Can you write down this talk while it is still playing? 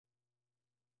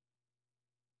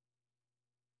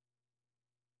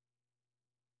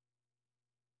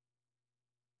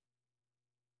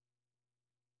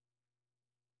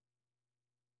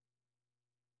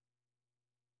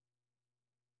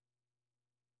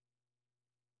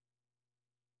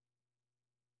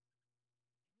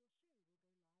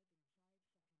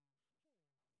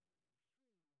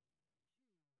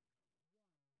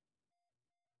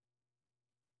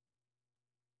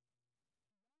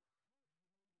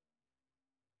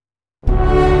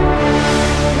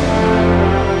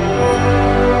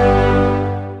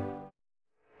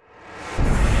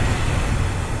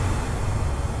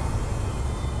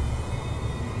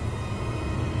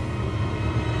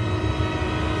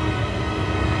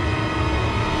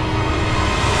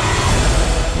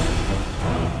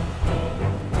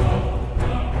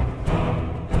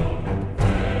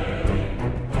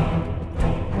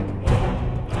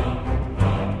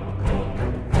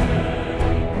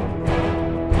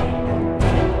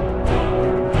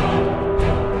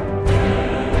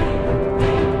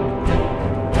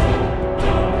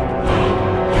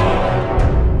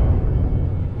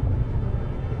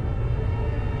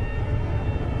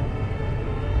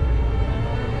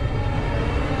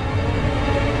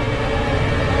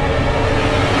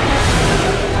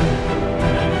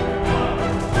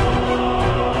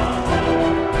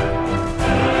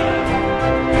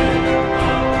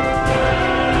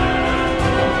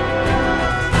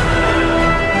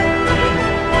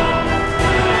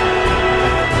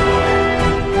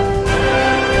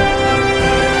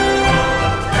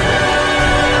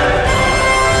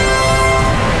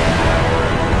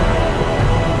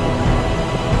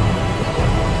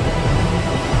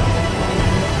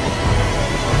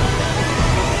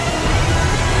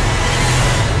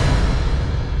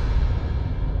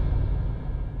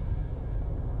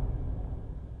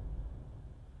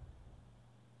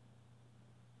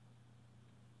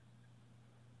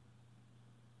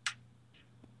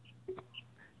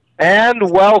And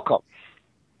welcome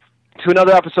to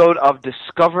another episode of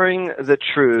Discovering the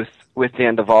Truth with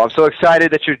Dan Duvall. I'm so excited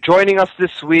that you're joining us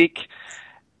this week,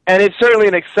 and it's certainly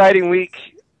an exciting week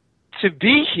to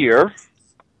be here.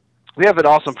 We have an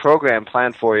awesome program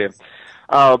planned for you.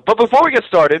 But before we get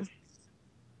started,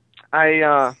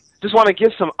 I just want to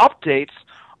give some updates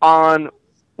on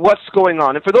what's going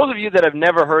on. And for those of you that have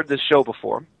never heard this show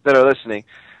before, that are listening,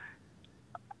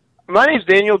 my name is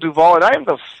Daniel Duvall, and I am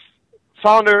the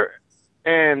founder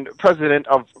and president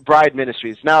of Bride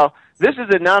Ministries. Now, this is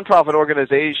a nonprofit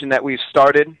organization that we've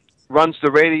started, runs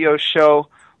the radio show.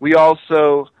 We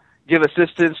also give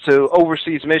assistance to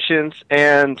overseas missions,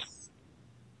 and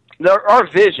our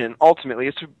vision, ultimately,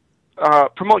 is to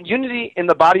promote unity in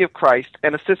the body of Christ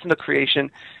and assist in the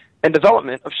creation and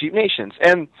development of sheep nations.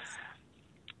 And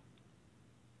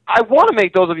I want to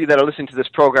make those of you that are listening to this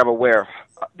program aware.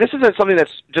 This isn't something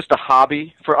that's just a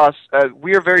hobby for us.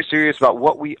 We are very serious about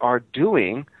what we are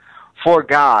doing for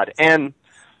God. And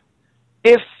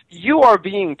if you are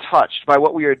being touched by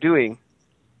what we are doing,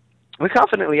 we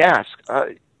confidently ask,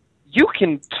 you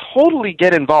can totally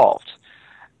get involved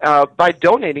by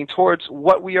donating towards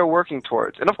what we are working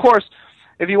towards. And of course,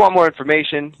 if you want more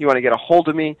information, you want to get a hold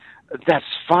of me, that's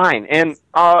fine. And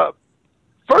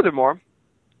furthermore,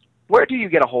 where do you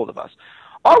get a hold of us?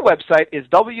 Our website is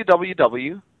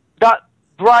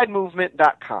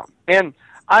www.bridemovement.com. And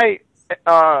I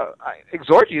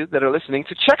exhort you that are listening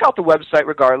to check out the website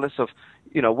regardless of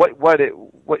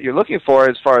what you're looking for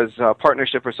as far as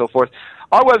partnership or so forth.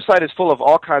 Our website is full of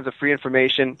all kinds of free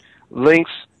information, links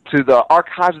to the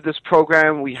archives of this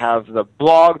program. We have the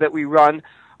blog that we run,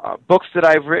 books that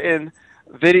I've written,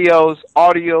 videos,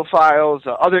 audio files,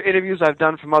 other interviews I've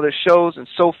done from other shows, and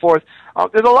so forth.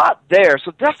 There's a lot there,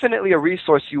 so definitely a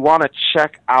resource you want to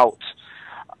check out.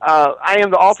 I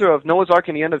am the author of Noah's Ark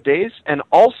in the End of Days and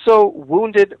also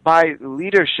Wounded by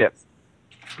Leadership.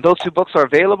 Those two books are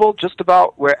available just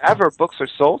about wherever books are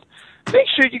sold. Make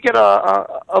sure you get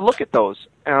a look at those.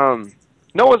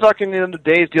 Noah's Ark in the End of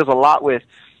Days deals a lot with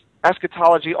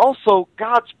eschatology, also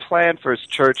God's plan for His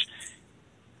church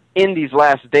in these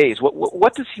last days.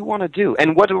 What does He want to do?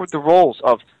 And what are the roles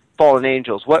of fallen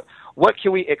angels? What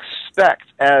can we expect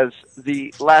as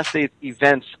the last days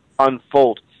events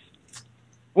unfold?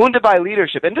 Wounded by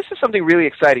Leadership. And this is something really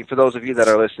exciting for those of you that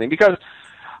are listening, because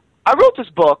I wrote this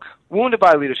book, Wounded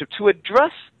by Leadership, to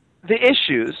address the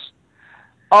issues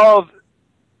of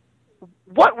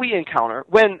what we encounter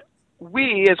when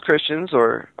we as Christians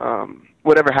or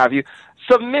whatever have you,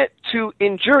 submit to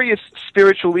injurious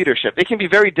spiritual leadership. It can be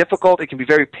very difficult. It can be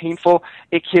very painful.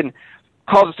 It can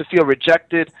cause us to feel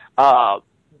rejected and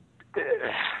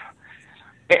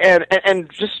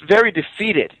just very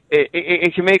defeated.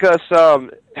 It can make us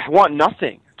want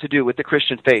nothing to do with the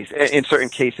Christian faith in certain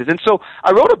cases. And so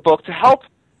I wrote a book to help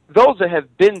those that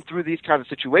have been through these kinds of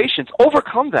situations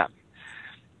overcome them.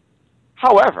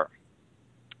 However,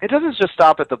 it doesn't just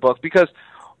stop at the book, because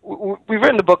we've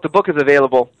written the book. The book is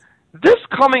available. This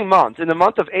coming month, in the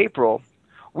month of April,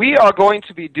 we are going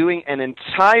to be doing an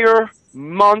entire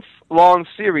month-long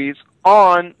series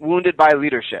on Wounded by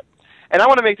Leadership. And I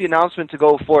want to make the announcement to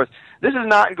go forth. This is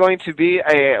not going to be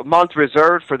a month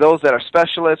reserved for those that are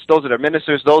specialists, those that are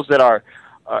ministers, those that are,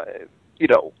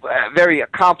 very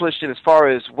accomplished in as far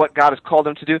as what God has called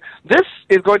them to do. This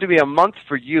is going to be a month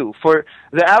for you, for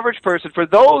the average person, for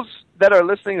those that are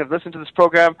listening, have listened to this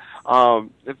program,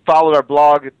 followed our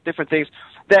blog, different things,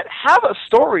 that have a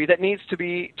story that needs to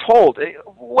be told.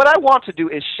 What I want to do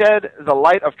is shed the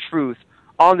light of truth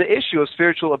on the issue of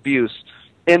spiritual abuse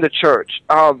in the church.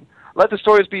 Let the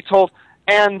stories be told,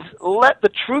 and let the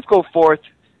truth go forth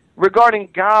regarding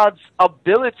God's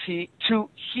ability to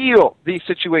heal these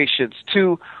situations,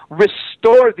 to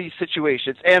restore these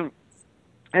situations. And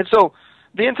so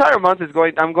the entire month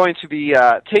I'm going to be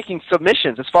taking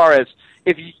submissions as far as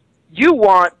if you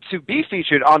want to be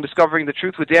featured on Discovering the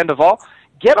Truth with Dan Duvall,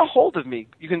 get a hold of me.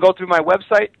 You can go through my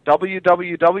website,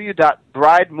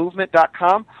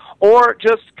 www.bridemovement.com, or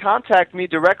just contact me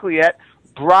directly at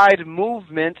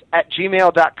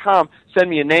bridemovement@gmail.com. Send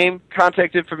me a name,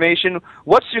 contact information.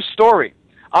 What's your story?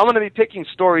 I'm going to be picking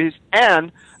stories,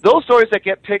 and those stories that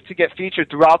get picked to get featured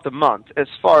throughout the month as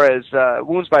far as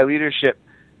Wounds by Leadership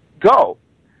go,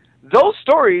 those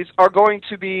stories are going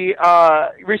to be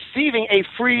receiving a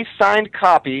free signed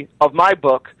copy of my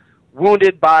book,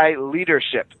 Wounded by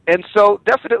Leadership. And so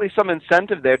definitely some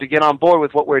incentive there to get on board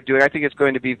with what we're doing. I think it's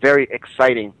going to be very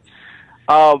exciting.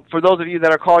 For those of you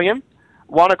that are calling in,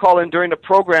 want to call in during the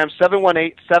program,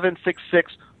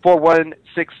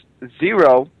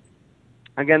 718-766-4160.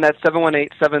 Again, that's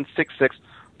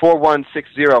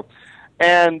 718-766-4160.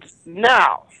 And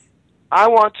now, I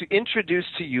want to introduce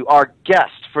to you our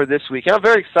guest for this week. And I'm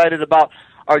very excited about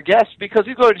our guest because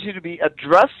he's going to be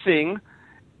addressing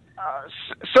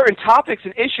certain topics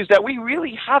and issues that we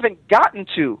really haven't gotten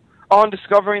to on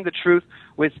Discovering the Truth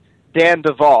with Dan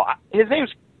Duvall. His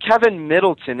name's Kevin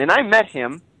Middleton, and I met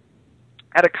him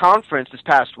at a conference this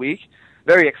past week.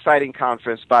 Very exciting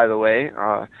conference, by the way.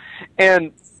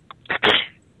 And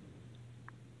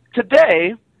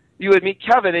today, you would meet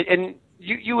Kevin, and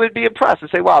you would be impressed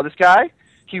and say, wow, this guy,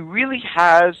 he really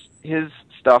has his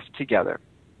stuff together.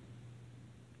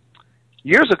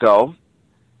 Years ago,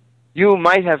 you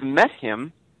might have met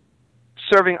him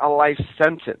serving a life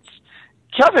sentence.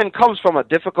 Kevin comes from a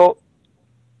difficult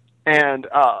and,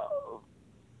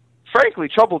 frankly,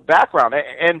 troubled background,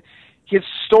 and his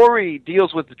story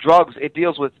deals with drugs, it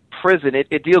deals with prison,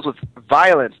 it deals with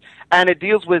violence, and it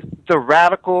deals with the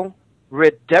radical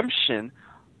redemption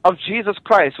of Jesus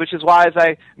Christ, which is why as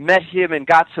I met him and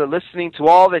got to listening to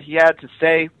all that he had to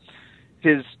say,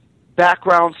 his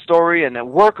background story and the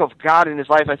work of God in his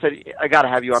life, I said, I got to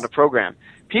have you on the program.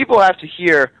 People have to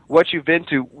hear what you've been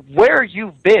to, where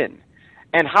you've been,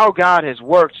 and how God has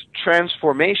worked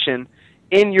transformation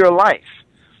in your life.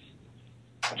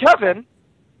 Kevin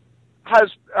has,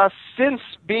 since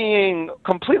being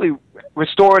completely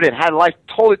restored and had life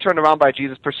totally turned around by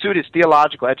Jesus, pursued his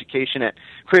theological education at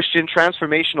Christian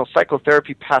Transformational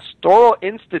Psychotherapy Pastoral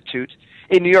Institute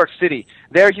in New York City.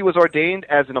 There he was ordained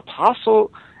as an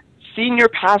apostle, senior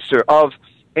pastor of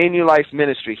A New Life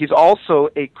Ministry. He's also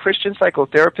a Christian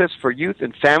psychotherapist for youth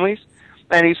and families,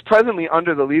 and he's presently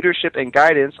under the leadership and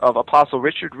guidance of Apostle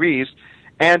Richard Reeves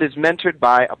and is mentored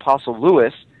by Apostle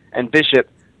Lewis and Bishop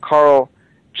Carl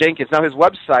Jenkins. Now, his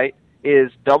website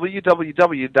is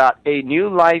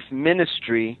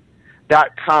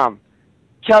www.anewlifeministry.com.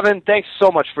 Kevin, thanks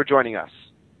so much for joining us.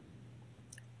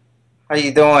 How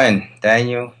you doing,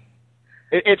 Daniel?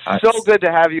 It's so good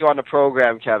to have you on the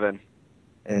program, Kevin.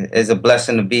 It's a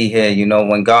blessing to be here. You know,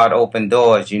 when God opened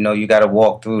doors, you know, you got to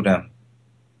walk through them.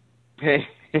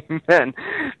 Amen.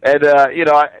 And,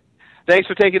 thanks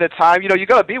for taking the time. You know, you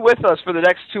got to be with us for the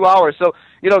next 2 hours. So,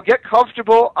 get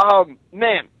comfortable.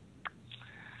 Man,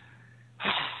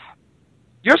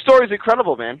 your story is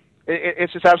incredible, man.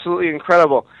 It's just absolutely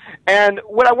incredible. And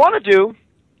what I want to do,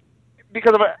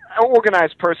 because I'm an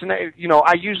organized person, I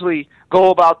usually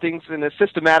go about things in as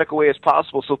systematic a way as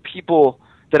possible so people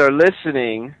that are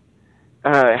listening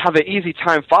have an easy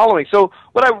time following. So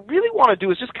what I really want to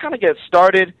do is just kind of get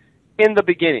started in the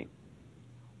beginning.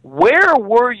 Where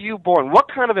were you born? What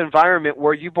kind of environment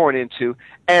were you born into?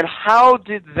 And how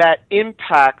did that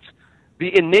impact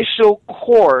the initial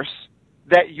course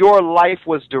that your life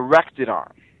was directed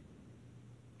on?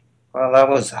 Well, I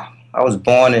was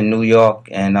born in New York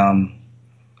and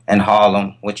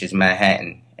Harlem, which is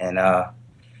Manhattan. And, I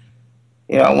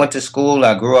went to school.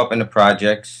 I grew up in the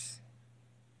projects.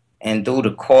 And through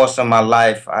the course of my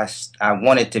life, I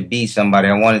wanted to be somebody.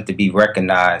 I wanted to be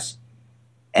recognized.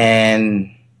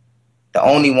 And the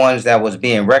only ones that was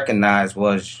being recognized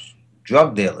was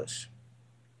drug dealers.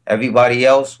 Everybody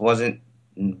else wasn't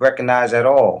recognized at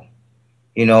all.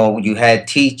 You had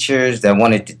teachers that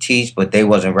wanted to teach, but they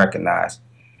wasn't recognized.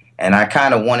 And I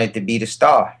kind of wanted to be the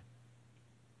star.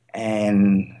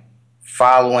 And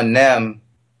following them,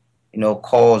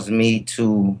 caused me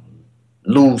to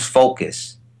lose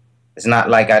focus. It's not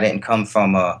like I didn't come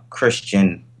from a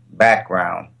Christian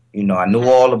background. I knew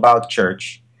all about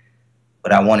church,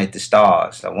 but I wanted the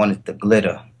stars. I wanted the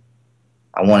glitter.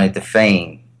 I wanted the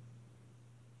fame.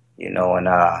 And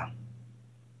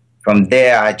from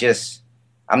there,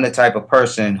 I'm the type of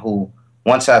person who,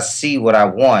 once I see what I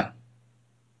want,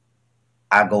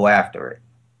 I go after it.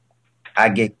 I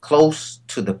get close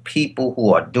to the people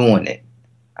who are doing it.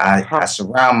 I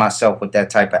surround myself with that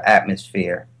type of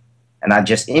atmosphere, and I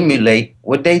just emulate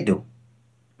what they do.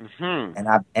 Mm-hmm.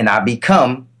 And I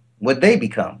become what they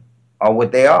become, or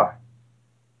what they are.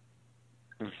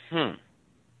 Mm-hmm.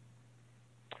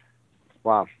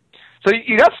 Wow. So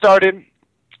you got started.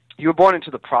 You were born into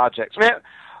the projects, man.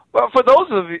 Well, for those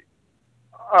of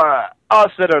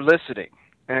us that are listening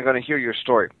and are going to hear your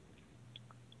story,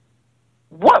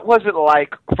 what was it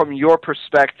like from your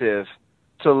perspective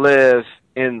to live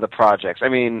in the projects? I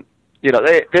mean,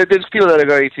 there's people that are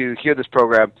going to hear this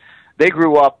program. They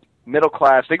grew up middle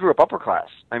class. They grew up upper class.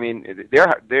 I mean,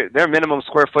 their minimum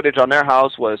square footage on their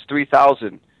house was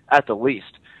 3,000 at the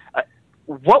least.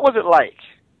 What was it like?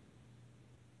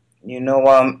 In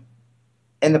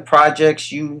the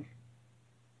projects,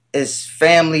 it's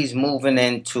families moving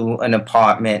into an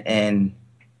apartment, and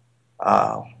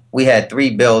we had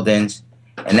 3 buildings,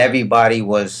 and everybody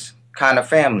was kind of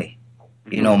family.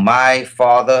 Mm-hmm. My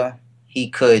father, he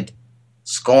could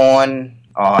scorn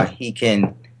or he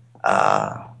can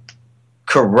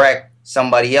correct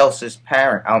somebody else's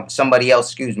parent, somebody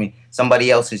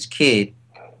else's kid.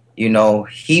 You know,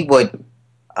 he would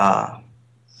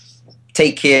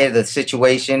take care of the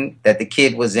situation that the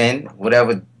kid was in,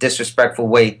 whatever disrespectful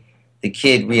way the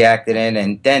kid reacted in,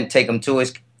 and then take him to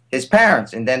his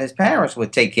parents, and then his parents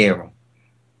would take care of him.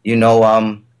 You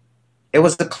know, it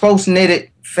was a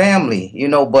close-knitted family, you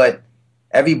know, but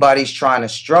everybody's trying to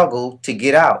struggle to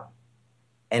get out.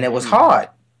 And it was hard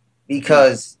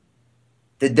because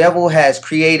the devil has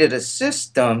created a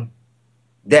system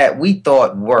that we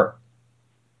thought worked.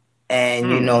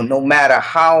 And, you know, no matter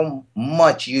how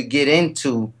much you get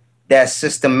into that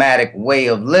systematic way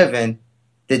of living,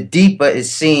 the deeper it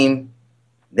seems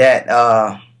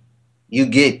that you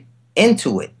get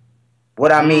into it.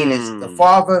 What I mean is the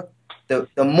farther,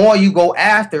 the more you go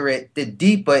after it, the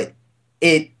deeper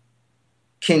it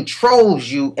controls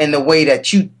you in the way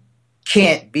that you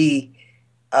can't be,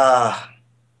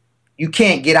 you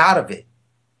can't get out of it.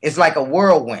 It's like a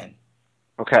whirlwind.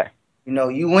 Okay. You know,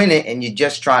 you in it and you're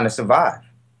just trying to survive.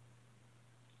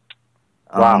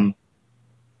 Wow.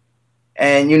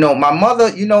 And, you know, my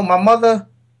mother,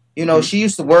 she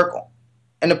used to work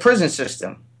in the prison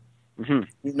system. You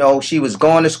know, she was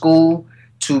going to school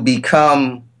to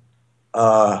become,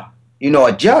 a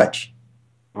judge.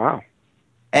 Wow.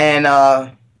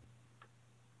 And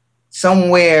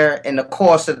somewhere in the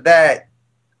course of that,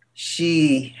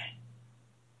 she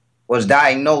was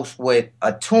diagnosed with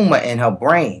a tumor in her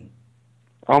brain.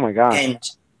 Oh my gosh. And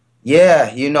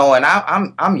yeah, you know, and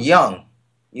I'm young,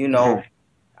 you know.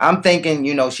 I'm thinking,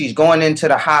 you know, she's going into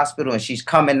the hospital and she's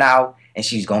coming out and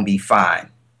she's going to be fine.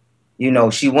 You know,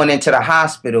 she went into the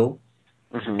hospital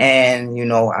and, you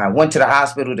know, I went to the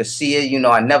hospital to see her. You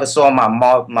know, I never saw my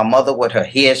mother with her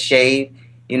hair shaved.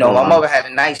 You know, my mother had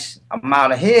a nice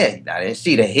amount of hair. I didn't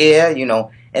see the hair, you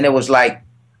know, and it was like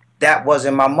that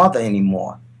wasn't my mother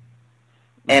anymore.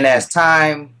 And as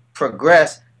time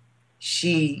progressed,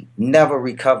 she never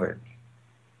recovered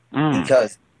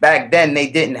because back then they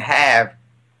didn't have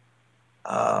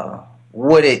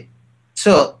what it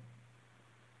took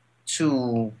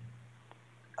to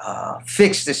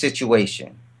fix the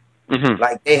situation.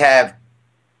 Like they have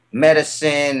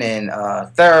medicine and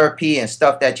therapy and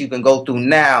stuff that you can go through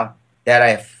now,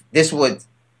 that if this would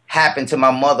happen to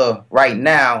my mother right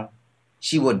now,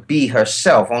 she would be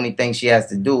herself. Only thing she has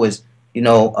to do is, you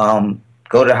know,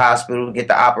 go to the hospital, get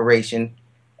the operation,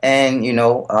 and, you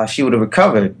know, she would have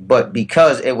recovered. But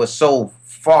because it was so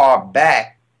far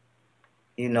back,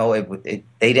 you know, they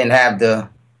didn't have the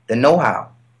know-how.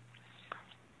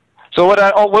 So what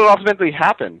ultimately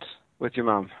happened with your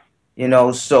mom? You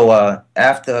know, so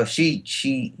after she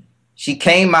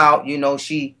came out, you know,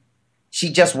 she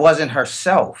just wasn't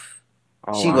herself.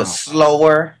 She was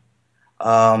slower.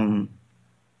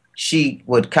 She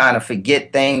would kind of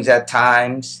forget things at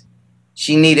times.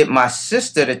 She needed my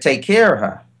sister to take care of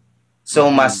her. So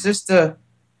my sister,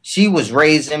 she was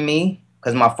raising me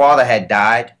because my father had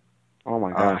died. Oh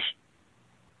my gosh.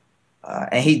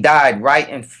 And he died right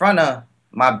in front of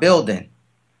my building.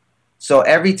 So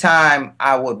every time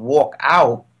I would walk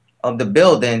out of the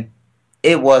building,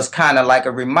 it was kind of like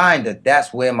a reminder,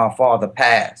 that's where my father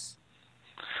passed.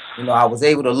 You know, I was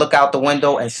able to look out the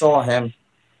window and saw him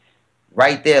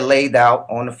right there laid out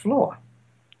on the floor.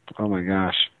 Oh my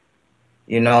gosh.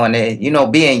 You know, and you know,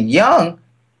 being young,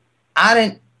 I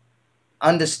didn't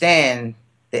understand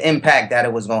the impact that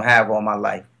it was going to have on my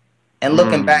life. And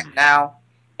looking back now,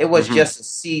 it was just a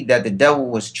seed that the devil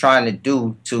was trying to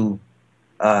do to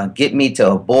get me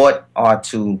to abort or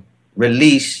to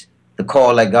release the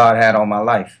call that God had on my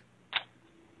life.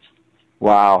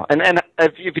 Wow. And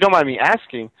if you don't mind me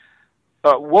asking,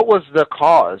 what was the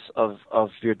cause of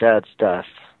your dad's death?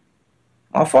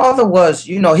 My father was,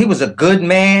 you know, he was a good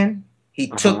man. He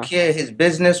took care of his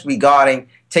business regarding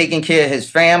taking care of his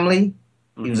family.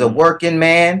 He was a working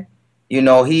man. You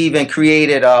know, he even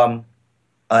created an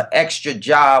extra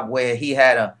job where he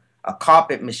had a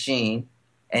carpet machine,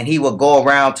 and he would go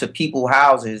around to people's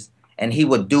houses and he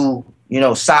would do, you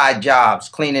know, side jobs,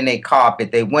 cleaning their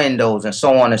carpet, their windows, and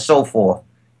so on and so forth.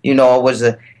 You know,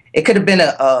 it could have been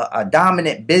a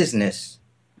dominant business,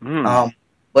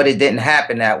 but it didn't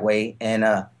happen that way.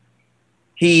 And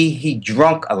he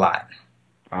drunk a lot.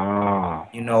 Oh.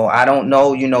 You know, I don't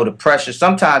know, you know, the pressure.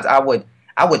 Sometimes I would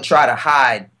try to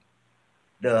hide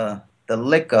the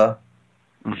liquor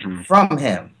from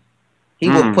him. He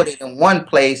would put it in one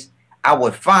place. I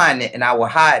would find it and I would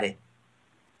hide it.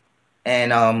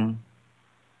 And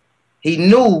he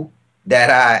knew that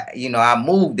I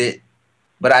moved it,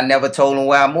 but I never told him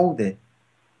where I moved it.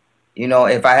 You know,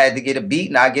 if I had to get a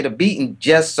beating, I get a beating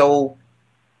just so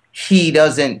he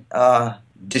doesn't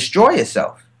destroy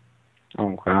himself.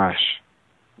 Oh gosh.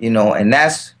 You know, and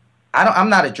that's I'm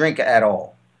not a drinker at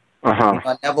all. Uh-huh. You know,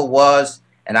 I never was,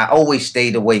 and I always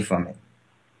stayed away from it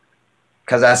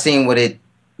because I seen what it,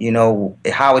 you know,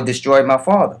 how it destroyed my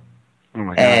father. Oh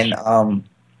my gosh. And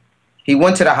he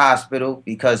went to the hospital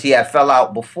because he had fell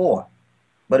out before,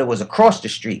 but it was across the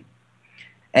street,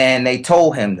 and they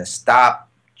told him to stop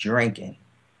drinking.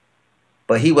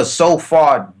 But he was so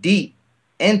far deep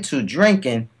into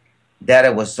drinking that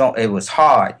it was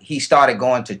hard. He started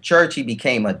going to church. He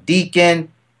became a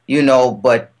deacon, you know,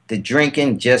 but the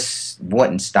drinking just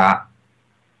wouldn't stop.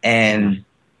 And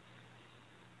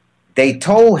they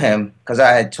told him, because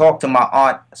I had talked to my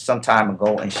aunt some time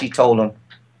ago, and she told him,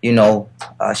 you know,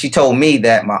 she told me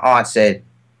that my aunt said,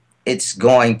 it's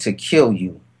going to kill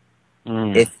you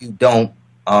if you don't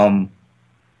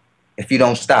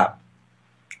stop.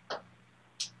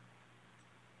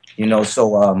 You know,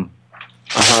 so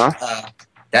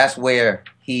that's where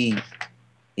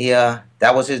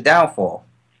that was his downfall.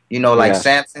 You know, like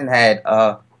Samson had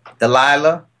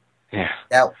Delilah. Yeah.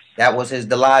 That was his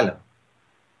Delilah.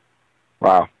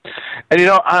 Wow. And you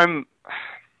know,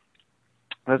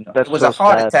 it was so a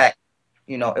heart sad. attack.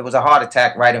 You know, it was a heart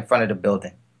attack right in front of the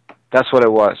building. That's what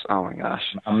it was. Oh my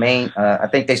gosh. I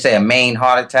think they say a main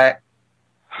heart attack.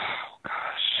 Oh gosh.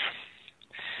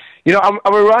 You know, I'm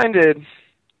reminded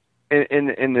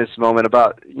in this moment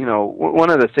about, you know, one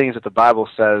of the things that the Bible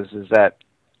says is that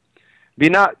be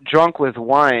not drunk with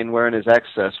wine wherein is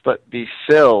excess, but be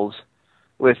filled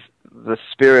with the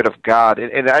Spirit of God.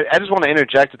 And I just want to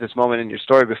interject at this moment in your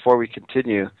story before we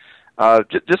continue,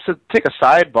 just to take a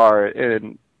sidebar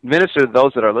and minister to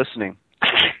those that are listening.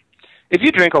 If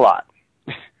you drink a lot,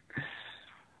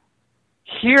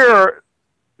 hear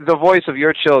the voice of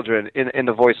your children in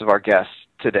the voice of our guests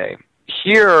today.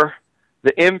 Hear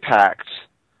the impact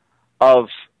of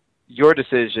your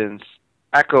decisions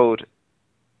echoed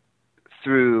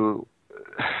through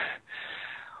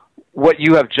what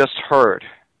you have just heard.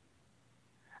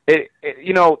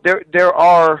 You know, there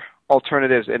are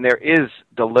alternatives, and there is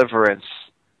deliverance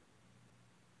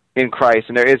in Christ,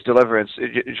 and there is deliverance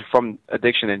from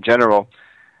addiction in general.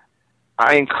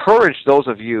 I encourage those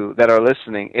of you that are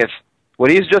listening, if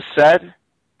what he's just said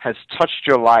has touched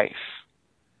your life,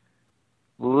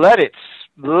 let it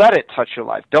touch your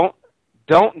life. Don't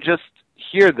just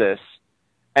hear this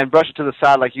and brush it to the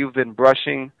side like you've been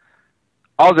brushing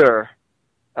other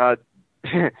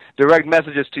direct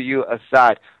messages to you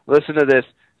aside. Listen to this,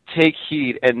 take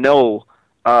heed, and know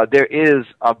there is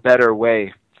a better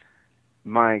way.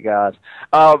 My God.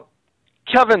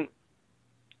 Kevin,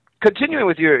 continuing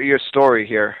with your story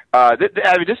here, I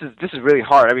mean, this is really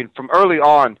hard. I mean, from early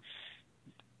on,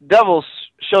 devil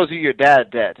shows you your dad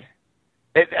dead.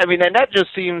 I mean, and that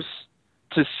just seems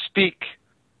to speak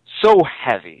so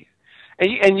heavy.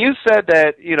 And you said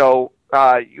that, you know,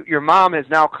 your mom has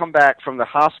now come back from the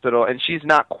hospital, and she's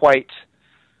not quite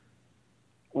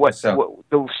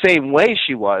the same way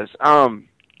she was.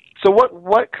 So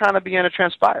what kind of began to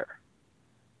transpire?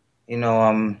 You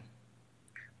know,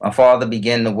 my father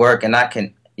began to work, and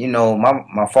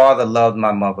my father loved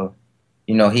my mother.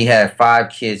 You know, he had 5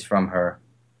 kids from her.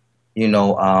 You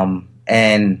know,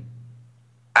 and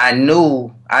I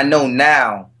know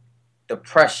now the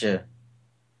pressure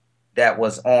that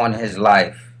was on his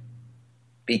life,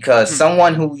 because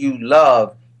someone who you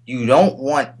love, you don't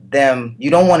want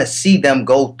to see them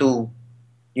go through,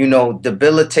 you know,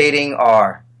 debilitating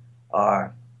or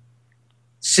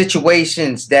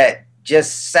situations that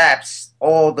just saps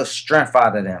all the strength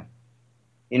out of them.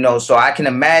 You know, so I can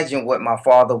imagine what my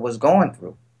father was going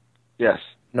through. Yes.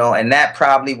 You know, and that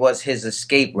probably was his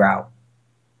escape route.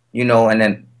 You know, and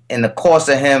then in the course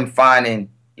of him finding,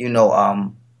 you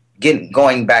know,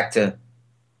 going back to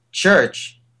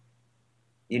church,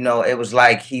 you know, it was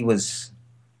like he was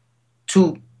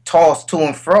tossed to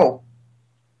and fro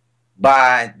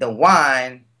by the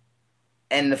wine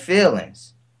and the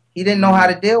feelings. He didn't know how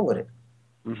to deal with it.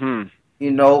 Mm-hmm.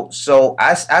 You know, so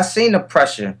I seen the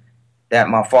pressure that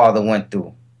my father went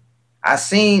through. I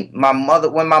seen my mother,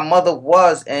 when my mother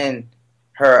was in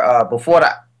her, before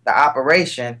the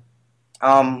operation,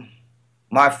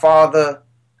 my father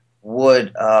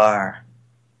would,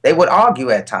 they would argue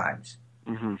at times.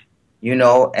 Mm-hmm. You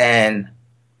know, and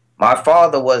my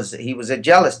father was a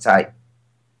jealous type.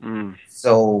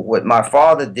 So what my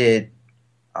father did,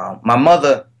 my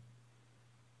mother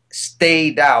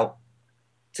stayed out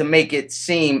to make it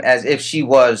seem as if she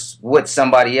was with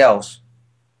somebody else,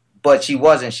 but she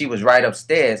wasn't. She was right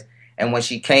upstairs. And when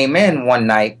she came in one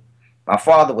night, my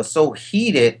father was so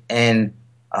heated and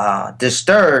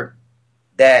disturbed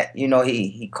that, you know,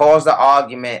 he caused the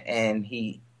argument and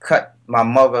he cut my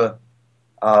mother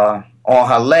on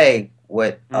her leg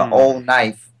with an old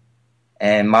knife.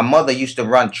 And my mother used to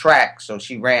run track, so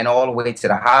she ran all the way to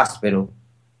the hospital.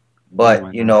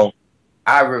 But, you know,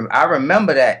 I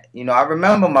remember that. You know, I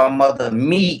remember my mother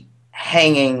meat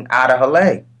hanging out of her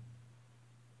leg.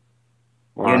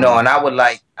 Wow. You know, and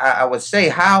I would say,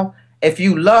 how, if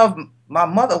you love my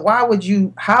mother,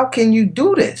 how can you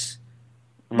do this?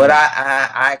 But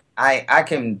I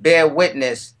can bear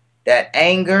witness that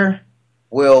anger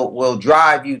will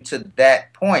drive you to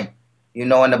that point. You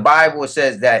know, in the Bible it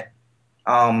says that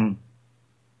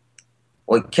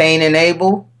with Cain and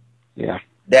Abel,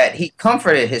 that he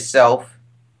comforted himself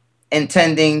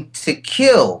intending to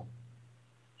kill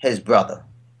his brother.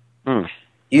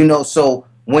 You know, so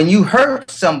when you hurt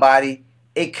somebody,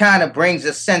 it kind of brings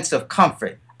a sense of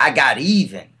comfort. I got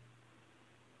even.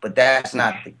 But that's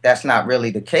not really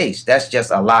the case. That's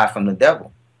just a lie from the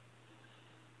devil.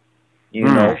 You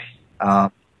know.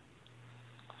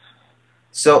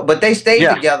 So, but they stayed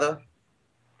together.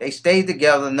 They stayed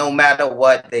together no matter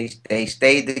what. They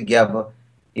stayed together.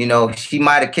 You know, she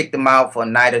might have kicked him out for a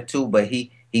night or two, but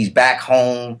he's back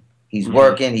home. He's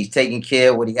working. He's taking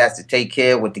care of what he has to take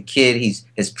care of with the kid.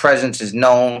 His presence is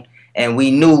known, and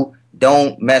we knew,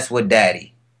 don't mess with daddy.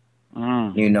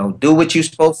 You know, do what you're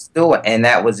supposed to do, and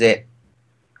that was it.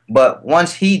 But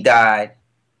once he died,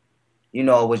 you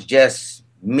know, it was just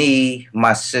me,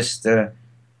 my sister,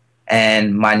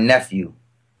 and my nephew,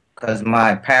 because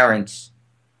my parents,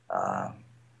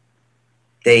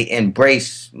 they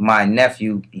embraced my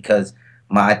nephew because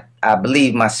I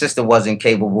believe my sister wasn't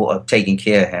capable of taking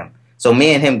care of him. So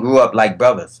me and him grew up like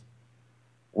brothers.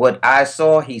 What I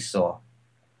saw, he saw.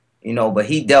 You know, but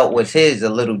he dealt with his a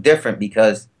little different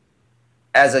because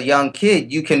as a young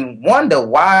kid, you can wonder,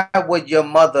 why would your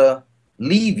mother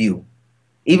leave you?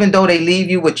 Even though they leave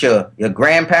you with your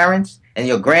grandparents, and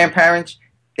your grandparents,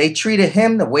 they treated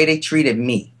him the way they treated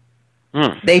me.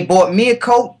 They bought me a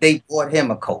coat, they bought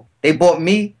him a coat. They bought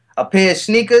me a pair of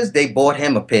sneakers, they bought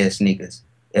him a pair of sneakers.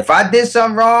 If I did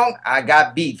something wrong, I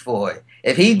got beat for it.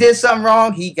 If he did something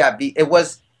wrong, he got beat. It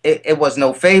was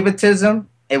no favoritism.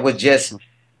 It was just,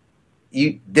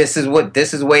 this is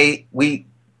the way we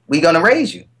gonna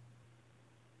raise you,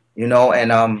 you know.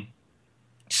 And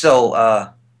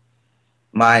so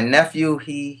my nephew,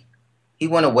 he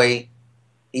went away.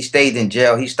 He stayed in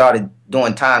jail. He started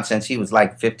doing time since he was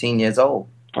like 15 years old.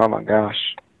 Oh my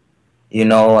gosh. You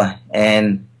know,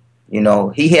 and you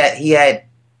know, he had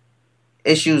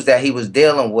issues that he was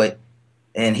dealing with,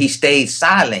 and he stayed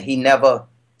silent. He never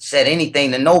said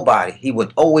anything to nobody. He was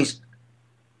always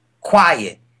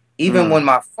quiet. Even when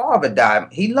my father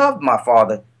died, he loved my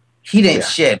father. He didn't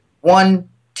shed one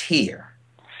tear.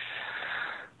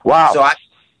 Wow. So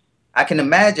I can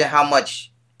imagine how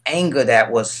much anger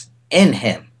that was in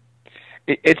him.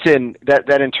 It's in that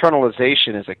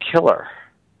internalization is a killer.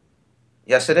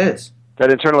 Yes, it is. That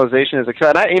internalization is a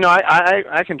killer. And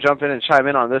I can jump in and chime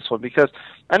in on this one because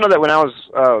I know that when I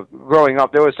was growing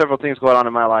up, there were several things going on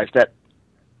in my life that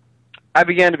I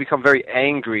began to become very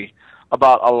angry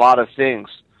about a lot of things,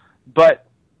 but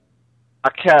I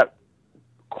kept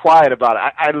quiet about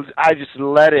it. I just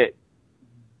let it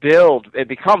build. It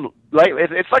become like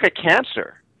it's like a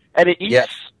cancer, and it eats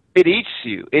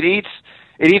you. It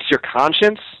eats your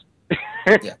conscience.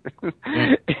 It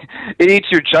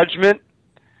eats your judgment.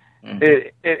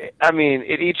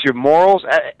 It eats your morals,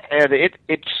 and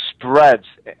it spreads.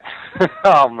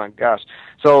 Oh my gosh!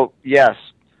 So yes,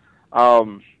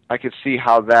 I could see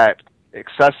how that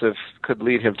excessive could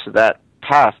lead him to that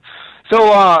path.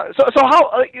 So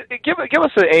how? Give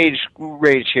us an age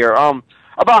range here.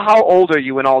 About how old are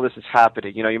you when all this is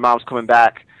happening? You know, your mom's coming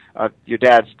back, your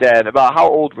dad's dead. About how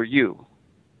old were you?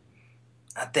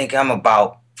 I think I'm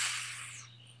about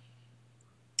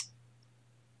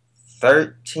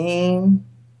 13.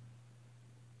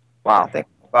 Wow. I think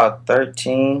about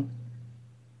 13.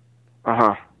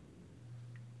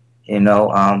 You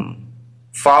know,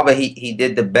 father, he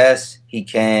did the best he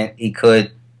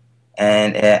could.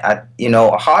 And, you know,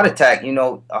 a heart attack,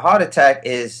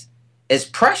 is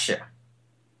pressure.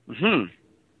 You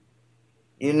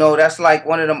know, that's like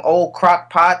one of them old crock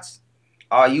pots.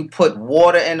 You put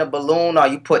water in a balloon, or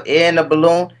you put air in a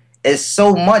balloon. It's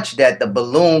so much that the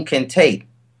balloon can take.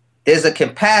 There's a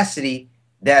capacity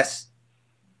that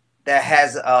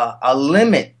has a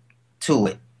limit to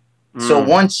it. So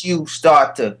once you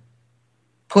start to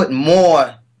put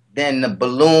more than the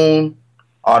balloon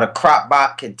or the crock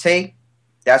pot can take,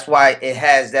 that's why it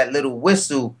has that little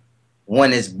whistle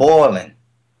when it's boiling.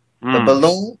 The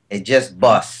balloon, it just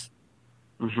busts.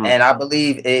 Mm-hmm. And I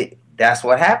believe that's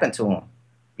what happened to him.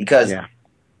 Because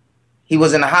he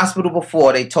was in the hospital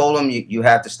before. They told him you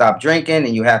have to stop drinking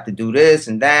and you have to do this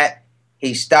and that.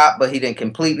 He stopped, but he didn't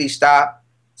completely stop.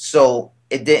 So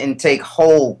it didn't take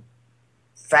hold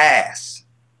fast.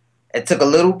 It took a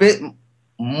little bit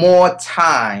more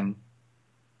time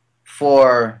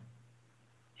for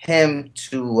him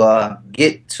to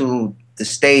get to the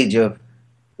stage of,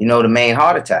 the main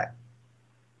heart attack.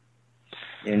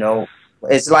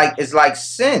 It's like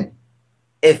sin.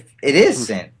 If it is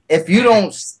sin, if you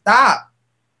don't stop,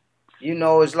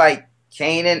 it's like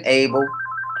Cain and Abel.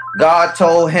 God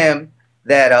told him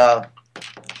that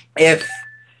if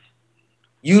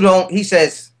you don't, he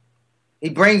says, he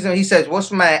brings him, he says, what's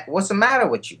the matter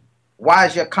with you? Why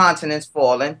is your countenance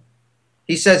falling?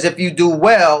 He says, if you do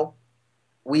well,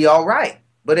 we all right.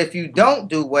 But if you don't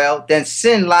do well, then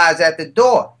sin lies at the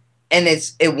door. And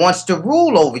it wants to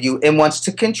rule over you. It wants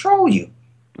to control you.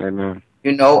 Amen.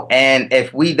 And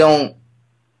if we don't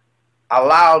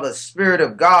allow the Spirit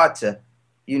of God to,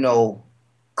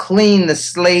 clean the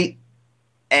slate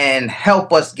and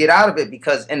help us get out of it,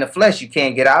 because in the flesh you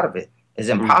can't get out of it. It's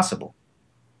impossible.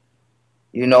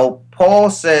 Paul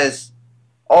says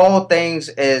all things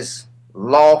is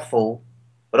lawful,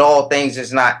 but all things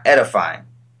is not edifying.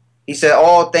 He said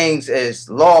all things is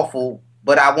lawful,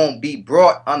 but I won't be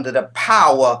brought under the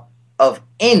power of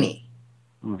any.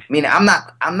 Meaning I'm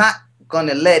not going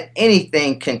to let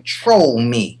anything control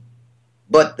me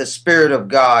but the Spirit of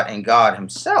God and God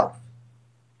himself.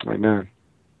 Amen.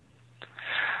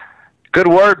 Good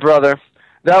word, brother.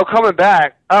 Now, coming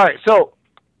back. All right, so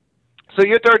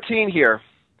you're 13 here.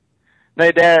 Now,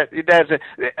 your dad's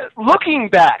looking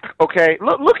back, okay?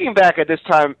 Looking back at this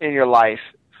time in your life,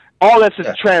 all this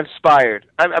has transpired.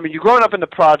 I mean, you're growing up in the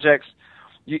projects.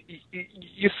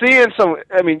 You're seeing some.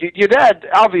 I mean, your dad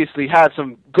obviously had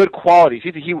some good qualities.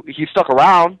 He stuck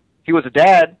around. He was a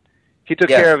dad. He took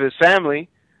care of his family.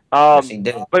 Yes, he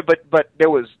did. But there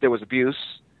was abuse,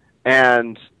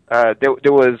 and there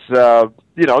was the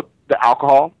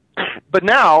alcohol. But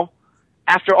now,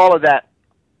 after all of that,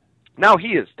 now he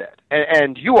is dead,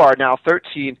 and you are now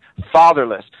 13,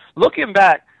 fatherless. Looking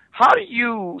back, how do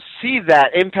you see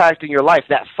that impacting your life?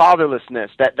 That fatherlessness,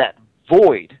 that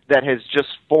void that has just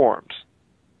formed.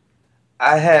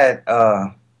 I had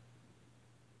a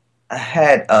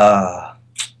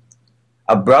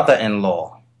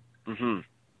brother-in-law.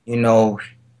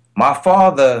 My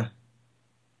father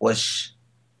was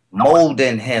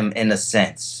molding him in a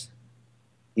sense.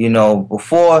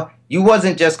 Before, you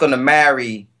wasn't just going to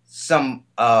marry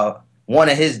one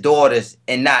of his daughters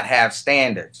and not have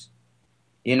standards.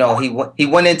 He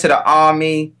went into the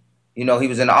army. He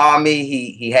was in the army.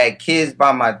 He had kids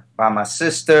by my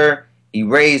sister. He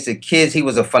raised the kids. He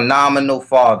was a phenomenal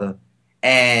father.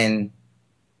 And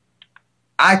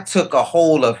I took a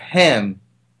hold of him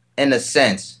in a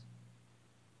sense.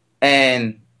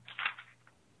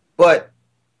 But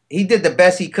he did the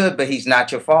best he could, but he's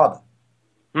not your father.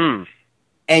 And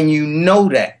you know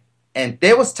that. And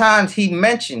there was times he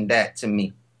mentioned that to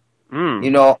me. I'm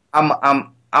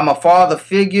a father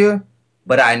figure,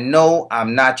 but I know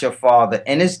I'm not your father.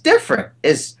 And it's different.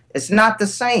 It's not the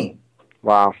same.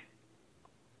 Wow.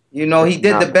 He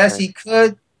did the best he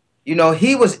could.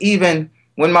 He was even,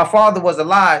 when my father was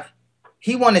alive,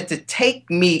 he wanted to take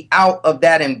me out of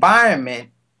that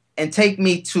environment and take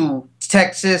me to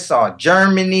Texas or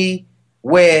Germany,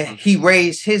 where he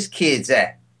raised his kids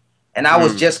at. And I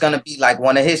was just going to be like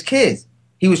one of his kids.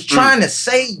 He was trying to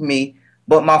save me,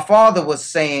 but my father was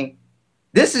saying,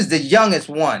 this is the youngest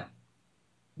one.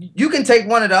 You can take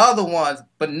one of the other ones,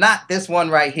 but not this one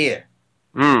right here.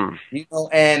 And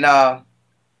I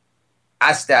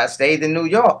stayed in New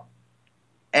York.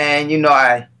 And, it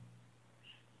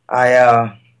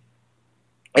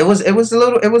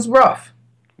was rough.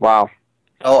 Wow.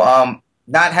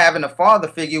 Not having a father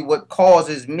figure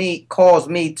caused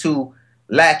me to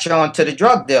latch on to the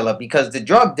drug dealer, because the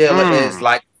drug dealer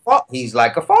he's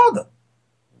like a father.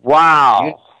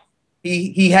 Wow.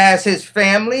 He has his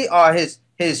family or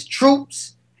his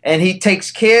troops, and he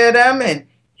takes care of them, and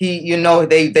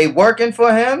they working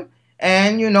for him,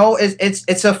 and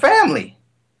it's a family.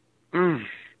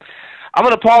 I'm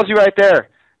gonna pause you right there,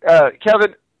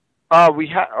 Kevin. We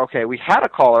had a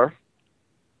caller,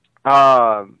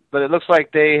 but it looks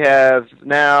like they have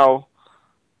now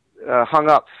hung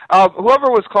up.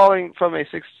 Whoever was calling from a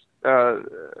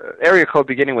area code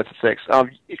beginning with a 6,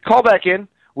 call back in.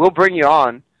 We'll bring you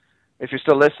on if you're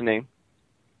still listening.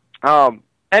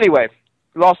 Anyway,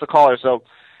 we lost the caller, so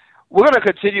we're going to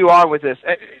continue on with this.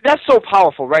 That's so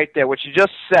powerful right there, what you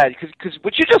just said. Because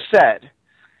what you just said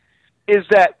is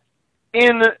that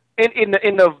in the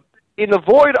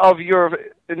void of your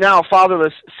now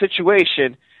fatherless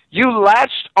situation, you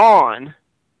latched on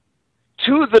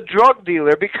to the drug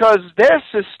dealer because their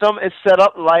system is set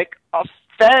up like a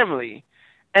family,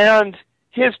 and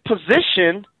his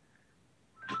position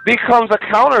becomes a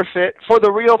counterfeit for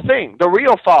the real thing, the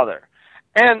real father.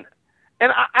 And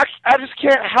I just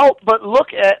can't help but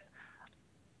look at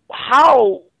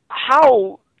how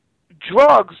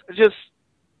drugs just,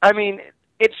 I mean,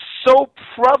 it's so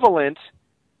prevalent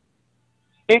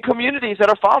in communities that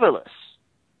are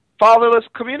fatherless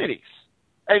communities.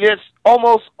 And it's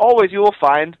almost always you will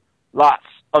find lots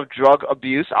of drug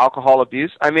abuse, alcohol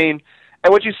abuse. I mean,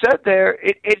 and what you said there,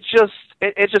 it just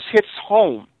hits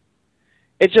home.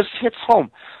 It just hits home.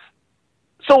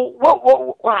 So,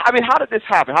 I mean, how did this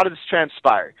happen? How did this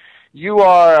transpire? You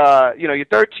are, you're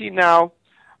 13 now.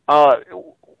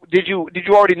 Did you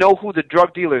already know who the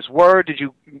drug dealers were?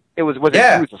 Was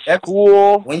it a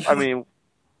school?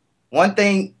 One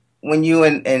thing, when you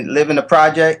live in a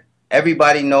project,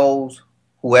 everybody knows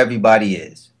who everybody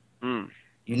is. Mm.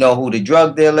 You know who the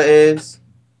drug dealer is.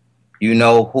 You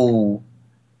know who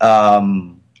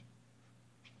the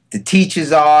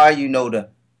teachers are. You know the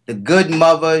good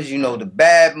mothers. You know the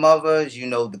bad mothers. You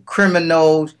know the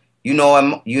criminals. You know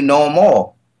them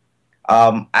all.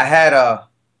 I had a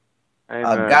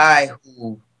guy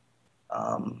who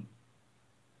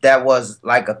that was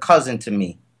like a cousin to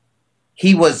me.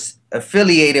 He was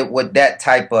affiliated with that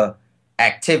type of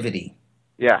activity.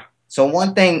 Yeah. So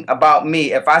one thing about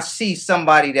me, if I see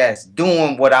somebody that's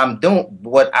doing what I'm doing,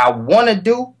 what I want to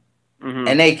do, mm-hmm.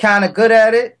 and they kind of good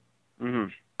at it, mm-hmm.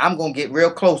 I'm going to get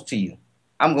real close to you.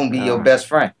 I'm going to be your best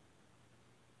friend.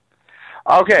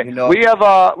 Okay. We have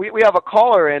a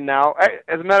caller in now.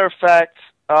 As a matter of fact,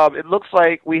 it looks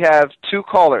like we have two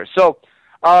callers. So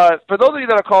for those of you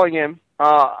that are calling in,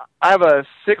 I have a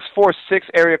 646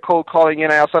 area code calling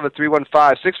in. I also have a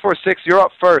 315. 646, you're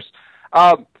up first.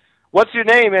 What's your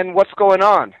name and what's going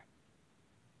on?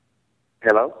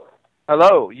 Hello?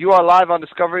 Hello. You are live on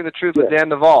Discovering the Truth with Dan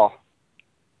Duvall.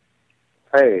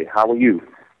 Hey, how are you?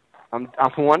 I'm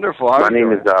wonderful. How are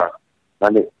you?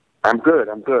 I'm good.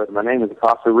 My name is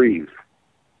Apostle Reeves,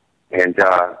 and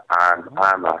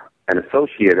I'm an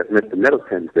associate of Mr.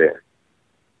 Middleton's there.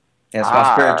 That's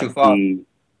my spiritual father.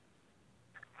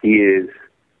 He is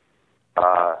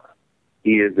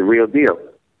the real deal.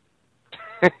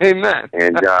 Amen.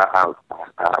 And I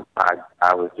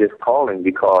was just calling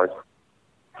because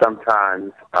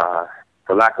sometimes,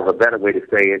 for lack of a better way to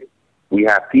say it, we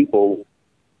have people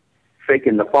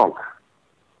faking the funk.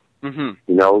 Mm-hmm.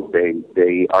 You know,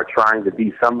 they are trying to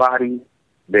be somebody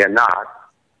they're not,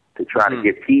 to try to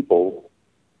get people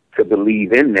to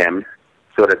believe in them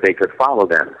so that they could follow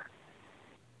them.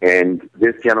 And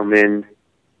this gentleman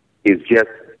is just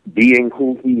being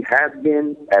who he has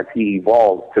been as he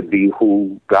evolves to be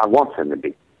who God wants him to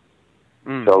be.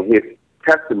 Mm. So his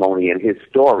testimony and his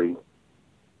story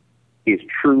is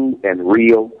true and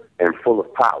real and full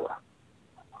of power.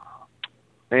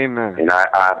 Amen. And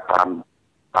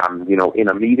I'm in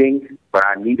a meeting, but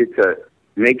I needed to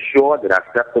make sure that I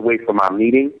stepped away from my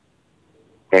meeting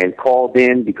and called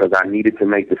in because I needed to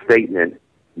make the statement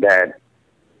that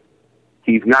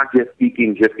he's not just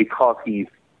speaking just because he's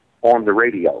on the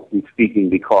radio. He's speaking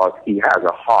because he has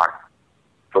a heart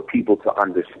for people to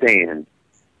understand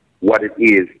what it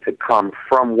is to come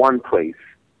from one place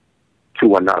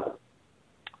to another.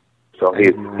 So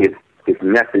his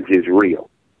message is real.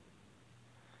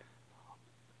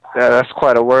 Yeah, that's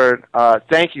quite a word.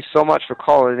 Thank you so much for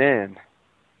calling in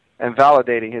and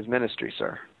validating his ministry,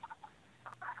 sir.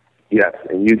 Yes,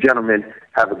 and you gentlemen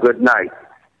have a good night.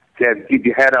 Keep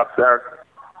your head up, sir.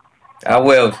 I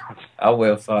will,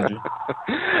 Sergeant.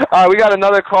 We got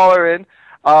another caller in.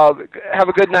 Have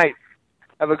a good night.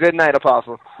 Have a good night,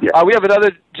 Apostle. Yeah. We have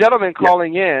another gentleman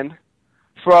calling in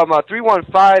from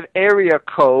 315 area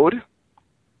code.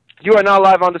 You are now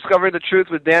live on Discovering the Truth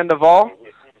with Dan Duvall.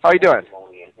 How are you doing?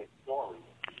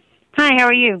 Hi, how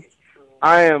are you?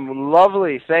 I am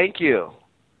lovely, thank you.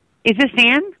 Is this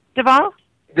Dan Duvall?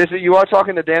 You are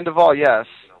talking to Dan Duvall, yes.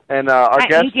 And our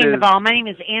guest is Dan Duvall. My name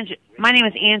is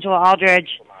Angela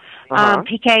Aldridge.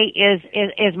 PK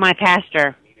is my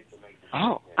pastor.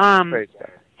 Oh, great.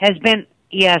 Has been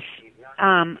yes.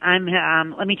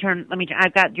 Let me turn.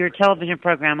 I've got your television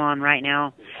program on right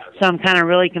now, so I'm kind of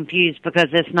really confused because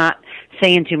it's not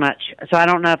saying too much. So I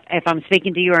don't know if I'm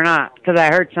speaking to you or not because I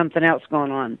heard something else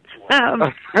going on.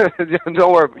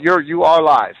 Don't worry, you are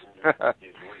live.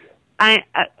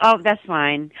 That's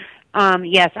fine.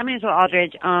 Yes, I mean, so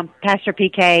Aldridge, Pastor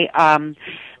PK,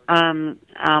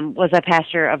 was a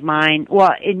pastor of mine.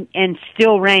 Well, and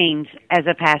still reigns as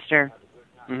a pastor.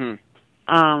 Mm-hmm.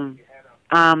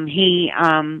 He,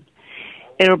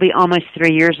 it'll be almost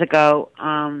 3 years ago,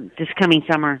 this coming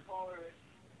summer.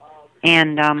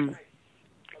 And I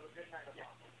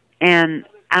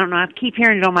don't know, I keep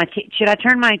hearing it on my, should I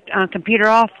turn my computer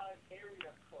off?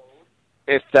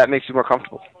 If that makes you more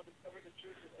comfortable.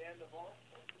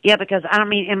 Yeah, because I don't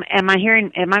mean, am I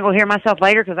going to hear myself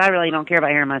later? Because I really don't care about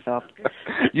hearing myself.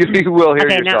 You will hear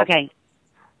yourself. No, okay.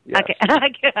 Yes. Okay.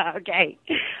 Okay.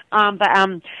 But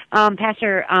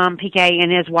Pastor PK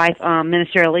and his wife,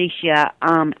 Minister Alicia,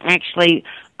 actually,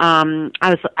 I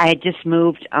had just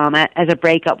moved as a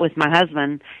breakup with my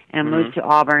husband and moved to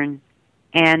Auburn,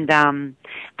 and I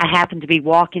happened to be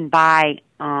walking by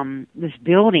this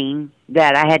building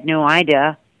that I had no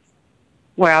idea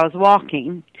where I was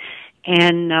walking.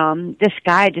 And this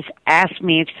guy just asked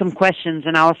me some questions,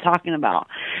 and I was talking about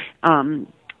how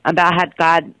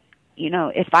God,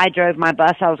 if I drove my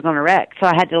bus, I was going to wreck. So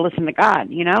I had to listen to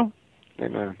God, Amen.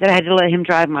 that I had to let him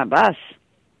drive my bus.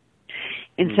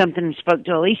 And something spoke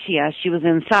to Alicia. She was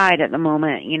inside at the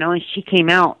moment, and she came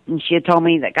out, and she had told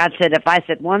me that God said if I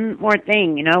said one more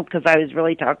thing, because I was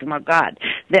really talking about God,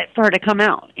 that for her to come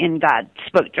out, and God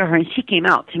spoke to her, and she came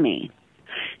out to me.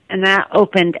 And that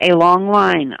opened a long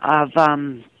line of a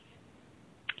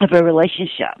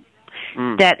relationship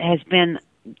that has been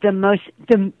the most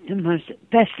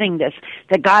best thing that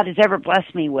God has ever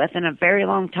blessed me with in a very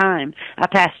long time. A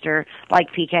pastor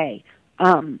like PK.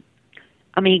 I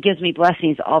mean, he gives me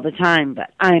blessings all the time,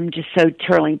 but I'm just so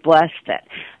eternally blessed that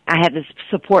I have his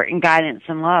support and guidance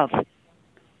and love.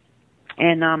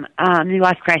 And New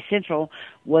Life Christ Central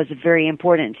was very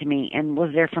important to me and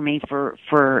was there for me for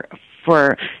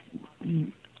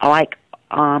like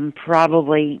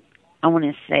probably, I want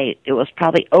to say it was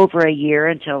probably over a year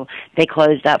until they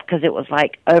closed up, because it was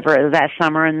like over that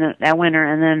summer and that winter,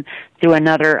 and then through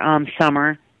another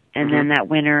summer, and then that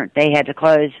winter they had to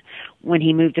close when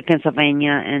he moved to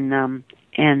Pennsylvania, and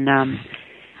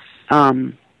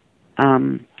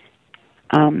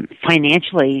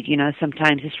financially,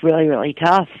 sometimes it's really, really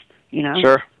tough,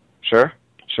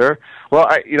 Sure. Well,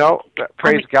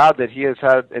 praise God that he has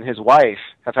had, and his wife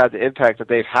have had the impact that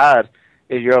they've had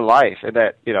in your life, and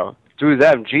that, through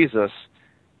them, Jesus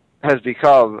has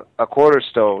become a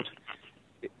cornerstone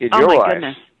in your life.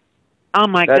 Goodness. Oh,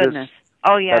 my goodness.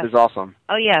 Oh, yes. That is awesome.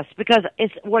 Oh, yes, because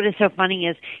what is so funny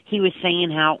is he was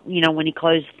saying how, when he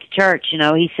closed the church,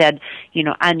 he said,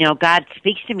 I know God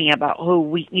speaks to me about who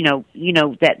we,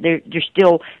 that there's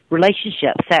still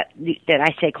relationships that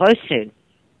I stay close to.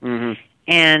 Mm-hmm.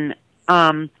 And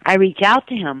I reach out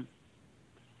to him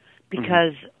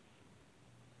because,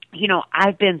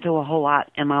 I've been through a whole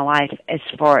lot in my life as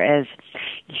far as,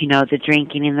 the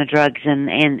drinking and the drugs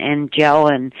and jail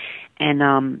and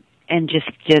just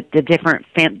the different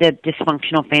the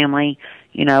dysfunctional family,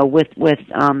 with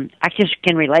I just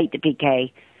can relate to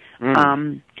PK.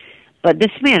 But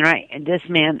this man, right? This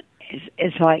man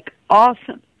is like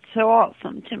awesome, so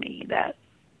awesome to me that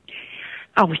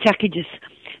I wish I could just,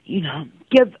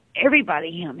 give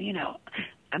everybody him,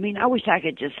 I mean, I wish I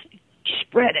could just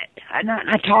spread it.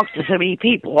 I talk to so many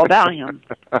people about him.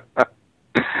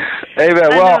 Amen.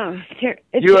 Well,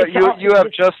 you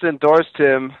have just endorsed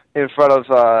him in front of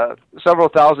several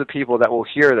thousand people that will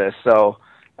hear this, so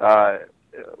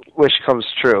wish comes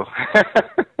true.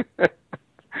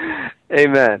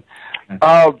 Amen.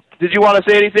 Did you want to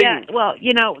say anything? Yeah, well,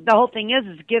 the whole thing is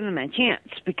give him a chance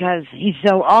because he's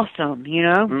so awesome,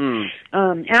 and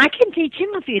I can teach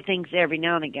him a few things every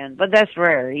now and again, but that's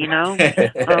rare, Yeah.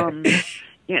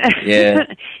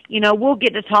 We'll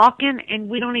get to talking and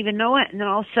we don't even know it, and then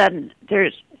all of a sudden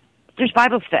there's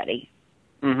Bible study.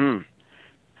 Mm-hmm.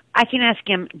 I can ask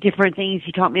him different things.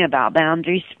 He taught me about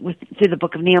boundaries through the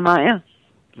book of Nehemiah.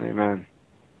 Amen.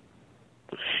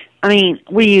 I mean,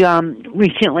 we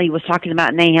recently was talking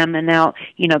about Nahum, and now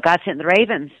God sent the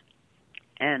ravens,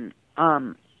 and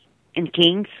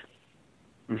Kings.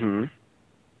 Mm-hmm.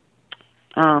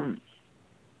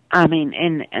 I mean,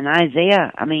 and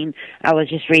Isaiah. I mean, I was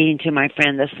just reading to my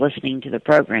friend that's listening to the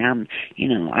program.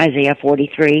 Isaiah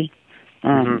 43.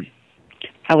 I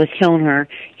was telling her,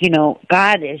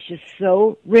 God is just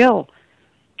so real,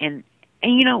 and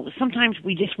sometimes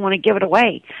we just want to give it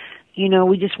away.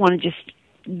 We just want to just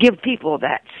give people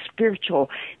that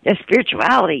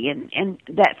spirituality and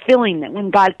that feeling that when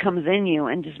God comes in you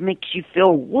and just makes you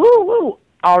feel woo,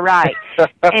 all right.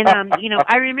 And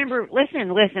I remember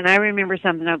listen, I remember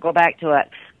something. I'll go back to it.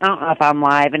 I don't know if I'm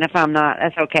live, and if I'm not,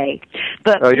 that's okay.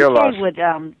 But you're live.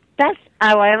 that's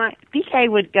PK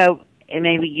would go, and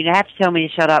maybe you'd have to tell me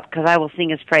to shut up because I will sing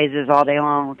his praises all day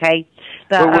long. Okay,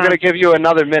 but, we're going to give you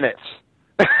another minute.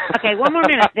 Okay, one more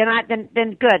minute.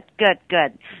 Then good.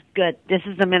 This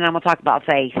is the minute I'm going to talk about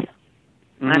faith.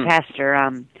 My pastor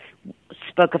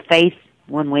spoke of faith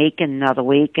one week, and another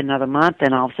week, another month,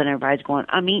 and all of a sudden everybody's going,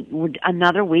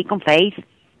 another week on faith?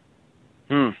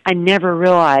 I never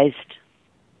realized,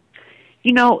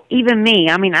 even me,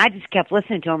 I just kept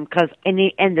listening to him because, and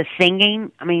the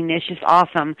singing, it's just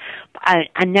awesome.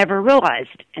 I never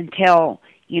realized until,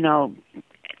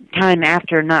 time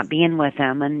after not being with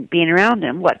him and being around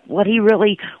him, what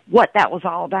that was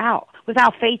all about.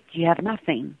 Without faith, you have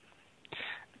nothing.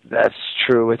 That's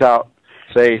true. Without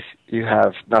faith, you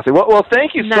have nothing. Well,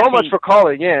 thank you so much for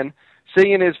calling in,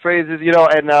 singing his praises,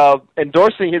 and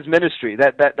endorsing his ministry.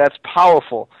 That's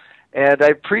powerful, and I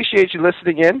appreciate you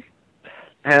listening in.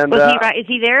 And was he right? Is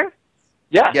he there?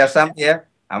 Yeah. Yes, I'm here.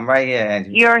 I'm right here,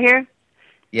 Andrew. You're here.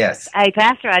 Yes. Hey,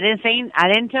 Pastor, I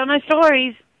didn't tell no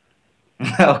stories.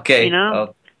 Okay.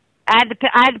 I had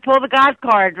to pull the God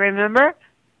card. Remember?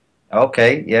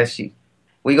 Okay. Yes.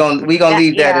 We gonna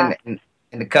leave that in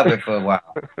the cupboard for a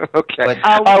while. Okay. But,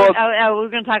 we're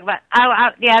going to talk about.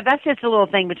 That's just a little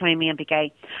thing between me and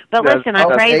PK. But listen, I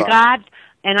praise God,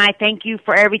 and I thank you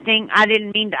for everything. I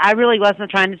didn't mean. I really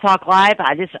wasn't trying to talk live.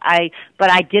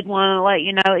 But I did want to let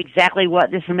you know exactly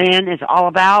what this man is all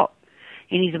about,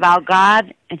 and he's about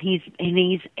God, and he's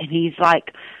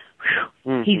like.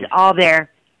 He's all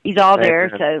there. He's all there.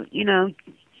 So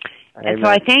and so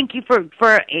I thank you for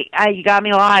you got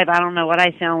me live. I don't know what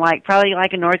I sound like. Probably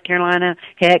like a North Carolina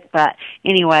hick, but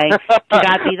anyway, to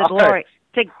God be the glory.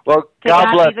 Well, to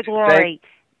God bless. Be the glory.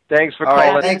 Thanks for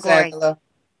calling. Right, thanks, Angela.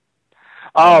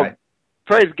 Right.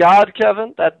 Praise God,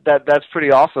 Kevin. That's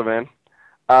pretty awesome, man.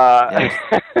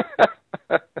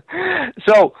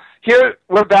 So here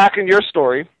we're back in your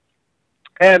story,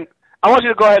 and I want you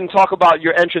to go ahead and talk about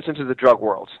your entrance into the drug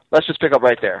world. Let's just pick up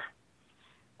right there.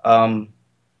 I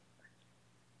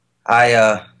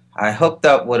hooked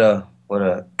up with a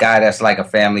guy that's like a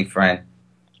family friend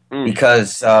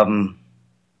because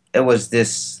it was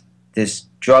this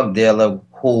drug dealer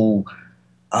who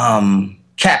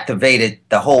captivated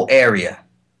the whole area.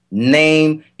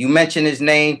 You mentioned his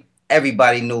name,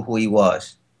 everybody knew who he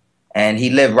was, and he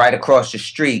lived right across the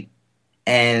street,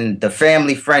 and the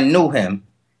family friend knew him.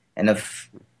 And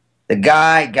the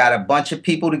guy got a bunch of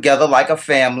people together like a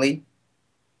family.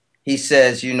 He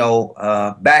says,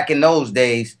 back in those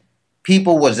days,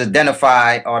 people was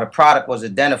identified, or the product was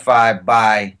identified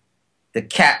by the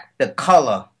cap, the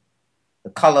color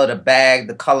of the bag,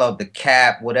 the color of the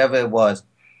cap, whatever it was.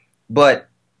 But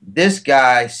this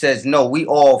guy says, no, we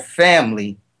all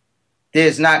family.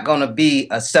 There's not going to be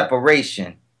a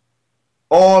separation.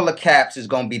 All the caps is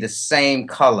going to be the same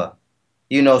color.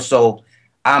 So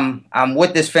I'm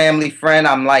with this family friend.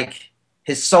 I'm like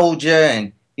his soldier,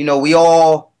 and we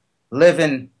all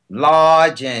living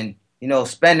large and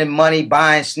spending money,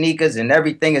 buying sneakers, and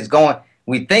everything is going.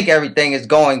 We think everything is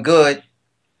going good,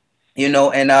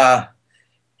 and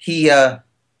he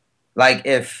like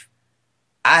if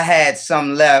I had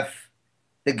some left,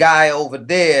 the guy over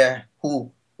there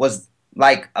who was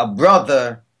like a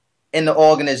brother in the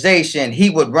organization,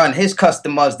 he would run his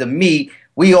customers to me.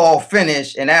 We all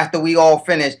finish, and after we all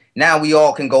finish, now we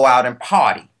all can go out and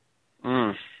party.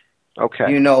 Okay.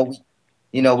 We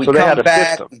so come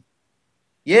back. System.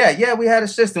 Yeah, we had a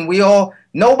system.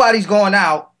 Nobody's going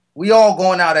out. We all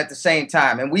going out at the same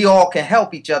time, and we all can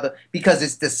help each other because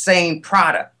it's the same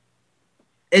product.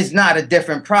 It's not a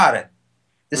different product.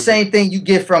 The same thing you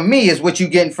get from me is what you're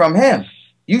getting from him.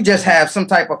 You just have some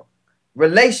type of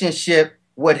relationship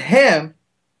with him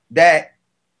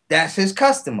that's his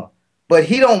customer. But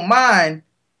he don't mind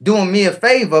doing me a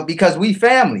favor because we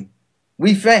family.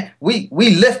 We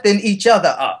lifting each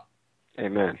other up.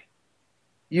 Amen.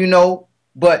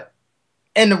 But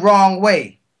in the wrong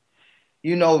way.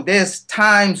 There's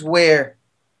times where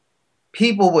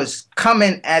people was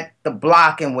coming at the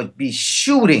block and would be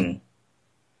shooting.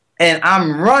 And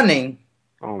I'm running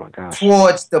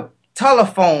towards the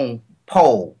telephone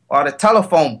pole or the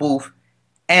telephone booth.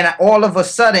 And all of a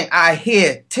sudden, I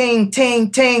hear ting,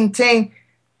 ting, ting, ting.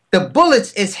 The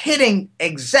bullets is hitting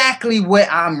exactly where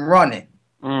I'm running.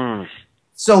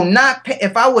 So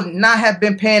if I would not have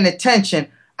been paying attention,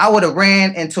 I would have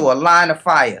ran into a line of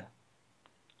fire.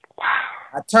 Wow.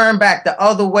 I turned back the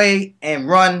other way and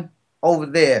run over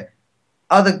there.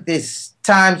 There's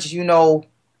times,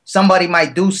 somebody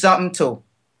might do something to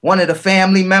one of the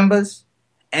family members,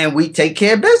 and we take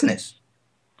care of business.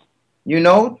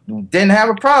 Didn't have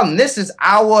a problem. This is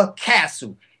our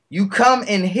castle. You come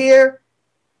in here,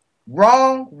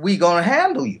 wrong, we gonna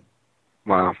handle you.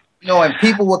 Wow. You know, and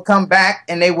people would come back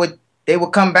and they would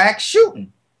come back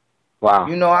shooting. Wow.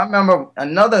 You know, I remember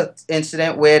another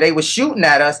incident where they were shooting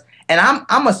at us, and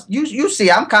you see,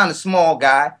 I'm kind of small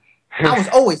guy. I was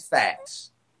always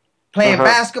fast. Playing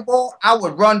basketball, I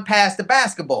would run past the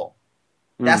basketball.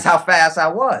 That's how fast I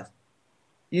was.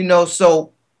 You know,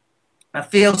 so I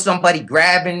feel somebody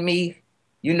grabbing me,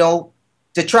 you know,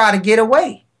 to try to get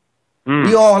away.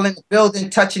 We all in the building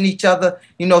touching each other,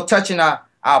 you know, touching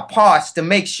our parts to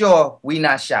make sure we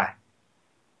not shot.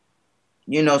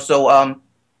 You know, so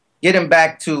getting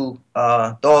back to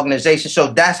the organization.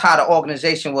 So that's how the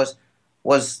organization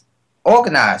was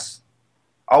organized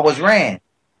or was ran.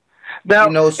 Now,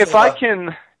 you know, so, if I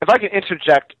can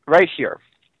interject right here,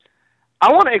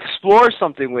 I want to explore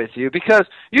something with you, because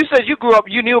you said you grew up,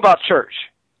 you knew about church,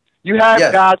 you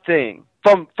had God thing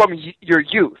from your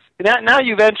youth. Now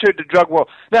you've entered the drug world.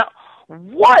 Now,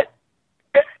 what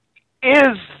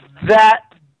is that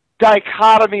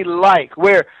dichotomy like,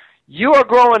 where you are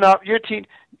growing up,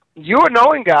 you are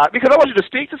knowing God? Because I want you to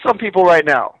speak to some people right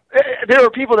now. There are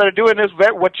people that are doing this,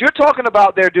 what you're talking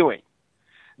about, they're doing.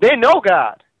 They know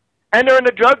God, and they're in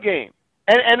the drug game,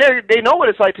 and they know what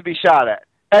it's like to be shot at,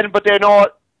 but they know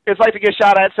what it's like to get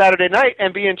shot at Saturday night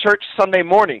and be in church Sunday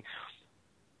morning.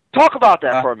 Talk about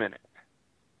that for a minute.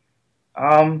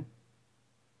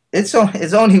 It's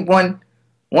only one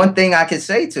thing I can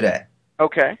say to that.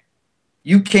 Okay.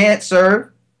 You can't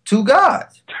serve two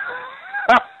gods.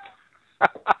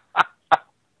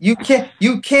 You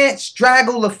can't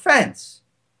straddle the fence.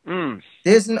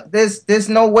 There's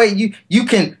no way you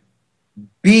can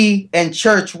be in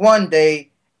church one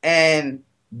day and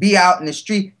be out in the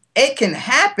street. It can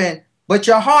happen, but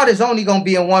your heart is only going to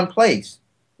be in one place,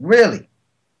 really.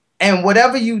 And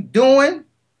whatever you doing,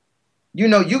 you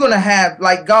know, you're going to have,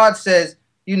 like God says,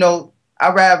 you know,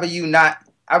 I'd rather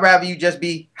you just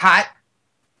be hot.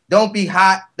 Don't be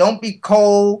hot. Don't be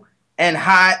cold and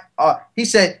hot. He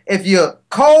said, if you're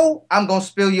cold, I'm going to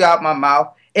spill you out my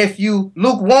mouth. If you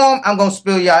lukewarm, I'm going to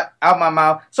spill you out my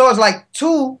mouth. So it's like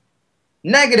two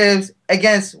negatives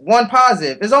against one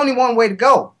positive. There's only one way to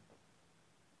go.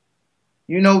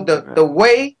 You know, the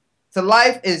way to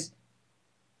life is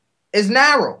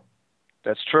narrow.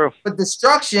 That's true. But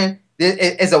destruction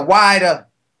is a wider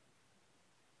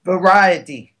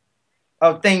variety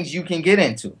of things you can get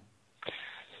into.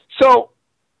 So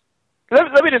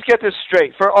let me just get this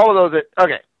straight for all of those that,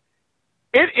 okay.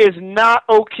 It is not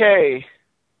okay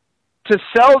to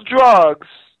sell drugs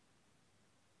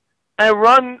and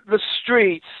run the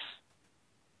streets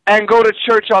and go to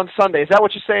church on Sunday. Is that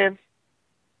what you're saying?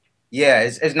 Yeah,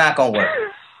 it's not going to work.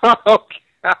 Okay.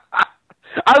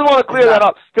 I just want to clear that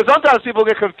up, because sometimes people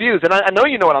get confused, and I know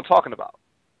you know what I'm talking about.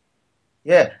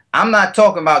 Yeah, I'm not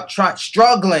talking about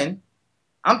struggling.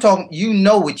 I'm talking, you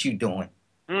know what you're doing.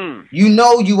 You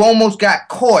know you almost got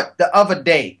caught the other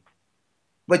day,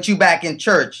 but you back in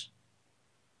church.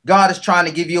 God is trying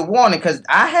to give you a warning, because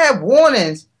I had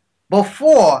warnings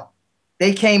before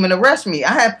they came and arrested me.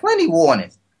 I had plenty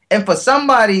warnings. And for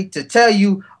somebody to tell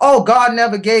you, oh, God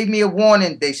never gave me a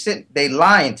warning, they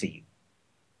lying to you.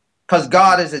 Because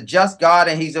God is a just God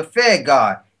and he's a fair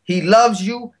God. He loves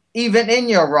you even in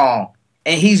your wrong.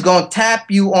 And he's going to tap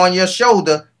you on your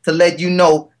shoulder to let you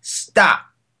know, stop.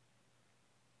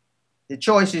 The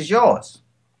choice is yours.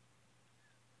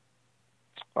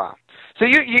 Wow. So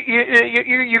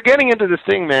you're getting into this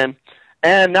thing, man,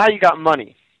 and now you got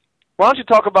money. Why don't you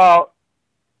talk about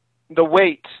the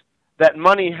weight that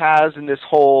money has in this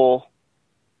whole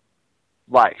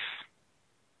life?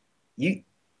 You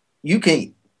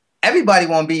can. Everybody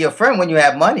want to be your friend when you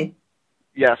have money.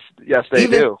 Yes, they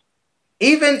do.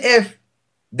 Even if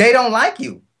they don't like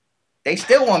you, they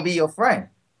still want to be your friend.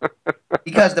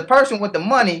 Because the person with the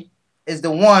money is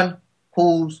the one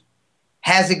who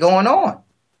has it going on.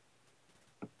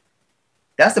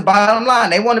 That's the bottom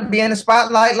line. They want to be in the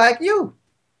spotlight like you.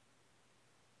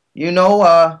 You know,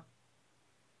 I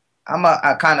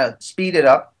kind of speed it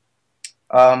up.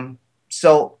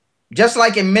 So just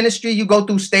like in ministry, you go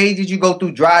through stages, you go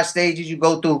through dry stages, you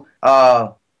go through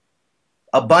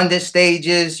abundant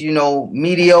stages, you know,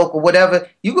 mediocre, whatever.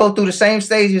 You go through the same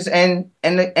stages in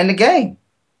the game.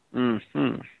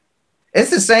 Mm-hmm.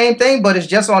 It's the same thing, but it's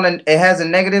just it has a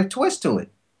negative twist to it.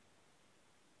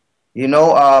 You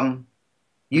know,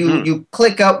 you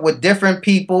click up with different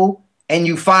people and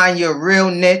you find your real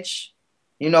niche,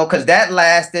 you know, because that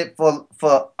lasted for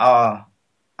a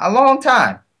long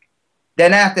time.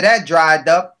 Then after that dried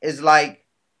up, it's like,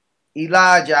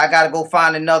 Elijah, I got to go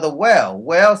find another well.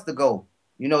 Where else to go?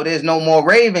 You know, there's no more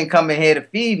raven coming here to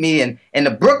feed me, and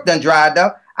the brook done dried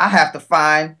up. I have to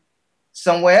find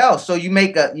somewhere else. So you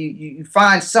you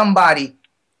find somebody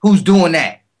who's doing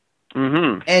that.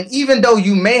 Mm-hmm. And even though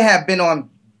you may have been on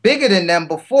bigger than them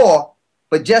before,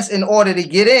 but just in order to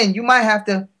get in, you might have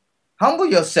to humble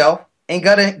yourself and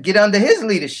gotta get under his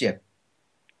leadership.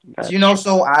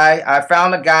 So I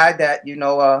found a guy that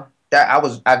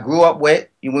that I grew up with.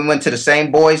 We went to the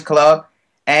same boys club,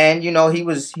 and he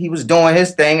was doing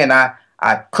his thing, and I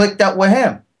clicked up with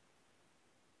him,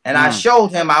 and I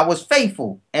showed him I was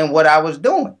faithful in what I was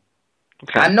doing.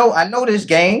 Okay. I know this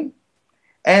game,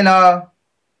 and I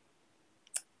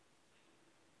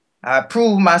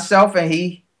proved myself, and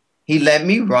he let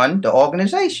me run the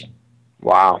organization.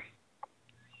 Wow.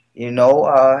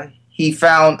 He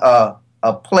found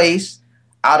a place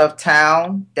out of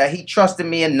town that he trusted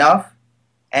me enough,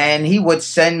 and he would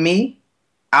send me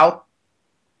out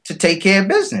to take care of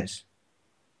business.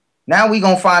 Now we're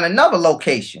going to find another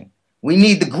location. We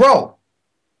need to grow,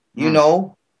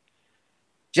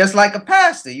 just like a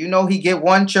pastor. He get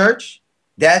one church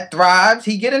that thrives,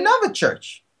 he get another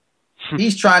church.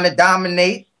 He's trying to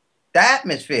dominate the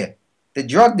atmosphere. The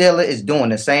drug dealer is doing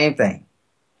the same thing.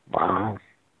 Wow.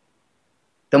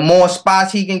 The more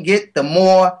spots he can get, the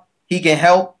more he can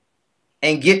help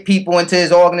and get people into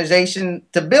his organization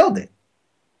to build it.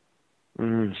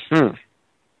 Mm-hmm.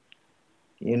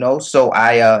 So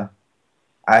I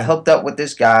hooked up with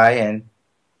this guy, and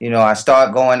I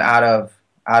started going out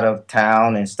of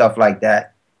town and stuff like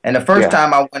that. And the first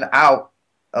time I went out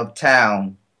of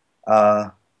town,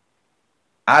 I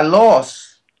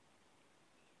lost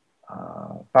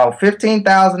about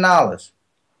 $15,000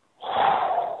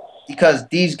 because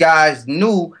these guys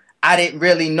knew I didn't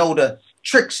really know the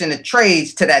tricks and the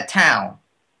trades to that town.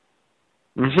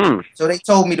 Mm-hmm. So they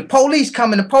told me the police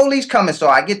coming. So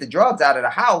I get the drugs out of the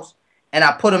house and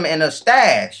I put them in a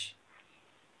stash.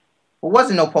 There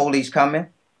wasn't no police coming.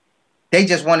 They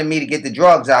just wanted me to get the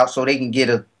drugs out so they can get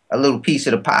a little piece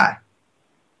of the pie.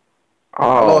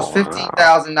 I lost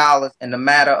 $15,000 in the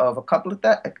matter of a couple of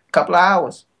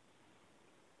hours.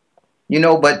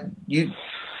 But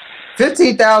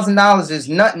 $15,000 is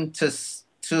nothing to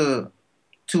 $200,000,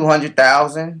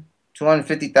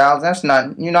 $250,000. That's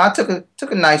nothing. I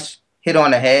took a nice hit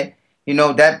on the head.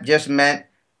 That just meant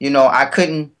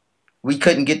we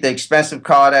couldn't get the expensive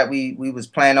car that we was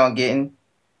planning on getting.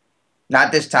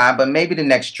 Not this time, but maybe the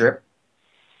next trip.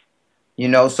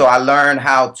 So I learned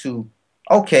how to,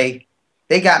 okay,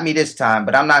 they got me this time,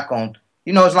 but I'm not going,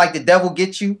 it's like the devil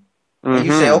gets you. Mm-hmm. And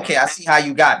you say, okay, I see how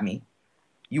you got me.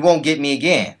 You won't get me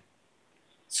again.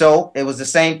 So it was the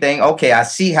same thing. Okay, I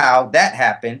see how that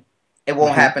happened. It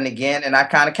won't happen again. And I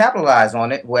kind of capitalized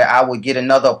on it where I would get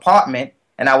another apartment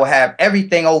and I would have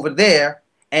everything over there.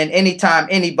 And anytime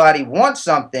anybody wants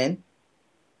something,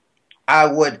 I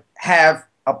would have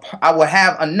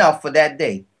enough for that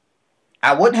day.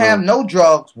 I wouldn't have no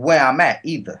drugs where I'm at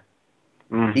either.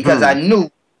 Mm-hmm. Because I knew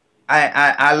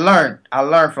I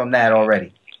learned from that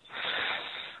already.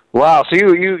 Wow, so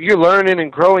you're learning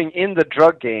and growing in the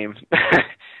drug game.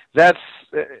 That's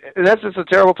just a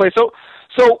terrible place.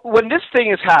 So when this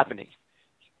thing is happening,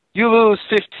 you lose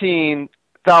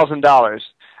 $15,000.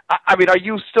 I mean, are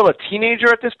you still a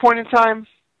teenager at this point in time?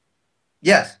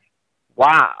 Yes.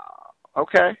 Wow.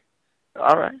 Okay.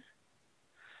 All right.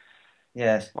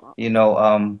 Yes. Wow.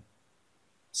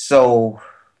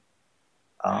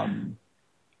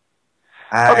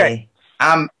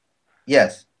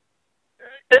 Yes.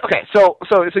 Okay, so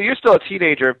you're still a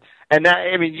teenager, and now,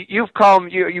 I mean, you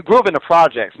grew up in the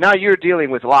projects. Now you're dealing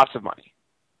with lots of money.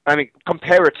 I mean,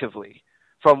 comparatively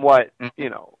from what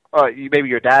maybe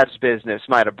your dad's business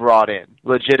might have brought in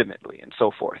legitimately, and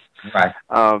so forth. Right.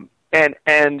 And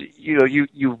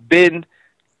you've been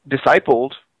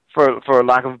discipled, for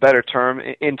lack of a better term,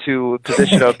 into a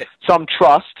position of some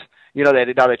trust. Now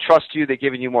they trust you. They're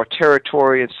giving you more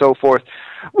territory and so forth.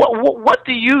 What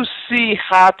do you see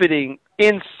happening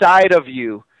inside of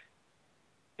you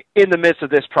in the midst of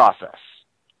this process?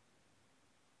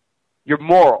 Your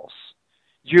morals,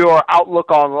 your outlook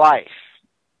on life.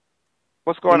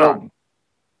 What's going on?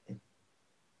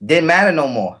 Didn't matter no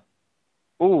more.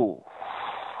 Ooh.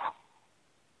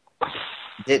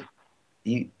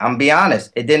 I'm be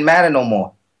honest. It didn't matter no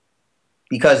more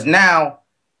because now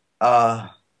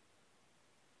I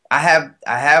have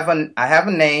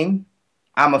a name.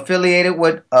 I'm affiliated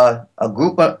with a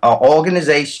group, an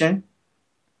organization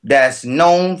that's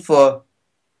known for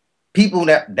people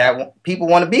that people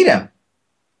want to be them.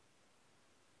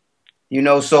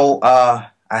 So I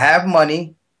have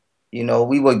money.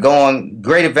 We would go on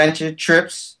great adventure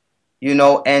trips.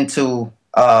 And to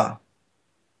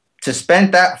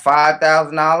spend that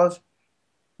 $5,000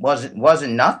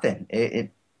 wasn't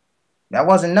nothing. That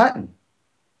wasn't nothing.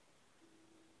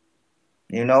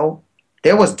 You know,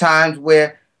 there was times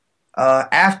where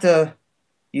after,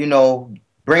 you know,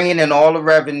 bringing in all the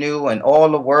revenue and all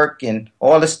the work and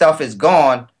all the stuff is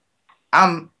gone,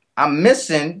 I'm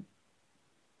missing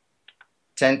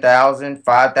 $10,000,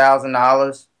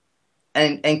 $5,000,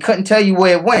 and couldn't tell you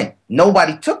where it went.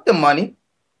 Nobody took the money.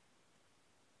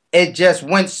 It just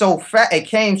went so fast. It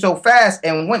came so fast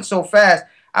and went so fast.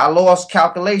 I lost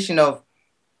calculation of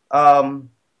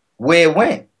where it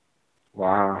went.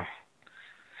 Wow.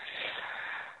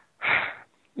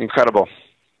 Incredible.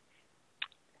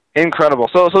 Incredible.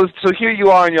 So here you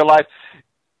are in your life.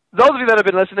 Those of you that have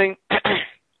been listening,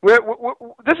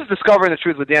 this is Discovering the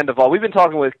Truth with Dan Duvall. We've been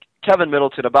talking with Kevin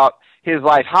Middleton about his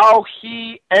life, how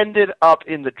he ended up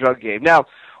in the drug game. Now,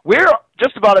 we're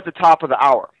just about at the top of the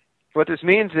hour. What this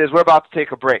means is we're about to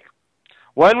take a break.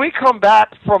 When we come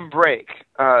back from break,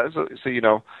 so you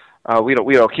know, we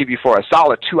don't keep you for a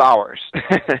solid 2 hours.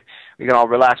 We can all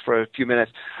relax for a few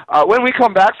minutes. When we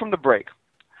come back from the break,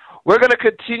 we're going to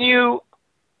continue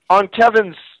on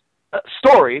Kevin's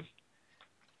story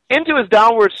into his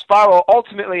downward spiral,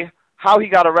 ultimately how he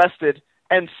got arrested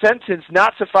and sentenced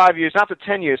not to 5 years, not to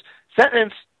 10 years,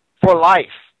 sentenced for life,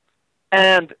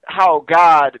 and how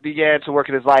God began to work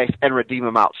in his life and redeem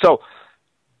him out. So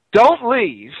don't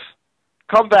leave.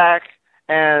 Come back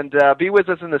and be with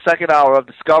us in the second hour of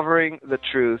Discovering the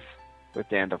Truth with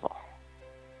Dan Duvall.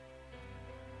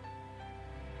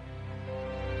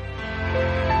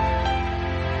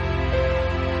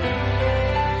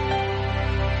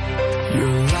 Your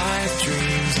life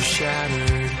dreams are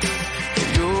shattered,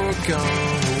 you're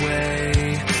gone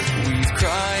away. We've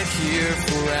cried here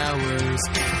for hours,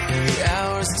 and the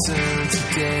hours turn to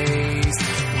days.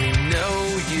 We know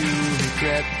you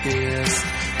regret this,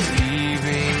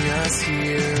 leaving us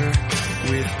here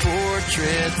with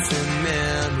portraits and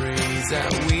memories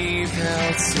that we've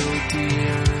held so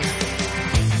dear.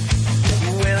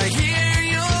 When I hear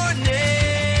your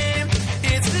name,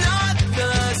 it's not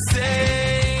the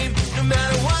same. No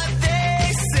matter what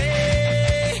they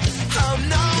say, I'm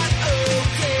not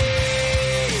okay.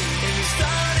 And you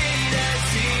started at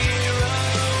zero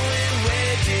and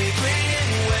went different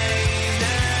ways.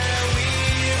 Now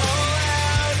we're all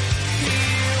out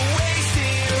here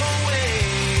wasting away.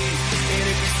 And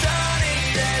if you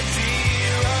started at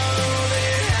zero,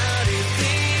 then how did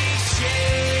things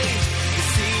change? It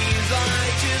seems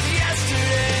like just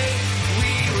yesterday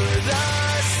we were the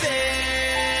same.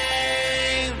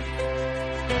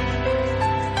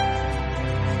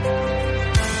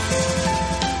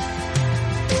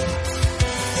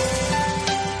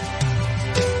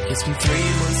 It's been 3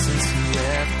 months since you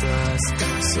left us.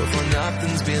 So far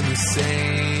nothing's been the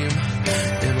same.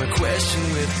 And my question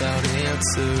without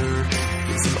answer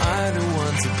is, am I the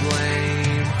one to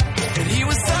blame? And he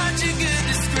was such a good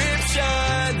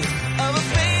description of a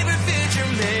favorite future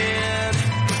man.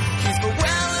 He's the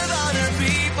well of honored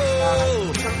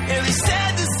people, and they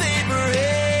said the same for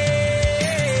him.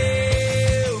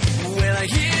 When I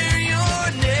hear your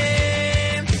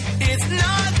name, it's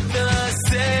not the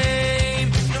same.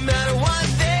 No matter what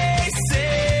they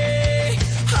say,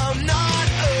 I'm not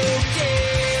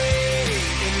okay.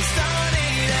 And we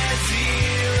started at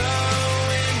zero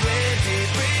and went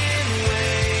different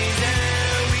ways.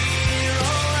 Now we're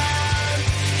all out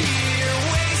here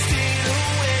wasting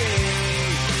away.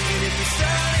 And if we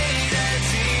started at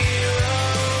zero,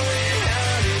 then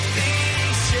how did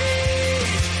things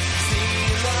change?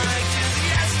 Seems like just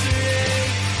yesterday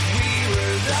we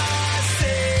were the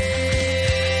same.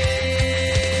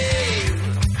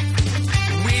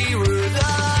 We were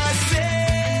the same.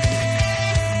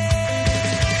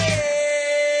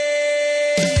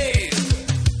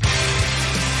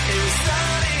 And we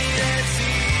started at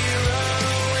zero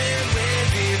and went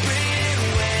different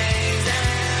ways.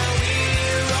 Now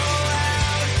we're all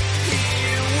out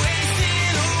here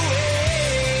wasting away,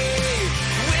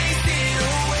 wasting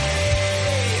away,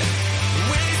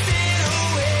 wasting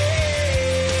away,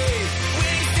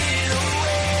 wasting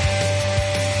away.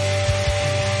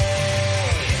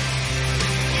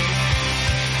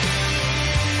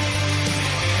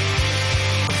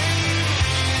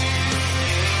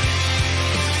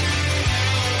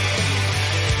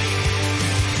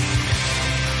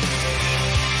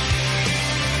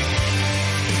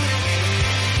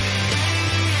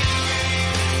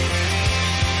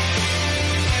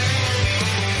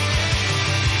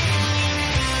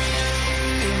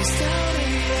 And we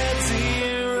started at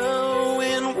zero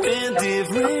and went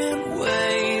different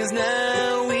ways.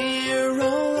 Now we're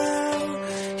all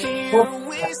out here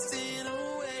wasting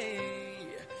away.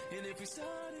 And if we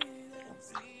started at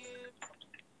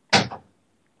zero.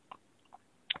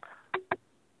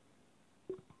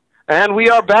 And we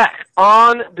are back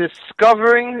on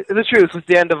Discovering the Truth with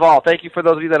Dan Duvall. Thank you for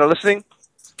those of you that are listening.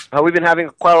 We've been having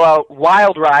quite a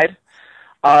wild ride,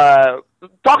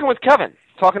 talking with Kevin,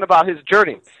 talking about his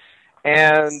journey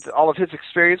and all of his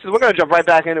experiences. We're going to jump right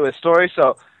back into his story.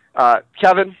 So,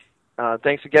 Kevin,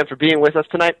 thanks again for being with us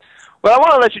tonight. What I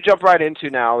want to let you jump right into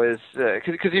now is,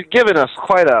 because you've given us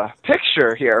quite a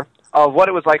picture here of what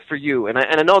it was like for you. And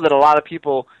I know that a lot of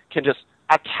people can just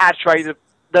attach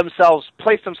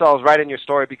place themselves right in your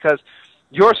story, because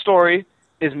your story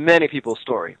is many people's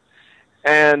story.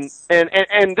 And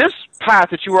this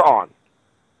path that you were on,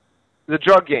 the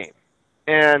drug game,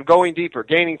 and going deeper,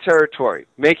 gaining territory,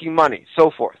 making money, so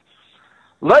forth,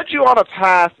 led you on a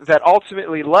path that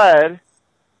ultimately led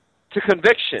to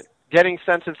conviction, getting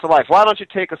sentenced to life. Why don't you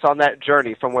take us on that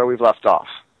journey from where we've left off?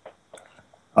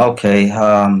 Okay.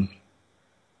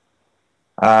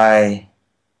 I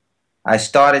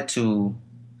started to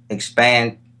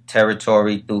expand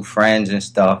territory through friends and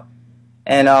stuff,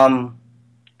 and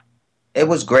it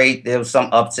was great. There was some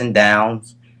ups and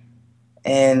downs,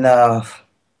 and I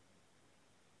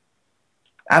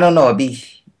don't know.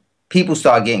 People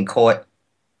start getting caught,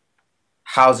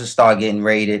 houses start getting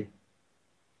raided,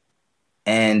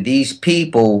 and these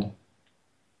people,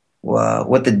 you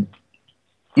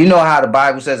know how the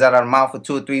Bible says, out of the mouth of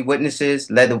 2 or 3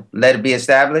 witnesses, let it be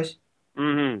established.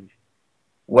 Mm-hmm.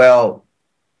 Well,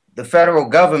 the federal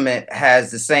government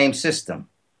has the same system.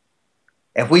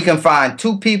 If we can find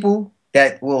 2 people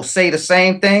that will say the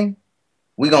same thing,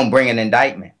 we're going to bring an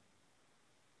indictment.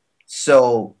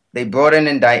 So they brought an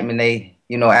indictment.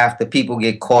 After people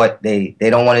get caught, they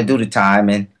don't want to do the time,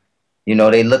 and,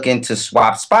 they looking to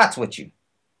swap spots with you.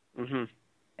 Mm-hmm.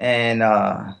 And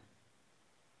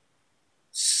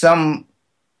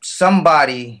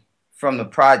somebody from the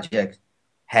project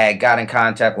had got in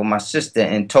contact with my sister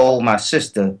and told my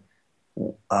sister,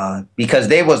 because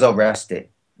they was arrested.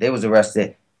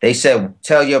 They said,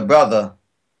 tell your brother,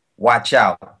 watch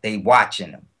out. They watching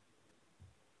him.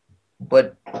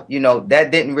 But, that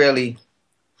didn't really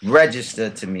register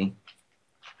to me.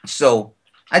 So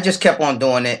I just kept on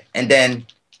doing it. And then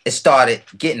it started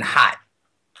getting hot.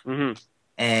 Mm-hmm.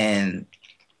 And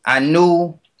I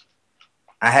knew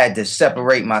I had to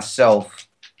separate myself,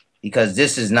 because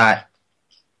this is not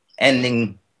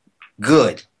ending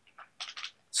good.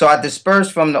 So I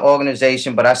dispersed from the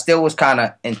organization, but I still was kind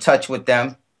of in touch with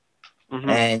them. Mm-hmm.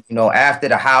 And, after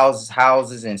the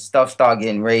houses and stuff started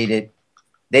getting raided,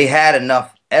 they had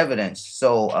enough evidence.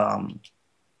 So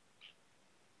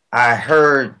I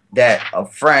heard that a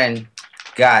friend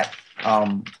got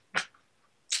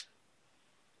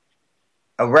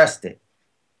arrested.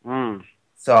 Mm.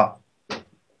 So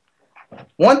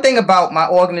one thing about my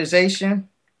organization,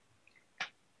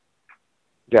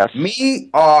 yes, me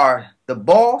or the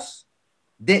boss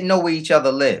didn't know where each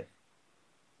other lived.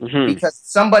 Mm-hmm. Because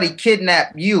somebody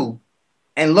kidnapped you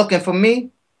and looking for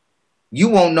me, you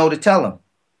won't know to tell them.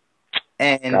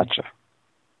 And gotcha.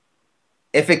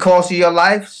 If it costs you your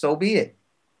life, so be it.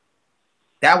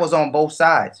 That was on both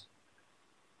sides.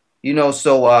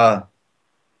 So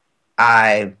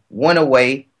I went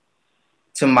away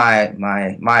to my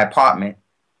apartment,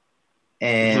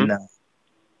 and mm-hmm.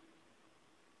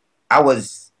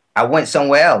 I went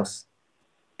somewhere else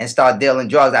and started dealing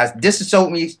drugs. I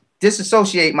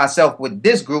disassociate myself with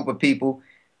this group of people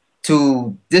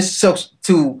to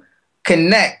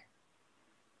connect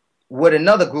with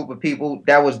another group of people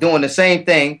that was doing the same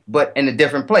thing, but in a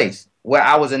different place, where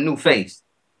I was a new face.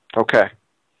 Okay.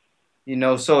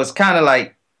 So it's kind of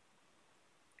like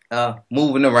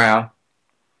moving around.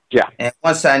 Yeah. And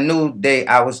once I knew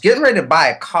I was getting ready to buy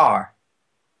a car,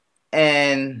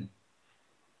 and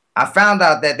I found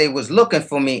out that they was looking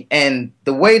for me. And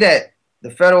the way that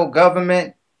the federal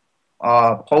government,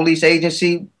 police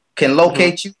agency can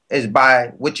locate mm-hmm. you is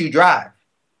by what you drive.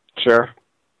 Sure.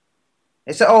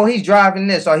 They said, oh, he's driving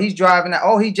this, or he's driving that.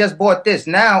 Oh, he just bought this.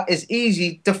 Now it's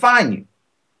easy to find you.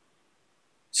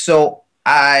 So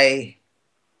I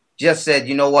just said,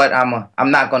 you know what? I'm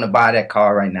not going to buy that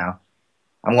car right now.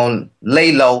 I'm going to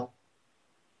lay low.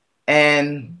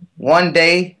 And one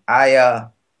day I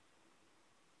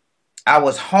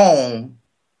was home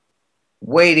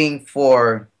waiting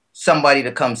for somebody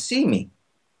to come see me.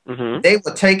 Mm-hmm. They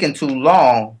were taking too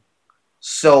long.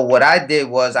 So what I did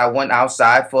was I went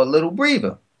outside for a little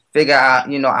breather. Figure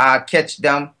out, I'll catch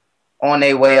them on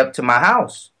their way up to my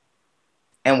house.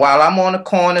 And while I'm on the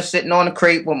corner sitting on the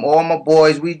crate with all my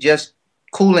boys, we just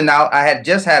cooling out. I had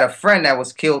just had a friend that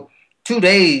was killed 2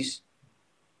 days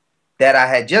that I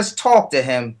had just talked to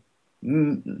him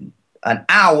an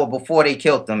hour before they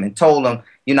killed him and told him,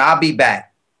 I'll be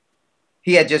back.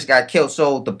 he had just got killed.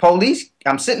 So the police,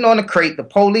 I'm sitting on the crate. The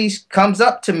police comes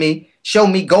up to me, show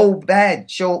me gold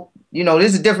badge.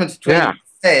 There's a difference between the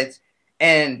feds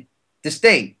and the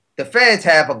state. The feds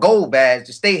have a gold badge.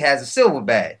 The state has a silver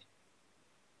badge.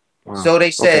 Wow. So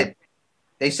they said,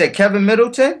 Kevin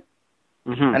Middleton?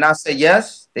 Mm-hmm. And I said,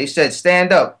 yes. They said,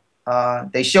 stand up.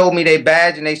 They showed me their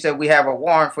badge and they said, we have a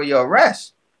warrant for your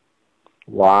arrest.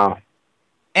 Wow.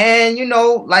 And,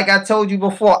 like I told you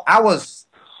before, I was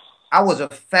a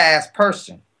fast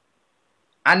person.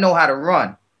 I know how to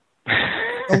run.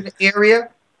 I know the area.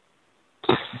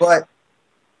 But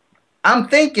I'm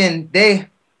thinking it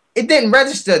didn't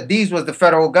register these was the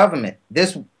federal government.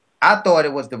 I thought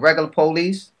it was the regular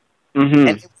police. Mm-hmm.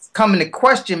 And it was coming to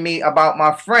question me about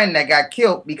my friend that got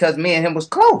killed because me and him was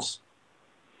close.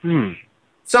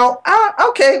 So,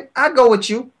 okay, I go with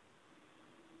you.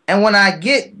 And when I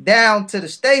get down to the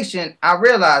station, I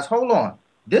realize, hold on,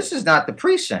 this is not the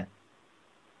precinct.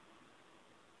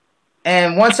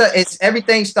 And once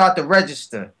everything start to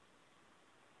register,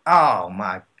 oh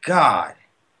my God.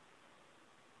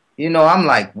 I'm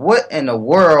like, what in the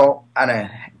world I done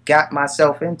got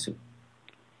myself into?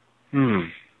 So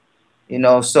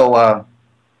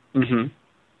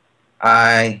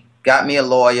I got me a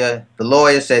lawyer. The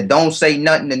lawyer said, don't say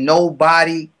nothing to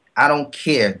nobody. I don't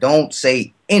care. Don't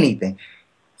say anything.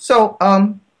 So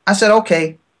I said,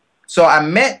 okay. So I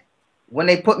met, when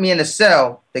they put me in the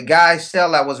cell, the guy's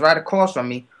cell that was right across from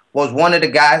me was one of the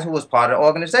guys who was part of the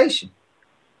organization.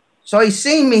 So he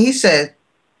seen me. He said,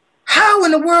 how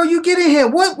in the world you get in here?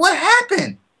 What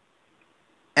happened?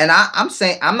 And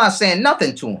I'm not saying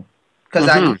nothing to him because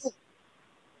I knew.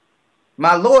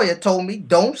 My lawyer told me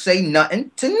don't say nothing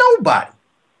to nobody,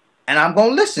 and I'm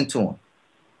gonna listen to him.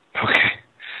 Okay.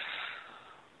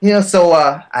 So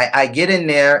I get in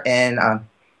there and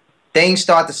things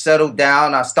start to settle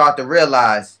down. I start to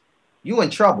realize you in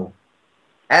trouble.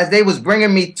 As they was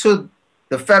bringing me to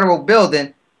the federal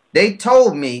building, they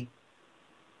told me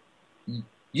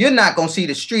you're not gonna see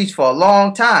the streets for a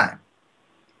long time.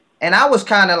 And I was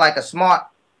kind of like a smart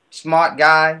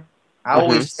guy. I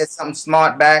always said something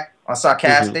smart back or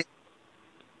sarcastic,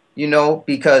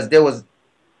 because there was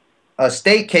a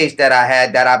state case that I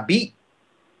had that I beat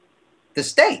the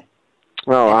state.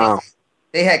 Oh, wow.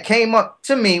 They had came up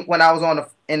to me when I was on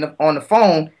the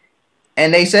phone,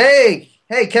 and they said,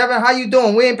 hey, Kevin, how you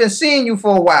doing? We ain't been seeing you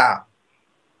for a while.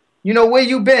 Where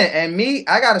you been? And me,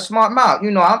 I got a smart mouth.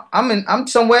 I'm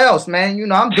somewhere else,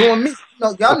 man. I'm doing me.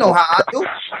 Y'all know how I do.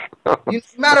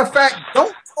 Matter of fact,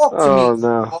 don't talk to me.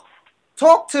 No.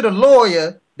 Talk to the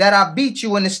lawyer that I beat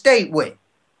you in the state with.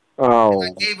 Oh.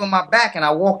 And I gave him my back and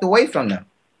I walked away from them.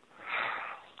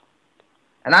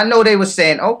 And I know they were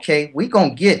saying, okay, we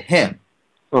gonna get him.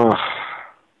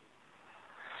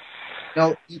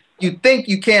 You think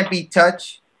you can't be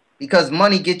touched because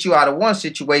money gets you out of one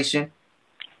situation,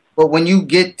 but when you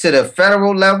get to the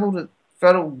federal level, the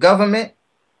federal government,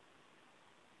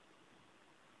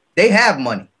 they have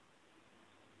money.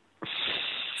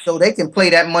 So they can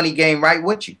play that money game right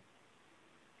with you.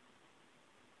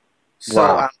 So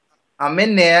wow. I'm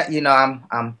in there,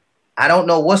 I don't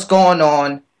know what's going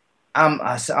on.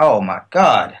 I said, oh my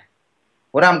God,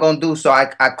 what I'm gonna do? So I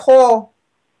call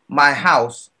my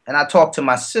house and I talked to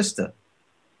my sister,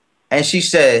 and she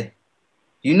said,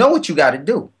 you know what you got to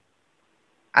do?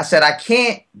 I said, I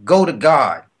can't go to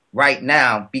God right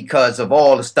now because of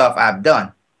all the stuff I've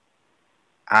done.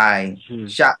 I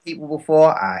shot people before.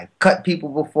 I cut people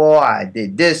before. I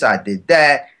did this. I did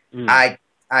that. I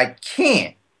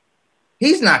can't.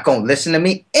 He's not going to listen to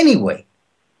me anyway.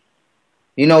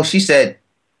 She said,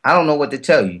 I don't know what to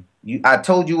tell you. I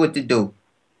told you what to do.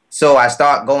 So I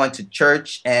start going to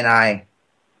church, and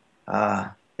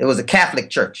it was a Catholic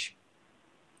church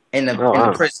in the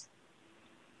prison.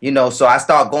 So I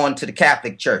start going to the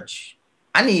Catholic church.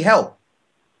 I need help.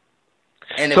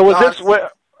 And so was this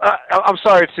what? I'm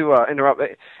sorry to interrupt.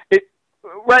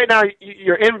 Right now,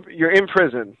 you're in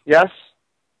prison. Yes.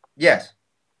 Yes.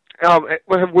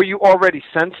 Were you already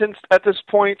sentenced at this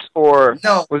point, or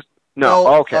no? No.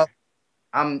 Oh, okay.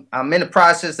 I'm in the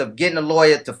process of getting a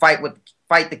lawyer to fight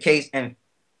the case and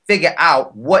figure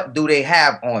out what do they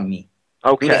have on me.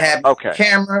 Okay. Do they have me on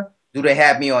camera? Do they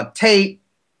have me on tape?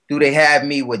 Do they have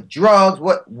me with drugs?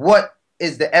 What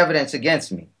is the evidence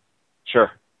against me? Sure.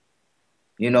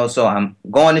 So I'm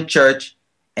going to church,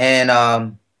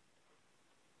 and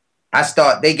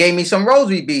they gave me some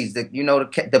rosary beads.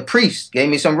 The priest gave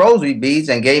me some rosary beads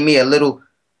and gave me a little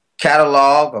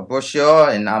catalog, a brochure,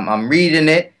 and I'm reading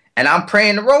it, and I'm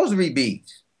praying the rosary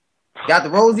beads. Got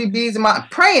the rosary beads I'm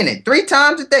praying it 3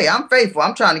 times a day. I'm faithful.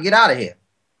 I'm trying to get out of here.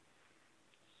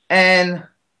 And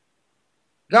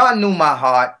God knew my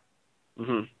heart.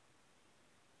 Hmm.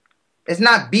 It's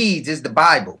not beads, it's the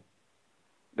Bible.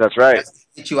 That's right. That's to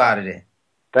get you out of there.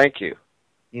 Thank you.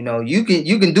 You know, you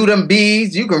can do them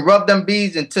beads, you can rub them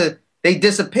beads until they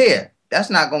disappear. That's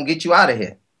not gonna get you out of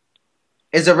here.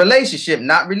 It's a relationship,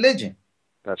 not religion.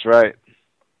 That's right.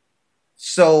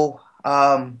 So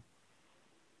a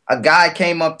guy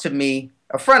came up to me,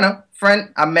 a friend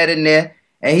I met in there,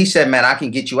 and he said, "Man, I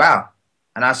can get you out."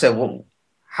 And I said, "Well,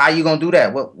 how you gonna do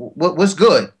that? What's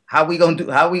good? How we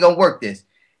gonna work this?"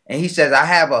 And he says, "I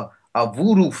have a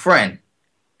voodoo friend.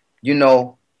 You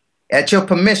know, at your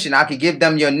permission, I could give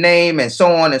them your name and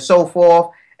so on and so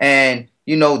forth, and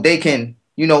you know they can,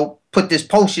 you know, put this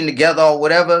potion together or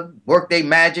whatever, work their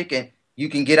magic, and you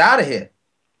can get out of here."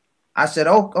 I said,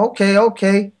 "Oh,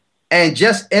 okay." And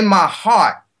just in my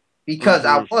heart, because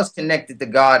I was connected to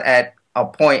God at a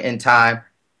point in time,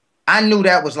 I knew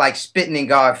that was like spitting in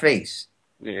God's face.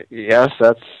 Yes,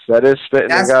 that is spitting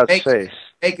in God's face.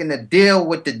 Making a deal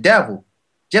with the devil.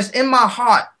 Just in my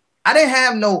heart. I didn't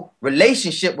have no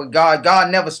relationship with God. God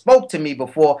never spoke to me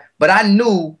before, but I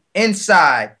knew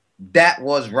inside that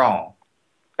was wrong.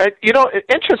 And, you know,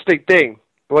 interesting thing,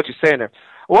 what you're saying there.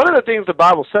 One of the things the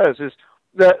Bible says is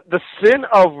that the sin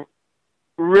of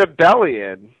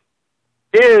rebellion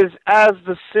is as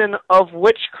the sin of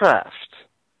witchcraft.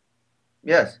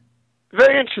 Yes.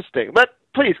 Very interesting. But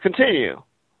please continue.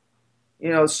 You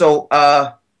know, so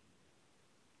I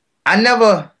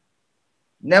never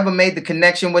made the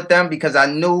connection with them because I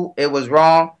knew it was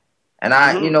wrong. And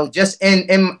I, you know, just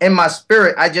in my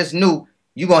spirit, I just knew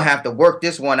you're going to have to work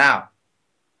this one out.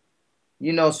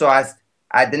 You know, so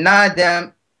I denied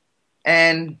them,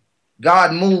 and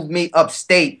God moved me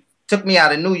upstate, took me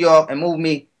out of New York and moved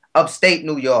me upstate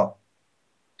New York.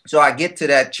 So I get to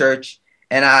that church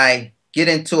and I get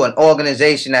into an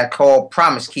organization that called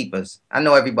Promise Keepers. I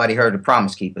know everybody heard of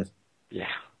Promise Keepers. Yeah.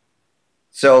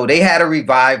 So they had a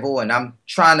revival, and I'm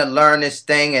trying to learn this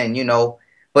thing, and you know,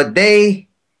 but they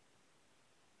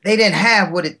didn't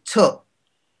have what it took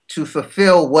to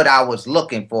fulfill what I was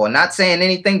looking for. Not saying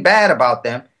anything bad about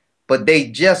them, but they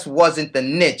just wasn't the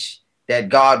niche that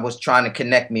God was trying to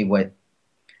connect me with.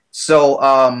 So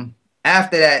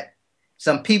after that,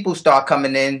 some people start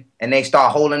coming in and they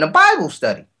start holding a Bible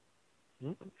study.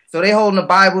 So they holding a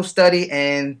Bible study,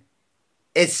 and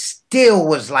it still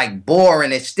was like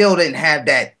boring. It still didn't have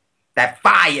that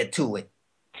fire to it.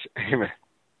 Amen.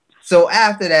 So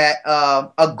after that,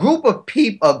 a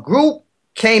group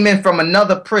came in from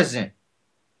another prison,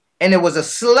 and it was a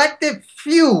selected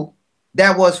few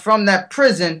that was from that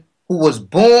prison who was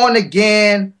born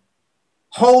again,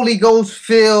 Holy Ghost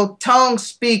filled, tongue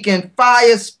speaking,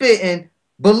 fire spitting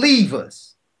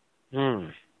believers.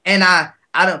 And I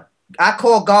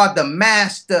call God the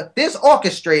master. There's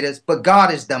orchestrators, but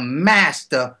God is the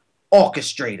master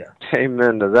orchestrator.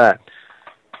 Amen to that.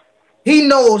 He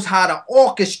knows how to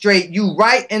orchestrate you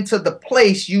right into the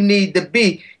place you need to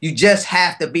be. You just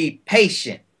have to be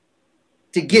patient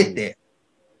to get there.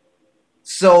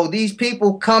 So these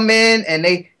people come in and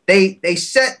they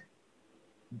set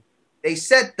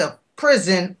the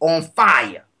prison on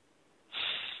fire.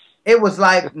 It was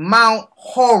like Mount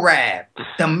Horeb,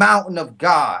 the mountain of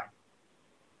God.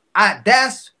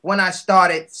 That's when I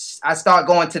started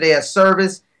going to their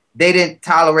service. They didn't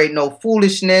tolerate no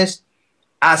foolishness.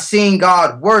 I seen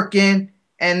God working,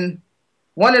 and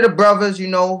one of the brothers, you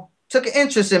know, took an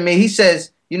interest in me. He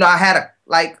says, you know, I had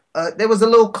there was a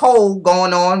little cold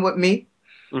going on with me.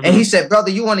 And he said, "Brother,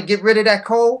 you want to get rid of that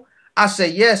cold?" I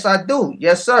said, "Yes, I do.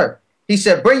 Yes, sir." He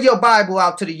said, "Bring your Bible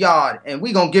out to the yard, and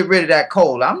we're going to get rid of that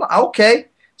cold." I'm okay.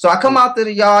 So I come out to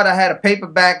the yard. I had a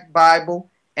paperback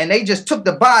Bible, and they just took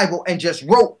the Bible and just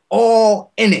wrote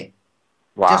all in it.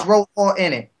 Wow. Just wrote all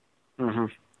in it.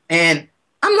 And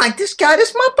I'm like, this guy, this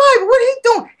is my Bible. What are he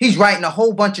doing? He's writing a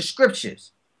whole bunch of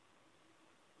scriptures.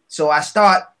 So I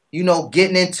start, you know,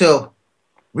 getting into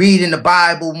reading the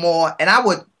Bible more. And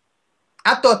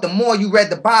I thought the more you read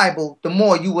the Bible, the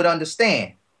more you would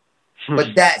understand.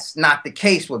 But that's not the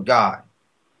case with God.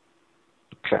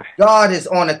 Okay. God is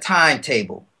on a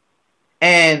timetable.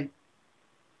 And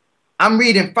I'm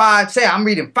reading 5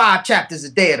 chapters a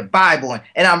day of the Bible.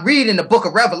 And I'm reading the book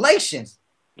of Revelations.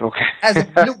 Okay. As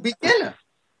a new beginner.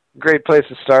 Great place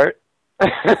to start.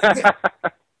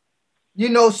 You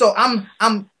know, so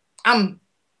I'm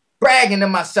bragging to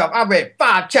myself. I read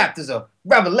 5 chapters of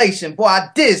Revelation. Boy, I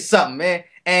did something, man.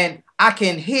 And I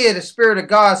can hear the Spirit of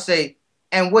God say,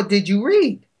 "And what did you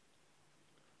read?"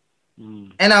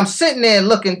 And I'm sitting there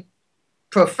looking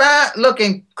profound,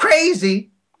 looking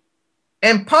crazy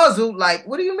and puzzled. Like,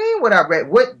 what do you mean what I read?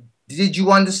 What did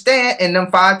you understand in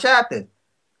them 5 chapters?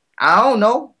 I don't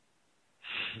know.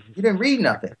 You didn't read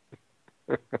nothing.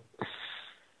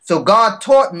 So God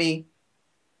taught me,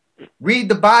 read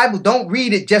the Bible. Don't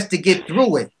read it just to get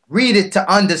through it. Read it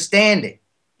to understand it.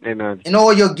 Amen. And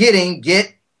all you're getting,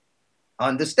 get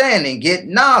understanding, get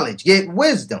knowledge, get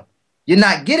wisdom. You're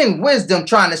not getting wisdom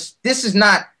trying to, this is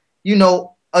not, you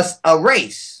know, a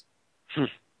race.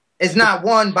 It's not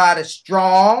won by the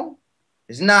strong.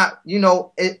 It's not, you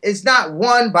know, it's not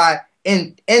won by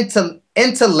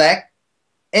intellect,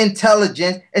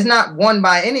 intelligence. It's not won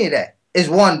by any of that. It's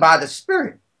won by the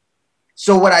Spirit.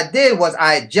 So what I did was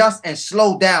I adjust and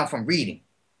slow down from reading.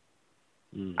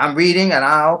 I'm reading and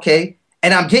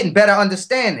and I'm getting better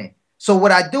understanding. So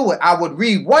what I do, I would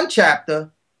read one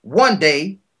chapter one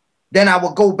day, then I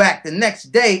would go back the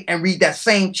next day and read that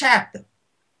same chapter.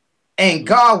 And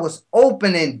God was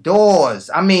opening doors.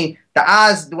 I mean, the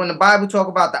eyes, when the Bible talk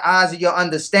about the eyes of your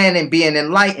understanding being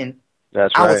enlightened,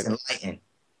 That's I right. was enlightened.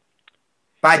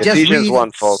 By just Ephesians reading.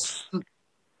 1, folks.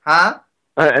 Huh?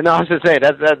 And I was just saying,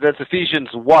 that's Ephesians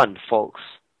 1, folks.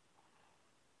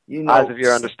 You know, Eyes of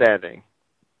your understanding.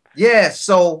 Yeah,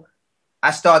 so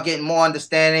I start getting more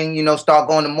understanding, you know, start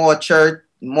going to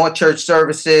more church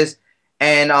services.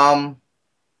 And I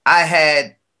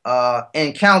had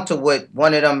encounter with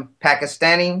one of them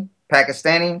Pakistanis.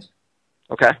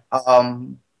 Okay.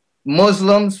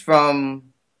 Muslims from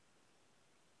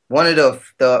one of the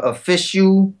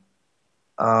official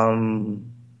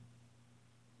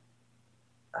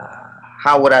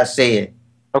how would I say it?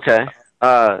 Okay.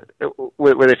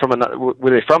 Were they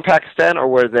from Pakistan, or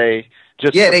were they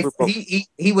just? Yeah,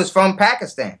 he was from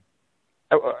Pakistan.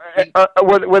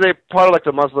 Were they part of like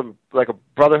the Muslim, like a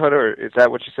brotherhood, or is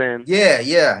that what you're saying?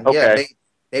 Yeah. Okay.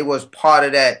 They was part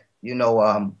of that. You know,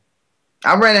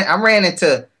 I ran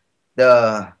into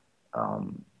the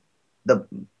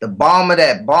bomber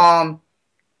that bombed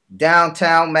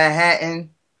downtown Manhattan.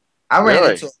 I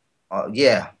ran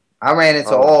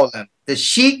into all of them. The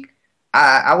Sheik,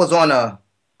 I was on a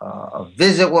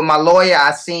visit with my lawyer.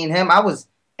 I seen him. I was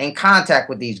in contact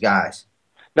with these guys.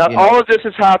 Now, all of this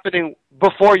is happening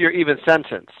before you're even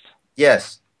sentenced.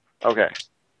 Yes. Okay.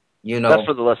 You know, that's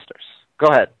for the listeners. Go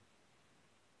ahead.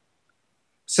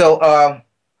 So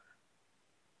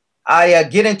I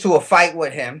get into a fight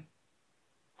with him,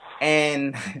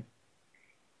 and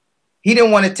he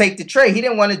didn't want to take the tray. He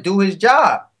didn't want to do his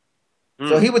job.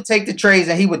 So he would take the trays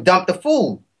and he would dump the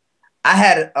food. I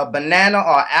had a banana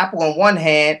or apple in one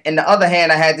hand, in the other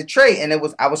hand I had the tray, and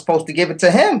I was supposed to give it to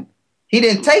him. He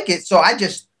didn't take it, so I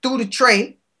just threw the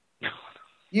tray.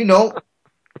 You know,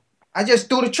 I just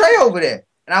threw the tray over there,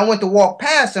 and I went to walk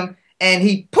past him, and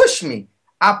he pushed me.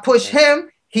 I pushed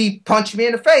him. He punched me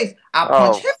in the face. I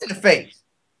punched him in the face.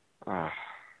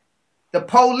 The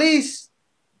police,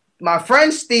 my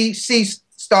friend Steve,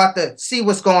 start to see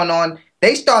what's going on.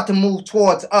 They start to move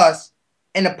towards us,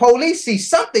 and the police see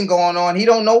something going on. He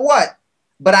don't know what.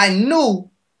 But I knew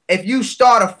if you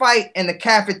start a fight in the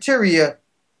cafeteria,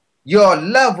 your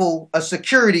level of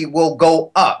security will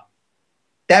go up.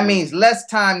 That means less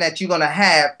time that you're going to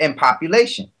have in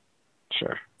population.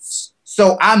 Sure.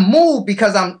 So I moved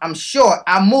because I'm short.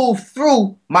 I moved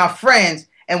through my friends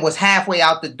and was halfway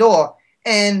out the door.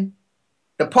 And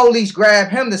the police grabbed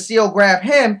him, the CO grabbed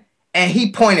him, and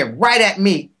he pointed right at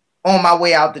me on my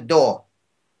way out the door.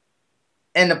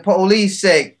 And the police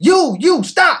said, you,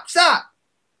 stop.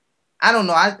 I don't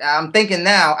know. I'm thinking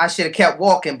now I should have kept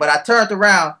walking, but I turned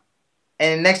around,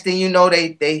 and next thing you know,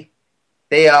 they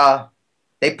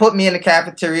put me in the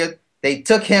cafeteria. They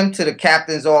took him to the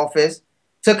captain's office,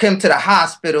 took him to the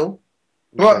hospital,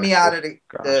 brought me out of the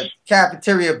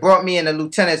cafeteria, brought me in the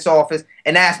lieutenant's office,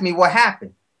 and asked me what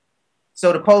happened.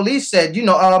 So the police said,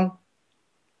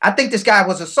 I think this guy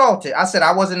was assaulted. I said,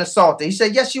 I wasn't assaulted. He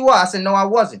said, yes, you are. I said, no, I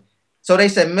wasn't. So they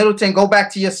said, Middleton, go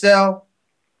back to your cell.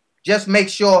 Just make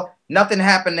sure nothing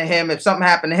happened to him. If something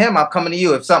happened to him, I'm coming to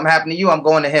you. If something happened to you, I'm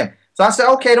going to him. So I said,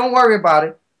 okay, don't worry about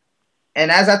it.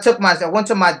 And as I went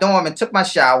to my dorm and took my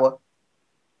shower,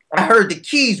 I heard the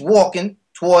keys walking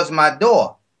towards my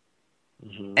door.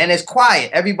 And it's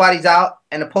quiet. Everybody's out.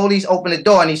 And the police opened the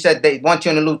door, and he said, they want you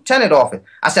in the lieutenant office.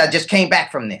 I said, I just came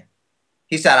back from there.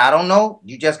 He said, I don't know.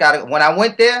 You just got to. When I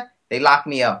went there, they locked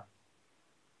me up.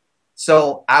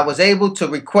 So I was able to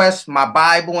request my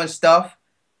Bible and stuff.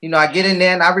 I get in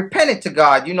there and I repented to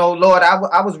God. Lord,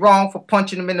 I was wrong for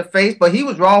punching him in the face, but he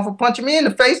was wrong for punching me in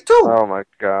the face too. Oh my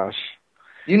gosh.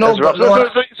 But Lord,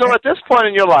 so at this point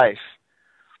in your life,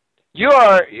 you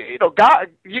are, God.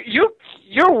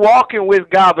 You're walking with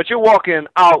God, but you're walking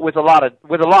out with a lot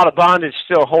of bondage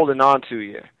still holding on to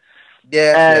you.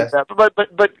 Yeah.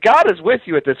 But God is with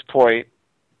you at this point.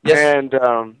 Yes. And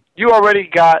you already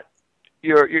got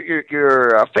your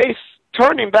face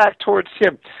turning back towards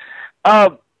Him.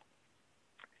 And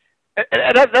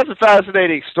that's a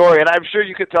fascinating story, and I'm sure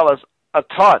you could tell us a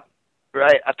ton,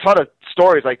 right? A ton of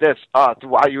stories like this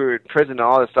while you were in prison and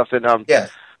all this stuff. And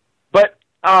Yes. But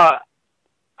I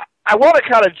want to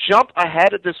kind of jump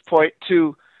ahead at this point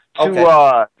to Okay.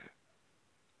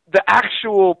 the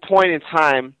actual point in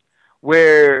time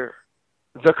where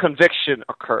the conviction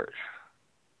occurred.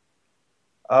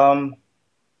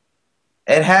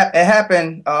 It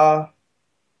happened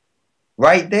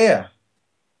right there.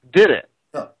 Did it?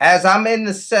 As I'm in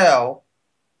the cell,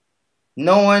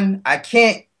 knowing I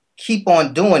can't keep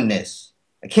on doing this.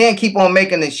 I can't keep on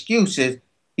making excuses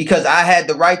because I had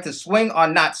the right to swing or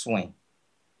not swing.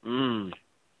 Mm.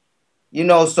 You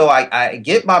know, so I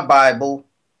get my Bible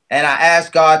and I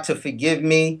ask God to forgive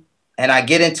me, and I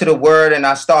get into the Word and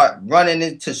I start running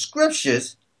into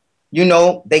scriptures. You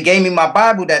know, they gave me my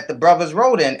Bible that the brothers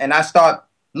wrote in, and I start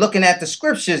looking at the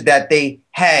scriptures that they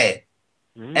had.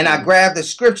 And I grabbed the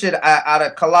scripture out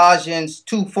of Colossians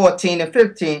 2:14 and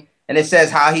 15, and it says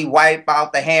how he wiped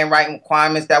out the handwriting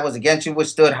requirements that was against you, which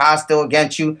stood hostile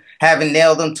against you, having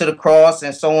nailed them to the cross,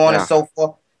 and so on and so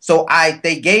forth. So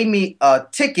they gave me a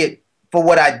ticket for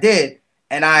what I did,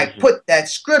 and I put that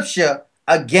scripture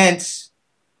against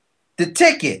the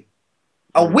ticket.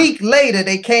 A week later,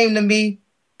 they came to me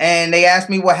and they asked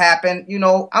me what happened. You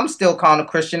know, I'm still calling a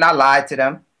Christian. I lied to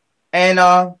them, and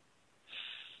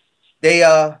they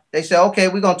said, okay,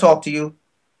 we're gonna talk to you.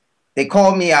 They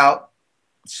called me out.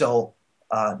 So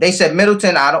they said,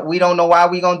 Middleton, we don't know why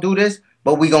we're gonna do this,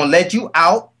 but we're gonna let you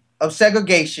out of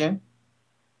segregation.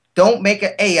 Don't make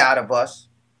an A out of us.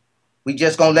 We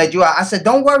just gonna let you out. I said,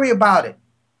 don't worry about it.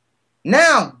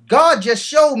 Now, God just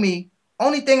showed me,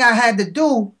 only thing I had to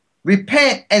do,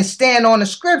 repent and stand on the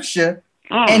scripture,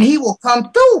 and He will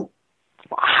come through.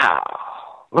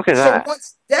 Wow. Look at that. So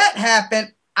once that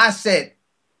happened, I said,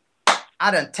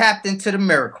 I done tapped into the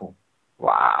miracle.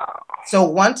 Wow. So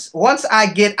once I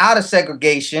get out of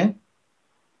segregation,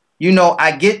 you know,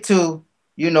 I get to,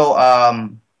 you know,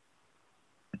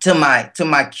 to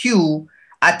my queue,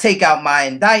 I take out my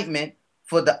indictment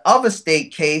for the other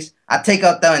state case. I take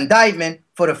out the indictment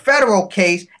for the federal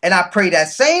case, and I pray that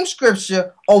same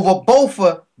scripture over both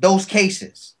of those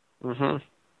cases.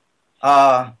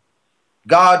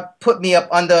 God put me up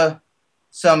under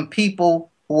some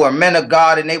people who were men of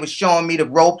God, and they were showing me the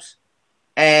ropes.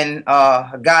 And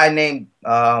a guy named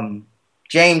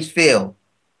James Field,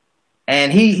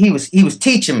 and he was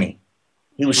teaching me.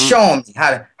 He was showing me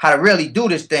how to really do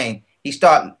this thing. He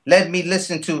started letting me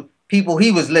listen to people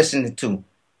he was listening to,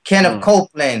 Kenneth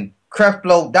Copeland,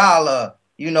 Creflo Dollar,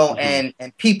 you know, and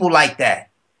people like that.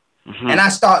 And I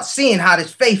start seeing how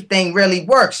this faith thing really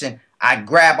works, and I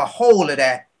grab a hold of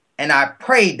that, and I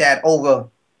prayed that over,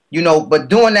 you know. But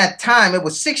during that time, it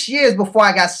was 6 years before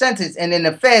I got sentenced, and in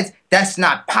the feds, that's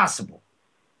not possible.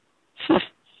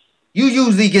 You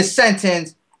usually get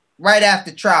sentenced right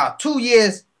after trial, 2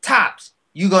 years tops.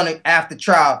 After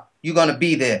trial, you're gonna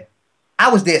be there. I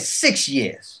was there 6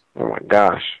 years. Oh my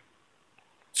gosh.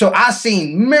 So I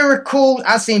seen miracles.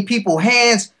 I seen people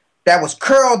hands that was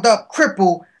curled up,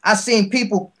 crippled. I seen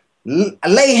people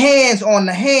lay hands on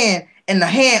the hand and the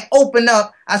hand open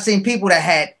up. I seen people that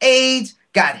had AIDS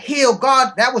got healed.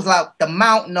 God, that was like the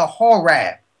mountain of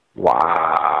Horeb.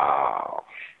 Wow.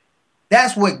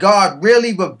 That's what God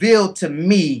really revealed to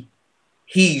me.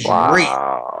 He's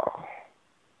real.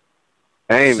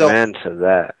 Amen to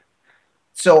that.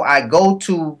 So I go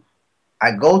to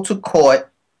court,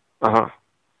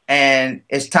 and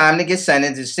it's time to get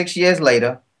sentenced. It's 6 years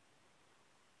later.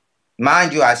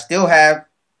 Mind you, I still have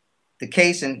the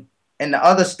case in the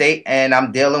other state, and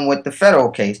I'm dealing with the federal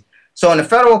case. So in the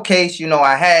federal case, you know,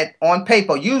 I had on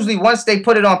paper. Usually, once they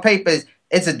put it on paper,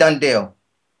 it's a done deal.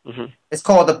 It's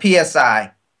called the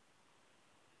PSI,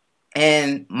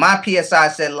 and my PSI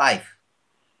said life.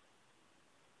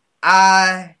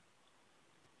 I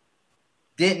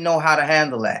didn't know how to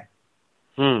handle that.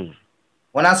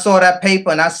 When I saw that paper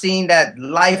and I seen that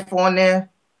life on there,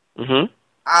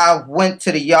 I went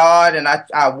to the yard and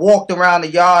I walked around the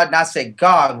yard and I said,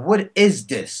 God, what is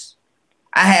this?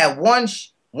 I had one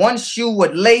shoe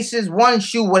with laces, one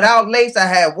shoe without lace. I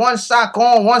had one sock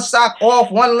on, one sock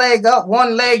off, one leg up,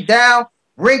 one leg down,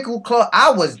 wrinkled clothes. I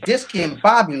was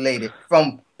discombobulated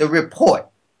from the report.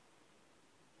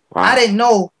 Wow. I didn't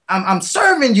know. I'm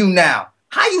serving you now.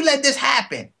 How you let this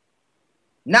happen?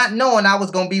 Not knowing I was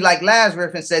going to be like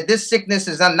Lazarus and said, this sickness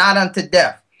is not unto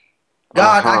death.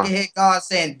 God, I can hear God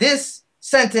saying, this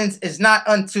sentence is not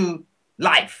unto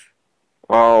life.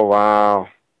 Oh, wow.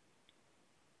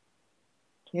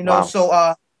 You know,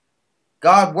 so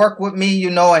God worked with me, you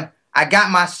know, and I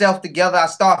got myself together. I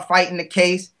started fighting the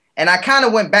case, and I kind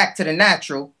of went back to the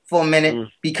natural for a minute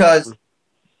because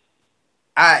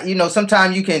you know,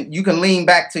 sometimes you can lean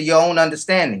back to your own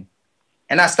understanding.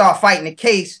 And I started fighting the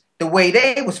case the way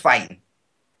they was fighting.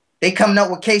 They coming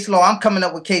up with case law. I'm coming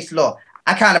up with case law.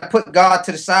 I kind of put God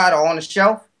to the side or on the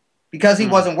shelf because he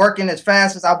wasn't working as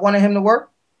fast as I wanted him to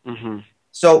work.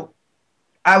 So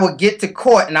I would get to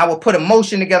court and I would put a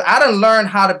motion together. I done learned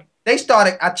how to.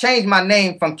 I changed my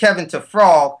name from Kevin to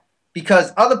Frog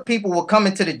because other people will come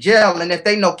into the jail, and if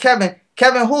they know Kevin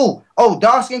who? Oh,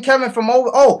 dark-skinned Kevin from over.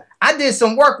 Oh, I did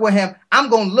some work with him. I'm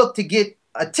going to look to get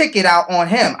a ticket out on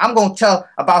him. I'm going to tell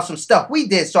about some stuff we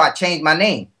did, so I changed my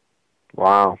name.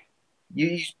 Wow.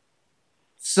 They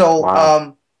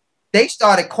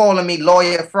started calling me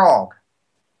Lawyer Frog.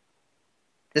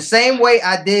 The same way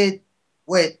I did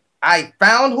with, I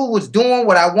found who was doing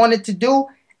what I wanted to do,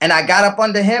 and I got up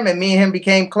under him, and me and him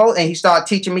became close, and he started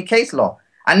teaching me case law.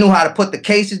 I knew how to put the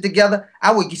cases together.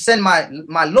 I would send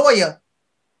my lawyer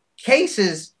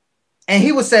cases, and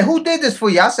he would say, who did this for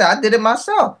you? I said, I did it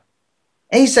myself.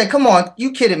 And he said, come on,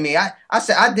 you kidding me? I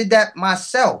said, I did that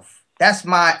myself. That's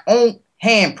my own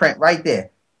handprint right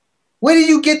there. Where do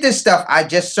you get this stuff? I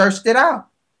just searched it out.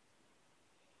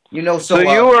 You know, so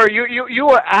you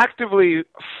were actively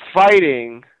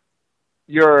fighting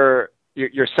your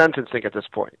sentencing at this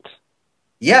point.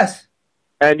 Yes.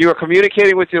 And you were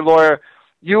communicating with your lawyer.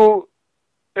 You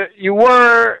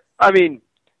were, I mean,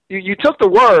 you took the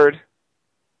word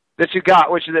that you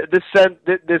got, which this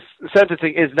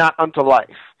sentencing is not unto life,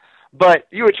 but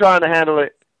you were trying to handle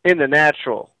it in the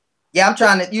natural. Yeah, I'm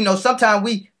trying to, you know, sometimes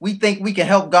we think we can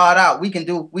help God out. We can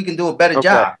do a better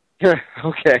job.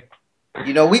 Okay.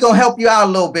 You know, we going to help you out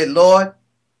a little bit, Lord.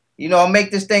 You know, I'll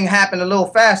make this thing happen a little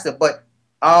faster. But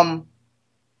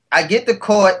I get to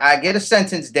court. I get a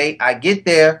sentence date. I get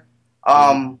there.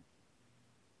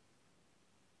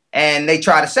 And they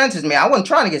try to sentence me. I wasn't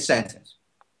trying to get sentenced.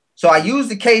 So I used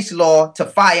the case law to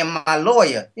fire my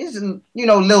lawyer. These are, you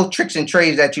know, little tricks and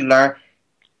trades that you learn.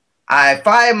 I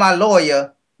fired my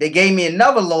lawyer. They gave me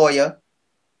another lawyer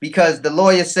because the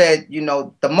lawyer said, you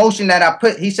know, the motion that I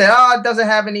put, he said, oh, it doesn't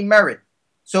have any merit.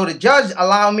 So the judge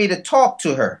allowed me to talk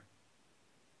to her.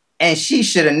 And she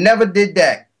should have never did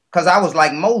that because I was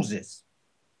like Moses.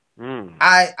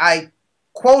 I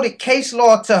quoted case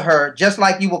law to her just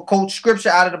like you would quote scripture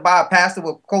out of the Bible. Pastor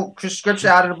would quote scripture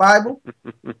out of the Bible.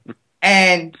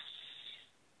 And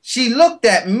she looked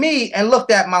at me and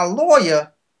looked at my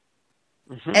lawyer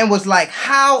and was like,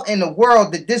 how in the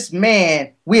world did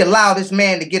we allow this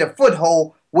man to get a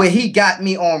foothold where he got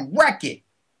me on record?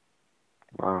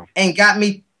 Wow. And got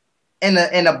me in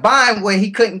a bind where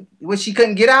she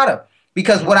couldn't get out of.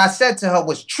 Because what I said to her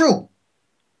was true.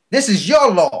 This is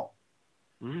your law.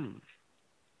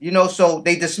 You know, so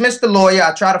they dismissed the lawyer.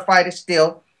 I tried to fight it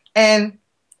still. And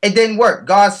it didn't work.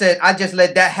 God said, I just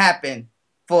let that happen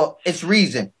for its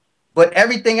reason. But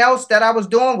everything else that I was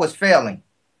doing was failing.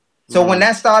 So when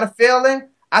that started failing,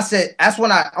 I said, that's when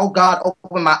God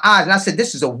opened my eyes. And I said,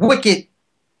 this is a wicked,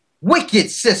 wicked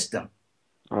system.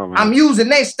 Oh, I'm using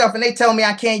their stuff and they tell me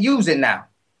I can't use it now.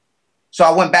 So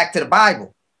I went back to the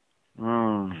Bible.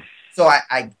 So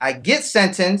I get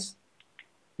sentenced.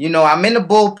 You know, I'm in the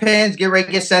bullpens, get ready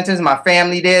to get sentenced. My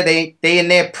family there, they in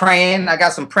there praying. I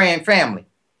got some praying family.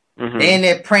 They in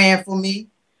there praying for me.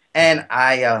 And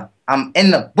I'm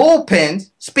in the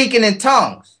bullpens speaking in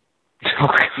tongues.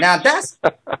 Now that's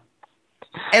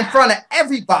in front of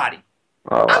everybody.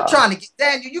 Oh, wow. I'm trying to get,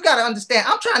 Daniel, you got to understand,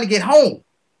 I'm trying to get home.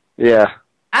 Yeah.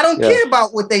 I don't care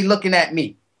about what they looking at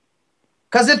me.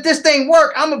 Because if this thing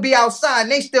work, I'm going to be outside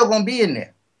and they still going to be in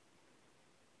there.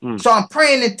 So I'm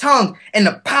praying in tongues and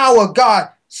the power of God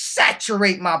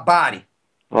saturate my body.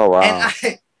 Oh, wow.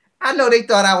 And I know they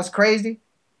thought I was crazy.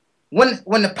 When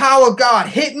the power of God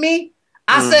hit me,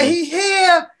 I said, he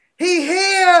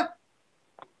here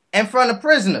in front of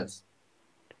prisoners.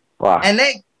 Wow. And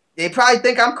they probably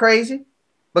think I'm crazy,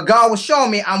 but God was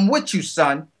showing me, I'm with you,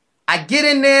 son. I get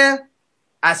in there,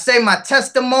 I say my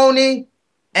testimony,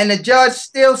 and the judge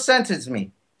still sentenced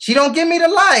me. She don't give me the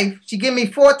life. She give me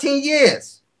 14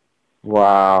 years.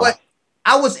 Wow. But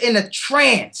I was in a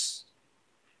trance.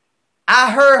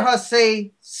 I heard her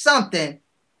say something,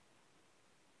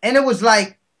 and it was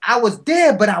like I was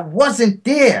there, but I wasn't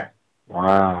there.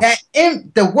 Wow.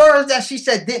 The words that she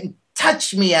said didn't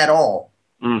touch me at all.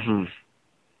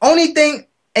 Only thing,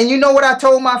 and you know what I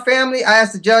told my family? I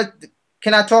asked the judge,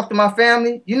 can I talk to my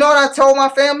family? You know what I told my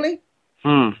family?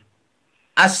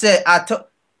 I said,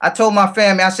 I told my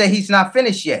family, I said, he's not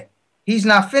finished yet. He's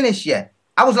not finished yet.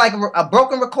 I was like a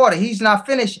broken recorder. He's not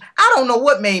finished. I don't know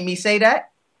what made me say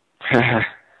that.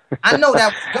 I know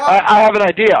that was God. I have an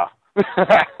idea.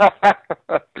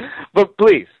 But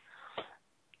please.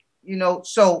 You know,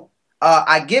 so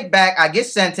I get back, I get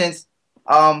sentenced.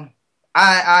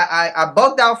 I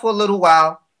bugged out for a little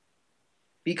while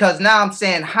because now I'm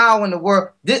saying, how in the world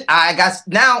I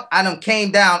done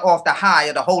came down off the high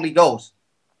of the Holy Ghost.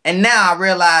 And now I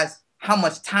realize how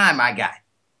much time I got.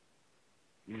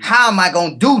 How am I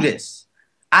gonna do this?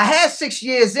 I had 6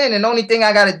 years in, and the only thing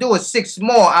I gotta do is 6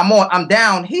 more. I'm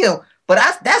downhill,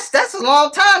 but that's a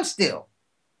long time still.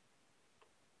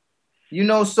 You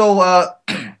know, so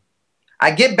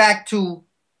I get back to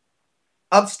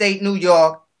upstate New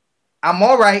York. I'm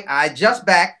all right. I adjust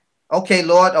back. Okay,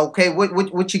 Lord. Okay,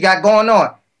 what you got going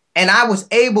on? And I was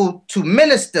able to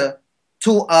minister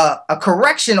to a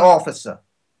correction officer.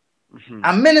 Mm-hmm.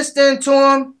 I'm ministering to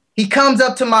him. He comes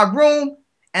up to my room,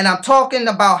 and I'm talking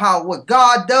about what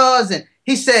God does. And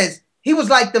he says, he was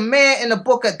like the man in the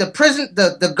book of the prison,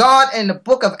 the God in the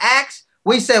book of Acts,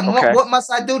 where he said, okay, what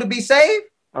must I do to be saved?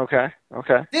 Okay.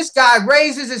 This guy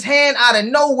raises his hand out of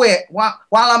nowhere while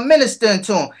I'm ministering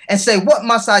to him and say, what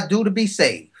must I do to be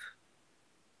saved?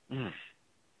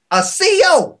 A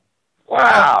CO.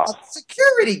 Wow. A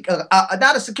security,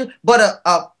 not a security, but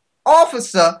a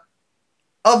officer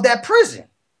of that prison.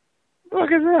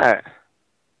 Look at that.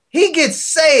 He gets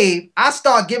saved. I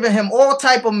start giving him all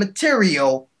type of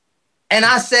material. And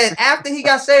I said, after he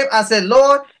got saved, I said,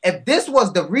 Lord, if this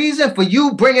was the reason for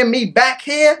you bringing me back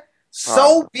here,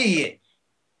 so be it.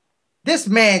 This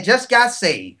man just got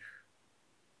saved.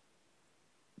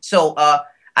 So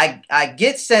I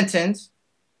get sentenced.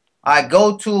 I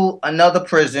go to another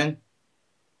prison.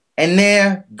 And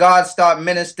there, God started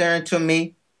ministering to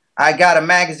me. I got a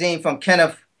magazine from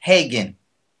Kenneth Hagin.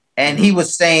 And he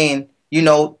was saying, you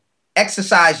know,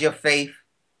 exercise your faith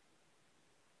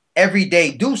every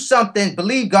day. Do something.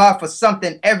 Believe God for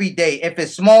something every day. If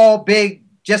it's small, big,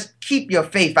 just keep your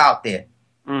faith out there.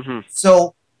 Mm-hmm.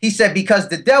 So he said, because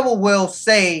the devil will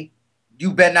say,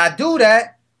 you better not do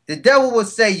that. The devil will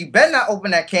say, you better not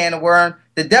open that can of worms.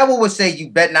 The devil will say, you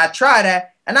better not try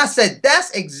that. And I said,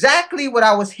 that's exactly what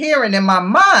I was hearing in my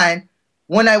mind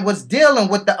when I was dealing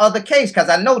with the other case, because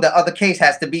I know the other case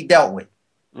has to be dealt with.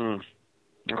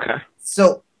 Okay.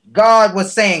 So God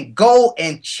was saying, go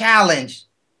and challenge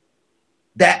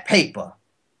that paper.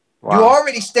 Wow. You're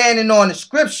already standing on the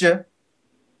scripture.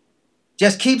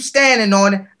 Just keep standing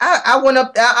on it. I went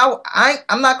up there.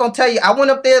 I'm not going to tell you. I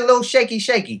went up there a little shaky.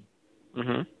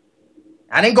 Mm-hmm.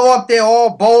 I didn't go up there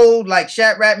all bold like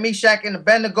Shadrach, Meshach, and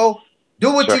Abednego.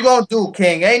 Do what you're going to do,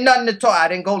 King. Ain't nothing to talk. I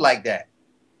didn't go like that.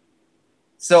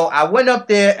 So I went up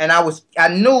there, and I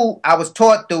knew I was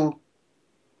taught through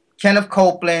Kenneth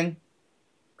Copeland,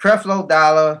 Creflo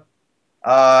Dollar,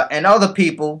 and other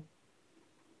people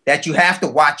that you have to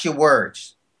watch your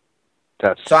words.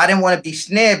 So I didn't want to be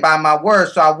snared by my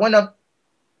words. So I went up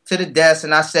to the desk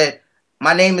and I said,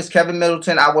 my name is Kevin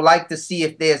Middleton. I would like to see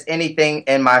if there's anything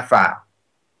in my file.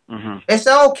 Mm-hmm. They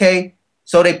said, okay.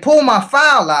 So they pulled my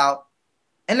file out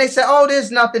and they said, oh, there's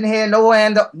nothing here.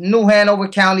 New Hanover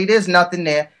County, there's nothing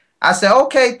there. I said,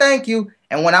 okay, thank you.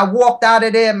 And when I walked out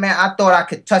of there, man, I thought I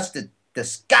could touch the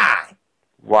sky.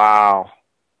 Wow.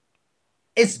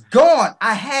 It's gone.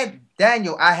 I had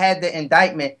the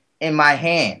indictment in my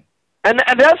hand. And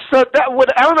that's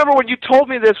what I remember when you told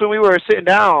me this when we were sitting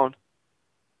down.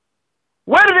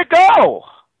 Where did it go?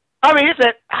 I mean,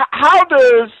 how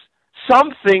does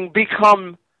something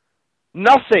become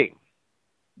nothing?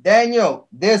 Daniel,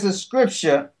 there's a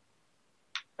scripture.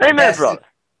 Amen, brother.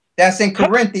 That's in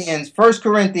Corinthians, 1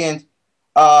 Corinthians,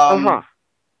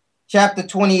 chapter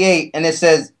 28, and it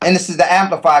says, and this is the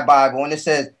Amplified Bible, and it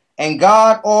says, and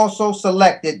God also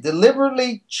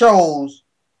deliberately chose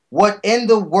what in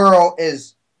the world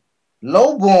is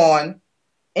lowborn,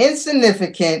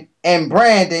 insignificant, and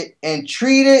branded and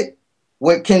treated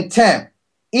with contempt.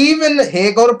 Even,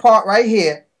 here go the part right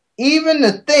here, even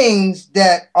the things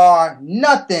that are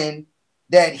nothing,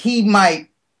 that he might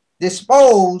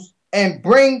dispose and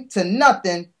bring to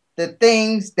nothing the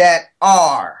things that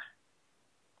are.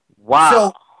 Wow.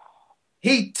 So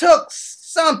he took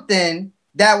something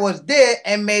that was there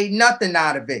and made nothing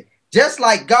out of it. Just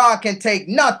like God can take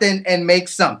nothing and make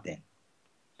something.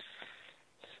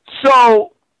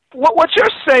 So what you're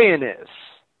saying is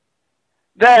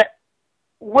that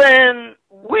when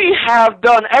we have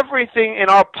done everything in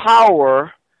our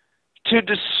power to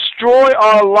destroy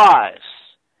our lives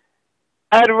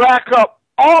and rack up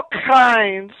all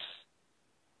kinds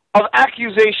of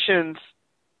accusations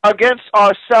against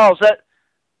ourselves, that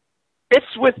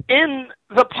it's within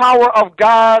the power of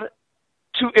God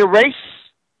to erase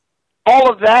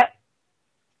all of that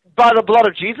by the blood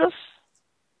of Jesus?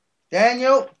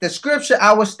 Daniel, the scripture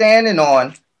I was standing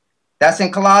on, that's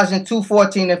in Colossians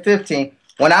 2:14 and 15.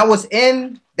 When I was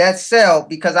in that cell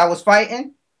because I was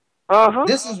fighting,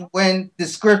 this is when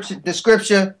the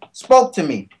scripture spoke to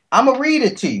me. I'm going to read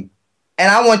it to you.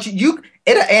 And I want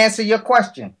it'll answer your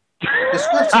question. The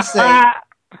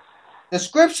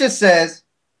scripture says,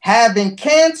 having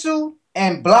canceled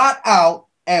and blot out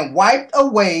and wiped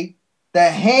away the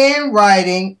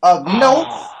handwriting of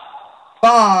notes,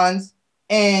 bonds,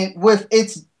 and with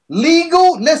its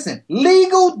legal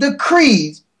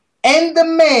decrees and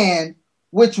demand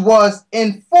which was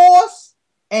in force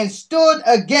and stood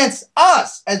against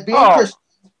us as being Christians,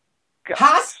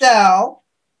 hostile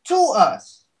to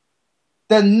us.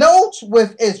 The notes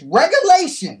with its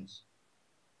regulations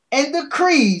and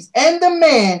decrees and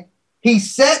demand he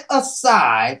set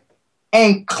aside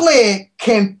and cleared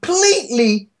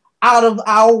completely out of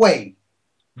our way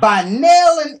by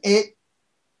nailing it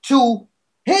to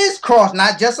his cross,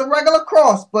 not just a regular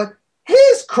cross, but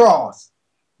his cross.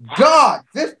 God,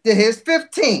 here's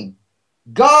 15.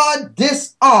 God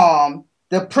disarmed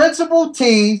the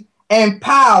principalities and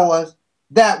powers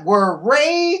that were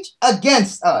raged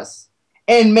against us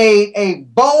and made a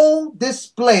bold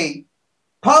display,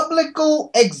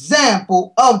 publical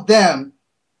example of them,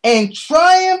 and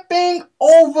triumphing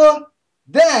over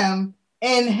them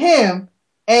in him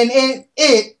and in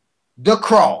it, the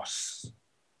cross.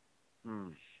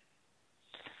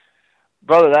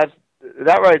 Brother,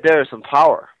 that right there is some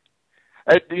power.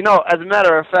 You know, as a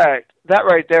matter of fact, that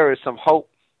right there is some hope.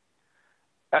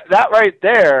 That right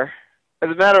there, as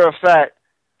a matter of fact,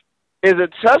 is a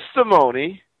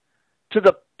testimony to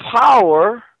the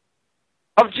power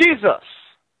of Jesus.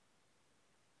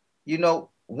 You know,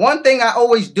 one thing I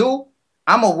always do,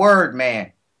 I'm a word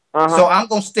man. So I'm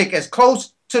going to stick as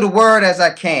close to the word as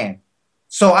I can.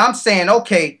 So I'm saying,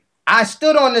 okay, I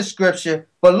stood on this scripture,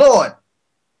 but Lord,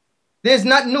 there's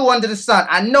nothing new under the sun.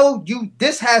 I know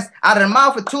this has out of the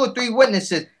mouth of 2 or 3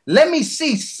 witnesses. Let me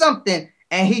see something.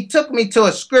 And he took me to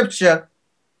a scripture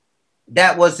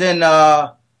that was in,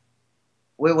 where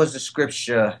was the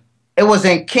scripture? It was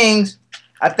in Kings,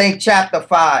 I think chapter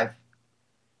 5,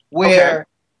 where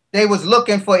they was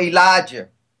looking for Elijah.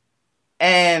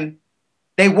 And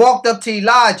they walked up to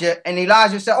Elijah, and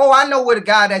Elijah said, oh, I know where the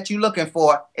guy that you're looking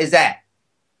for is at.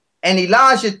 And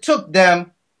Elijah took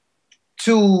them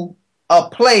to a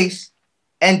place,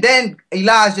 and then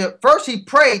Elijah, first he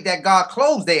prayed that God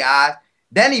closed their eyes,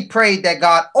 then he prayed that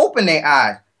God opened their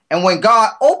eyes. And when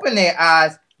God opened their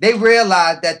eyes, they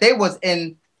realized that they was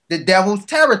in the devil's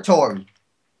territory.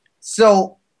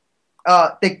 So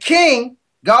the king,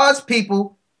 God's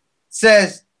people,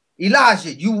 says,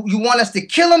 Elijah, you want us to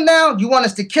kill him now? You want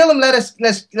us to kill him?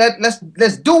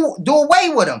 Let's do away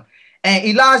with him. And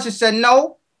Elijah said,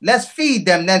 no, let's feed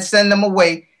them, then send them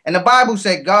away. And the Bible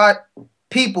said God,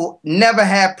 people never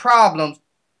had problems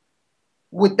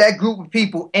with that group of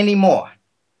people anymore.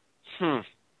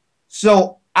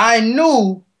 So I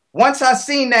knew, once I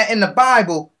seen that in the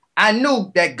Bible, I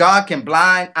knew that God can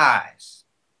blind eyes.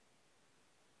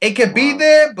 It could be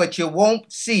there, but you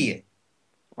won't see it.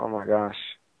 Oh my gosh.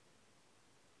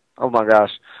 Oh my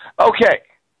gosh. Okay.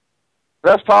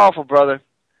 That's powerful, brother.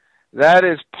 That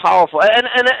is powerful. And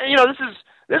you know,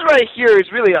 this right here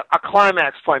is really a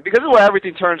climax point, because this is where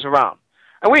everything turns around.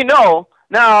 And we know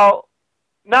now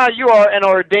you are an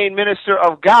ordained minister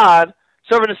of God,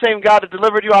 serving the same God that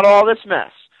delivered you out of all this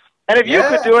mess. And if you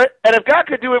could do it, and if God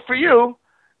could do it for you,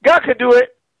 God could do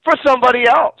it for somebody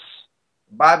else.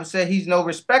 The Bible said he's no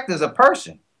respecter of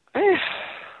person.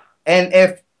 And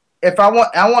if I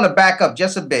want to back up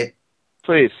just a bit.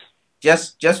 Please.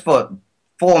 Just for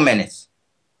 4 minutes.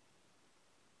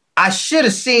 I should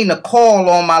have seen the call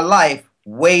on my life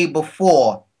way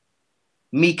before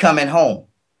me coming home.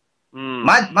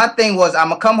 My thing was, I'm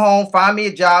going to come home, find me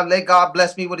a job, let God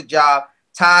bless me with a job,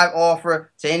 tithe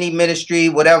offer to any ministry,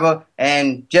 whatever,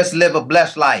 and just live a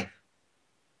blessed life.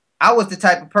 I was the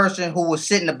type of person who would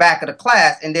sit in the back of the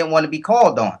class and didn't want to be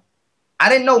called on. I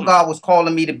didn't know God was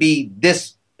calling me to be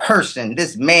this person,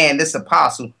 this man, this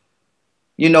apostle.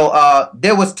 You know,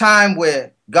 there was time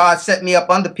where God set me up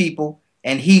under people,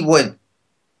 and he would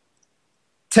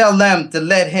tell them to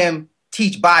let him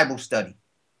teach Bible study.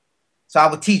 So I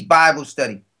would teach Bible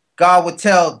study. God would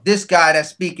tell this guy that's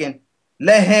speaking,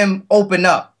 let him open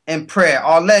up in prayer,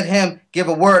 or let him give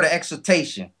a word of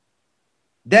exhortation.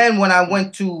 Then when I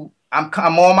went to,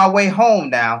 I'm on my way home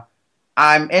now.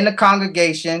 I'm in the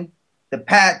congregation.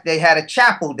 They had a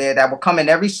chapel there that would come in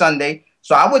every Sunday.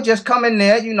 So I would just come in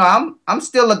there. You know, I'm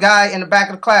still a guy in the back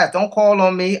of the class. Don't call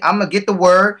on me. I'm going to get the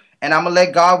word, and I'm going to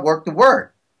let God work the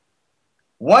word.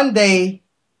 One day,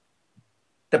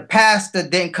 the pastor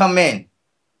didn't come in.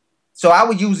 So I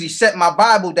would usually set my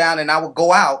Bible down, and I would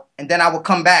go out, and then I would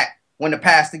come back when the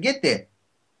pastor get there.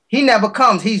 He never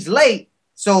comes. He's late.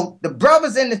 So the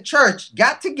brothers in the church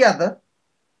got together,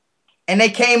 and they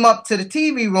came up to the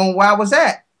TV room where I was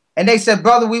at. And they said,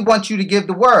 brother, we want you to give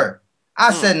the word.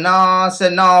 I said, no. I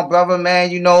said, no, brother,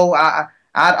 man, you know, I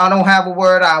don't have a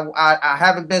word. I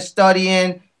haven't been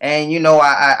studying, and, you know,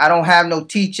 I don't have no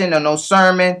teaching or no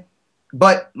sermon.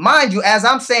 But mind you, as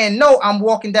I'm saying no, I'm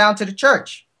walking down to the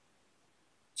church.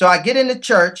 So I get in the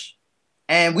church,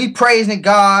 and we praising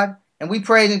God, and we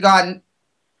praising God.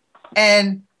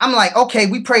 And I'm like, okay,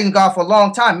 we praising God for a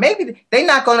long time. Maybe they're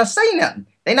not going to say nothing.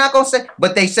 They're not going to say,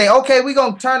 but they say, okay, we're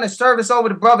going to turn the service over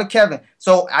to Brother Kevin.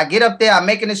 So I get up there, I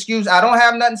make an excuse. I don't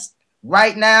have nothing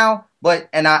right now,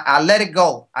 and I let it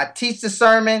go. I teach the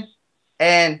sermon,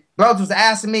 and brothers was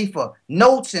asking me for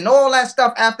notes and all that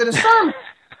stuff after the sermon.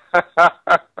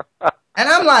 And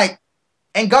I'm like,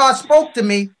 and God spoke to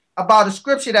me about a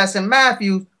scripture that's in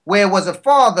Matthew where it was a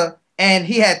father, and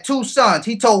he had two sons.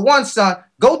 He told one son,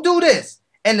 go do this.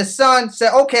 And the son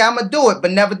said, okay, I'm going to do it,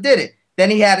 but never did it. Then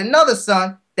he had another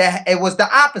son that it was the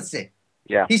opposite.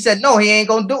 Yeah. He said, no, he ain't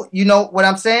going to do it. You know what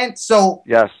I'm saying? So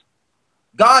yes,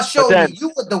 God showed me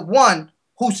you were the one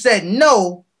who said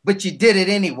no, but you did it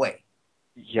anyway.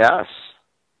 Yes.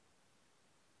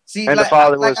 See, and like, the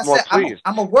Father like was I more said, pleased.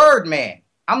 I'm a word man.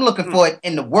 I'm looking for it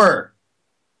in the word.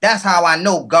 That's how I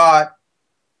know God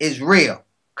is real.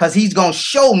 Because he's going to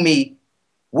show me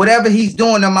whatever he's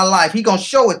doing in my life. He's going to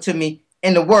show it to me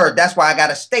in the word. That's why I got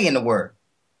to stay in the word.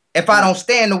 If I don't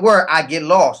stay in the word, I get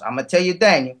lost. I'm going to tell you,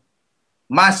 Daniel,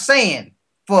 my saying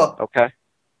for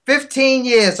 15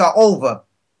 years or over,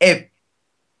 if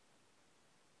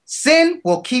sin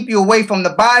will keep you away from the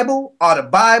Bible, or the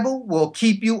Bible will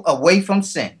keep you away from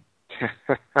sin.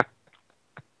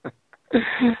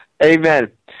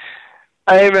 Amen.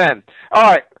 Amen. All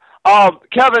right.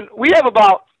 Kevin, we have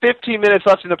about 15 minutes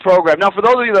left in the program. Now, for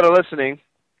those of you that are listening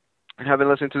and have been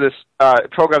listening to this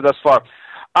program thus far,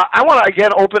 I want to,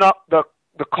 again, open up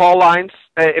the call lines.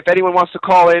 If anyone wants to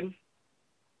call in,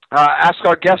 ask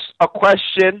our guests a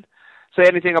question, say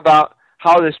anything about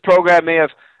how this program may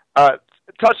have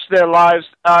touched their lives.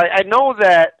 I know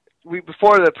that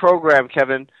before the program,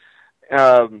 Kevin,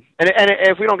 and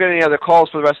if we don't get any other calls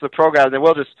for the rest of the program, then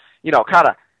we'll just, kind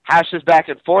of hash this back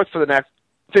and forth for the next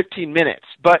 15 minutes.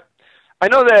 But I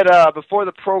know that before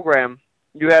the program,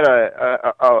 you had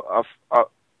a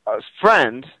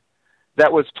friend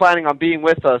that was planning on being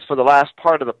with us for the last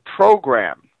part of the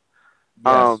program.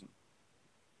 Yes.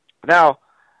 Now,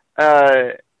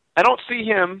 I don't see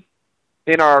him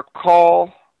in our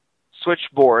call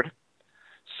switchboard,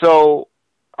 so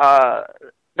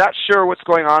not sure what's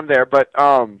going on there, but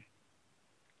call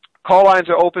lines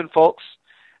are open, folks.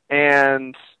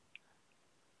 And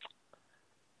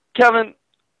Kevin,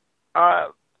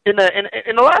 in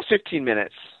the last 15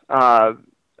 minutes,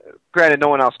 granted no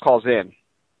one else calls in,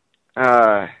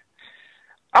 I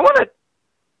want to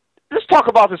just talk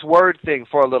about this word thing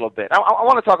for a little bit. I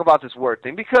want to talk about this word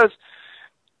thing because,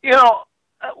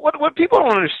 what people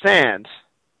don't understand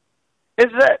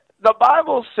is that the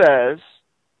Bible says,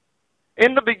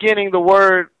 in the beginning the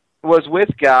Word was with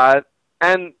God,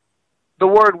 and the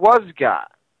Word was God.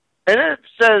 And then it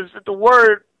says that the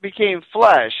Word became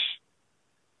flesh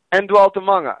and dwelt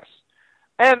among us.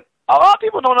 And a lot of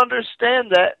people don't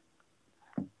understand that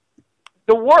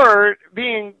the Word,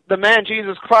 being the man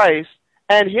Jesus Christ,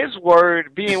 and His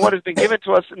Word, being what has been given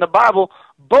to us in the Bible,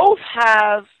 both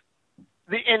have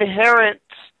the inherent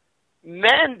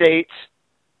mandate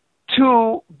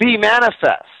to be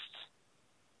manifest.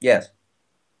 Yes.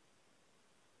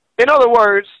 In other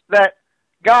words, that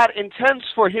God intends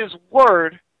for His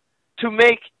Word to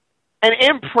make an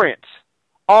imprint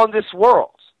on this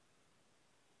world,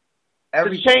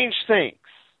 to change things.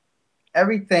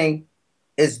 Everything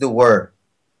is the Word.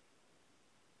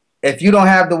 If you don't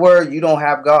have the Word, you don't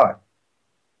have God.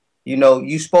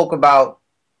 You spoke about,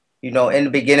 in the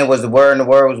beginning was the Word, and the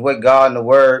Word was with God, and the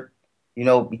Word,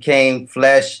 became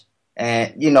flesh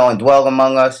and, and dwelled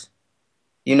among us,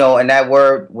 and that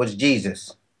Word was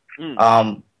Jesus.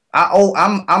 I'm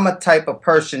a type of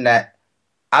person that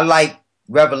I like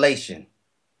revelation.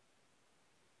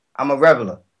 I'm a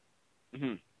reveler.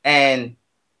 Mm-hmm. And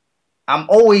I'm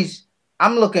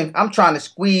trying to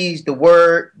squeeze the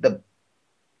Word, the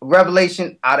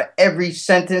revelation out of every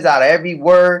sentence, out of every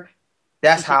word.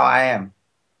 That's how I am.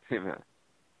 Amen.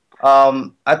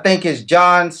 I think it's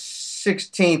John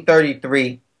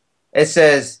 16:33, it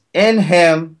says, in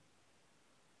him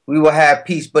we will have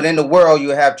peace, but in the world you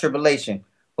will have tribulation.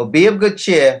 But be of good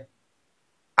cheer,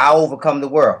 I overcome the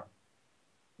world.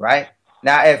 Right?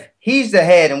 Now, if he's the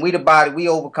head and we the body, we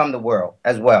overcome the world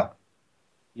as well.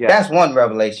 Yeah. That's one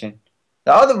revelation.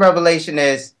 The other revelation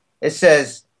is, it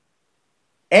says,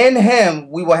 in him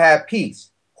we will have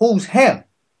peace. Who's him?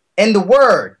 In the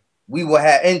word we will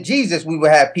have, in Jesus we will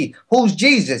have peace. Who's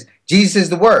Jesus? Jesus is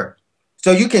the word.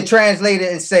 So you can translate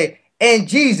it and say, in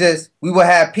Jesus we will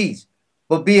have peace.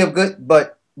 But be of good,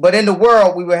 but in the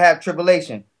world we will have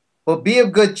tribulation. But be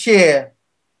of good cheer.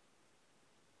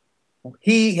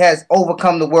 He has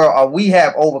overcome the world, or we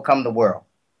have overcome the world.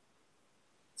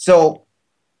 So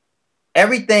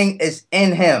everything is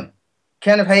in him.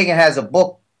 Kenneth Hagin has a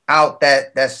book out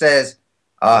that says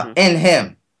in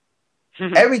him.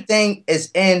 Everything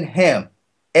is in him.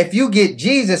 If you get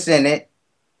Jesus in it,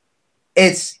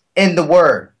 it's in the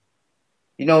word.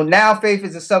 You know, now faith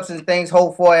is the substance of things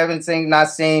hoped for, everything not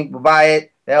seen, but by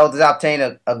it the elders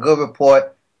obtain a good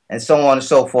report, and so on and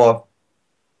so forth.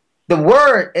 The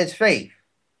word is faith.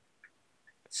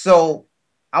 So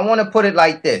I want to put it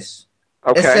like this.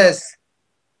 Okay. It says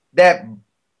that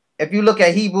if you look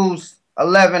at Hebrews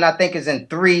 11, I think it's in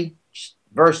 3,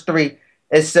 verse 3,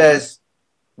 it says,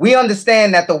 we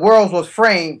understand that the world was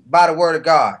framed by the word of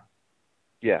God.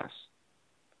 Yes.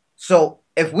 So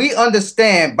if we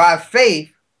understand by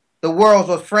faith the world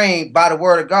was framed by the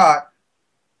word of God,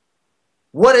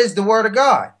 what is the word of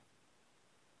God?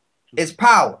 It's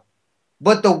power.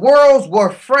 But the worlds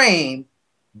were framed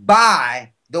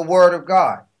by the word of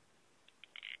God.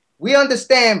 We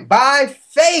understand by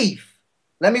faith.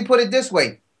 Let me put it this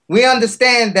way. We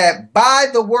understand that by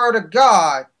the word of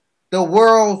God, the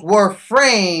worlds were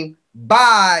framed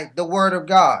by the word of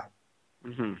God.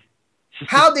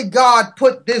 How did God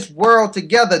put this world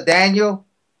together, Daniel?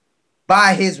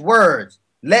 By his words.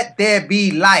 Let there be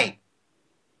light.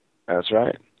 That's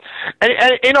right.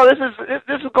 And you know, this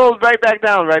goes right back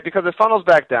down, right? Because it funnels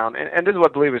back down, and this is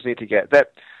what believers need to get.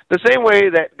 That the same way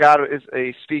that God is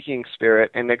a speaking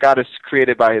spirit and that God is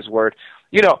created by his word,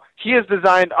 you know, he has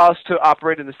designed us to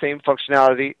operate in the same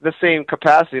functionality, the same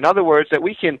capacity. In other words, that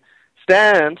we can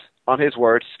stand on his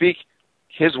word, speak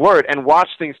his word, and watch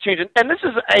things change. And this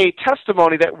is a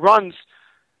testimony that runs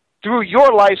through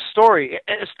your life story,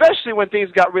 especially when things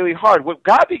got really hard. What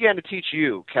God began to teach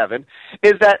you, Kevin,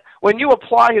 is that when you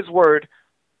apply his word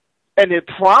and the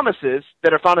promises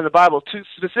that are found in the Bible to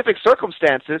specific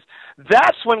circumstances,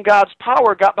 that's when God's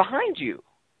power got behind you.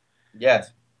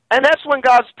 Yes. And that's when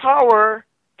God's power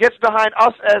gets behind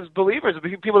us as believers,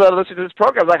 people that are listening to this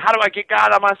program. Like, how do I get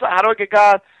God on my side? How do I get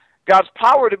God's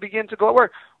power to begin to go at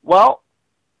work? Well,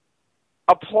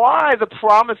 apply the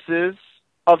promises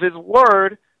of his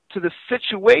word to the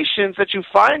situations that you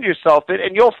find yourself in,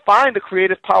 and you'll find the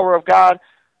creative power of God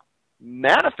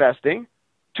manifesting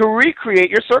to recreate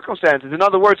your circumstances. In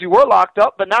other words, you were locked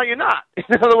up, but now you're not.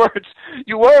 In other words,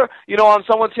 you were, on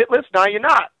someone's hit list, now you're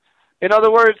not. In other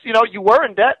words, you were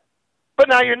in debt, but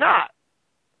now you're not.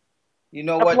 You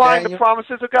know what, applying Daniel? the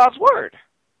promises of God's word.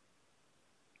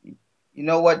 You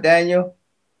know what, Daniel?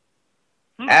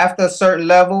 After a certain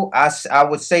level, I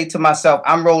would say to myself,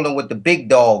 I'm rolling with the big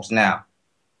dogs now.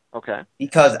 Okay.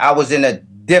 Because I was in a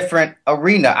different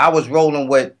arena. I was rolling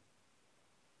with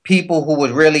people who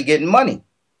was really getting money.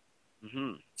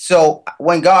 So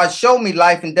when God showed me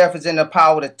life and death is in the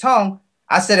power of the tongue,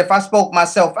 I said, if I spoke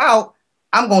myself out,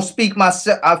 I'm going to speak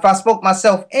myself. If I spoke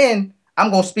myself in,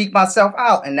 I'm going to speak myself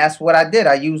out. And that's what I did.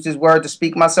 I used his word to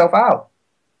speak myself out.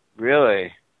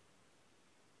 Really?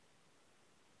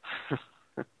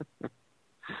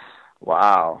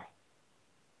 Wow.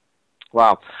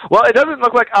 Well, it doesn't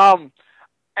look like, and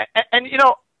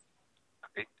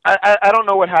I don't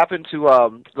know what happened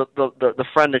to the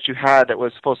friend that you had that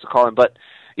was supposed to call him, but,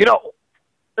 in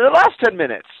the last 10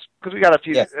 minutes, because we got a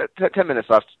few, Yes. 10 minutes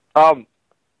left,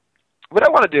 what I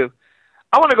want to do,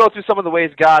 I want to go through some of the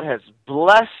ways God has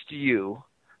blessed you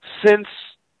since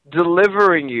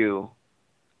delivering you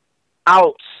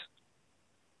out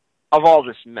of all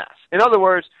this mess. In other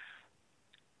words,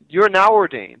 you're now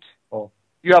ordained. Oh.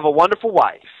 You have a wonderful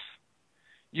wife.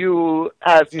 You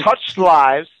have touched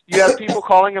lives. You have people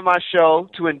calling in my show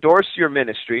to endorse your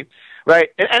ministry, right?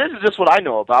 And this is just what I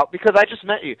know about because I just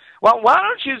met you. Well, why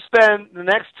don't you spend the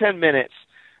next 10 minutes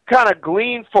kind of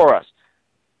glean for us?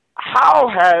 How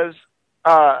has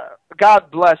God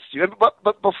blessed you?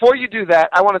 But before you do that,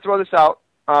 I want to throw this out.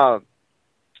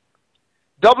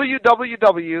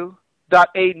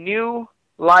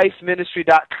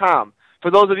 www.anewlifeministry.com. For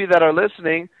those of you that are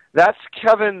listening, that's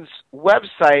Kevin's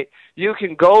website. you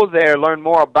can go there, learn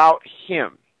more about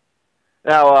him.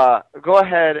 Now, go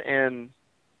ahead and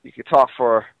you can talk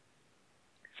for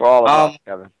all of us,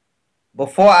 Kevin.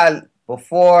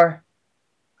 Before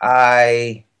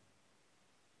I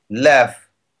left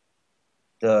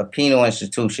the penal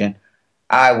institution,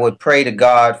 I would pray to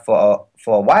God for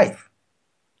a wife.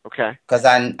 Okay. Because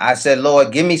I said,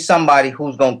 Lord, give me somebody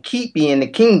who's going to keep me in the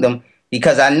kingdom,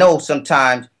 because I know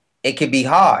sometimes it can be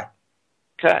hard.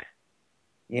 Okay.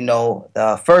 You know,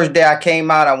 the first day I came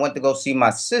out, I went to go see my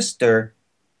sister,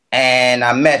 and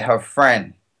I met her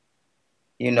friend.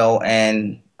 You know,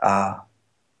 and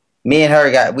me and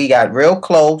her got real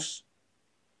close,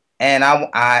 and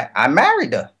I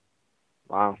married her.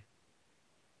 Wow.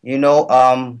 You know,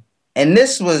 and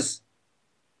this was,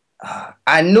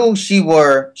 I knew she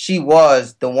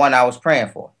was the one I was praying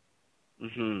for.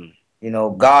 Mm-hmm. You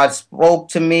know, God spoke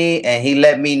to me, and He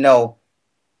let me know.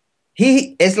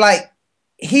 He's like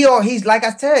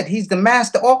I said, He's the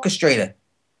master orchestrator.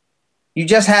 You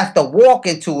just have to walk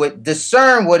into it,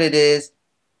 discern what it is,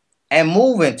 and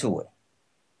move into it.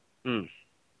 Mm.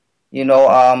 You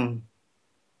know,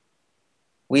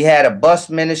 we had a bus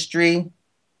ministry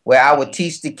where I would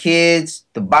teach the kids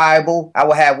the Bible. I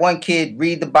would have one kid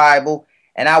read the Bible,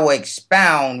 and I would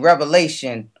expound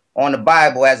revelation on the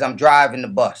Bible as I'm driving the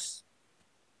bus.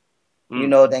 You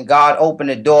know, then God opened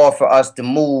the door for us to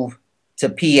move to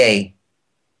PA.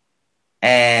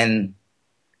 And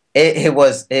it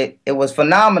was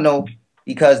phenomenal,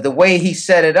 because the way He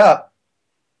set it up,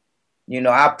 you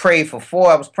know, I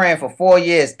was praying for 4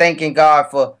 years, thanking God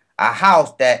for a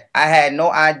house that I had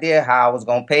no idea how I was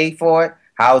going to pay for it,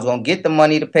 how I was going to get the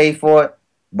money to pay for it,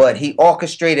 but He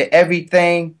orchestrated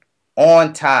everything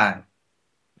on time.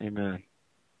 Amen.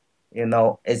 You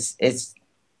know, it's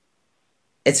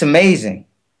amazing.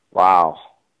 Wow.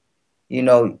 You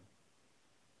know,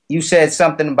 you said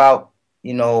something about,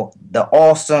 you know, the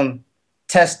awesome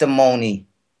testimony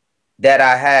that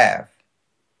I have.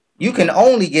 You can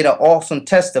only get an awesome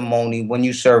testimony when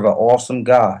you serve an awesome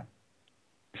God.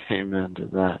 Amen to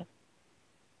that.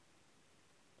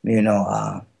 You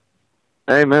know,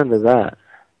 amen to that.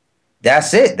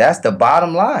 That's it. That's the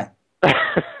bottom line.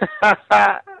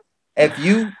 If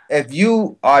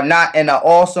you are not in an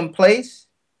awesome place,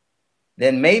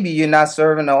 then maybe you're not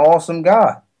serving an awesome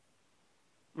God.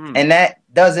 And that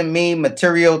doesn't mean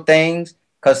material things,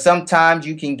 because sometimes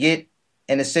you can get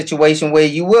in a situation where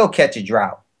you will catch a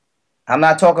drought. I'm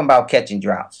not talking about catching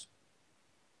droughts.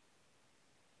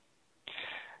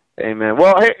 Amen.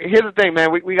 Well, here's the thing,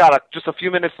 man. We got just a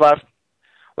few minutes left.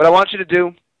 What I want you to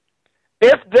do,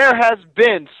 if there has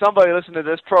been somebody listening to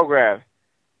this program,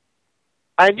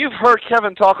 and you've heard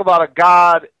Kevin talk about a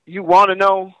God you want to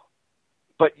know,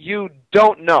 but you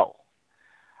don't know,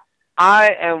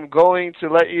 I am going to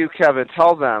let you, Kevin,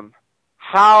 tell them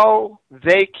how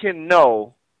they can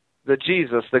know the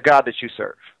Jesus, the God that you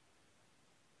serve.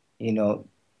 You know,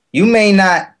 you may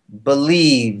not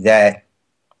believe that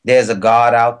there's a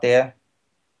God out there,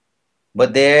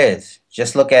 but there is.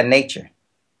 Just look at nature.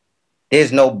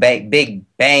 There's no big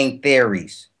bang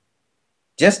theories.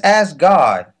 Just ask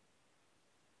God,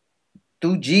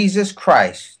 through Jesus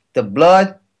Christ, the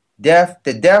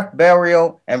death,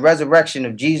 burial, and resurrection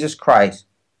of Jesus Christ.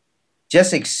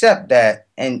 Just accept that,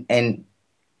 and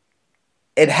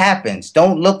it happens.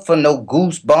 Don't look for no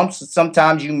goosebumps.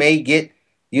 Sometimes you may get,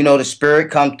 you know, the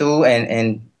Spirit come through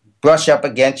and brush up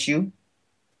against you.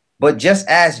 But just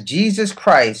ask Jesus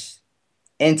Christ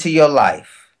into your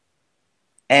life.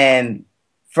 And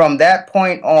from that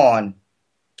point on,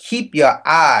 keep your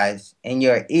eyes and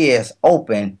your ears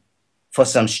open for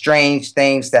some strange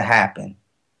things to happen.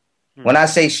 When I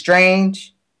say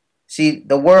strange, see,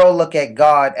 the world look at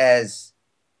God as,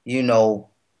 you know,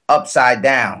 upside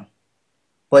down.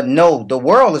 But no, the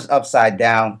world is upside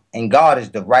down, and God is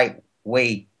the right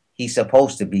way He's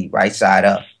supposed to be, right side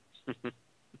up.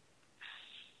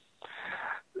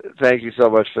 Thank you so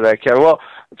much for that, Kevin. Well,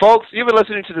 folks, you've been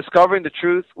listening to Discovering the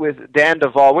Truth with Dan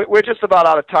Duvall. We're just about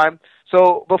out of time.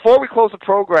 So before we close the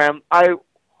program, I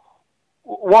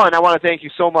want to thank you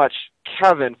so much,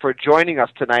 Kevin, for joining us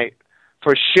tonight,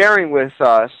 for sharing with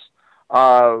us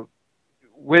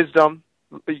wisdom,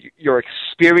 your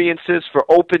experiences, for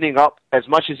opening up as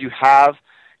much as you have,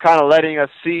 kind of letting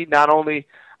us see not only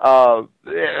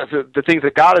the things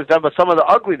that God has done, but some of the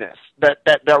ugliness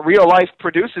that real life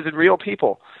produces in real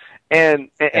people. And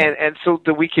so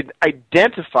that we can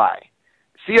identify,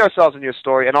 see ourselves in your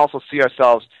story, and also see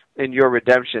ourselves in your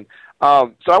redemption.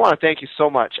 So I want to thank you so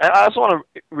much. I also want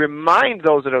to remind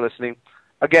those that are listening,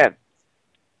 again,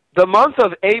 the month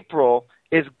of April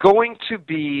is going to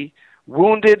be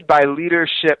Wounded by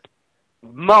Leadership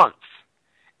Month.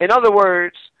 In other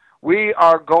words, we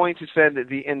are going to spend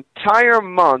the entire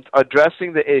month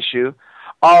addressing the issue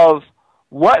of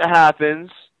what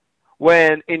happens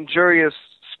when injurious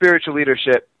spiritual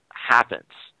leadership happens.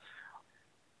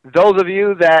 Those of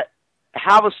you that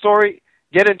have a story,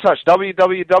 get in touch.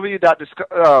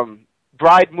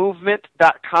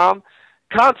 www.bridemovement.com.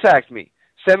 Contact me.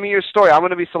 Send me your story. I'm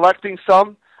going to be selecting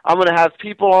some. I'm going to have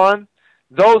people on.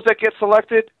 Those that get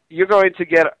selected, you're going to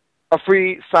get a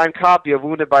free signed copy of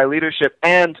Wounded by Leadership.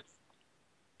 And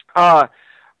we're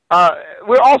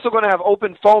also going to have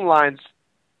open phone lines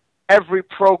every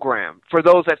program for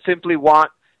those that simply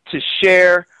want to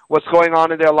share what's going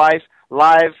on in their life,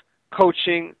 live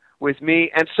coaching with me.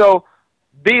 And so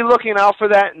be looking out for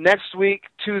that. Next week,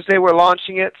 Tuesday, we're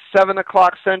launching it, 7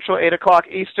 o'clock Central, 8 o'clock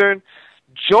Eastern.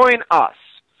 Join us.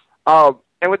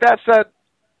 And with that said,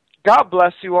 God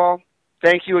bless you all.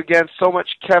 Thank you again so much,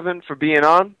 Kevin, for being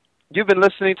on. You've been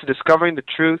listening to Discovering the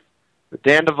Truth with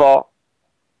Dan Duvall.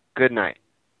 Good night.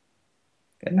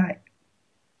 Good night.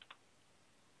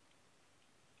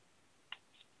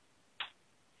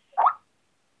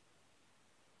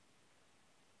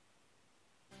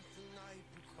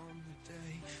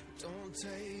 Don't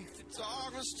take the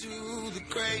darkness to the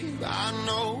grave. I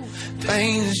know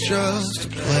pain is just a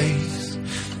place.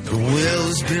 The will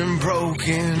has been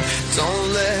broken.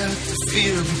 Don't let the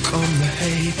fear become the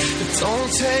hate.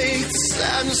 Don't take the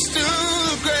sadness to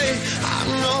the grave. I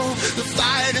know the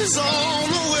fight is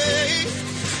on the way.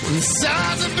 When the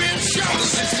signs have been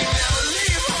chosen, you never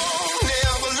leave home,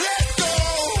 never let go.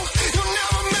 You'll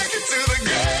never make it to the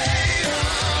grave.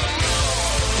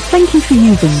 Thank you for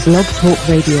using Blog Talk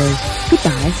Radio.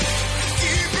 Goodbye.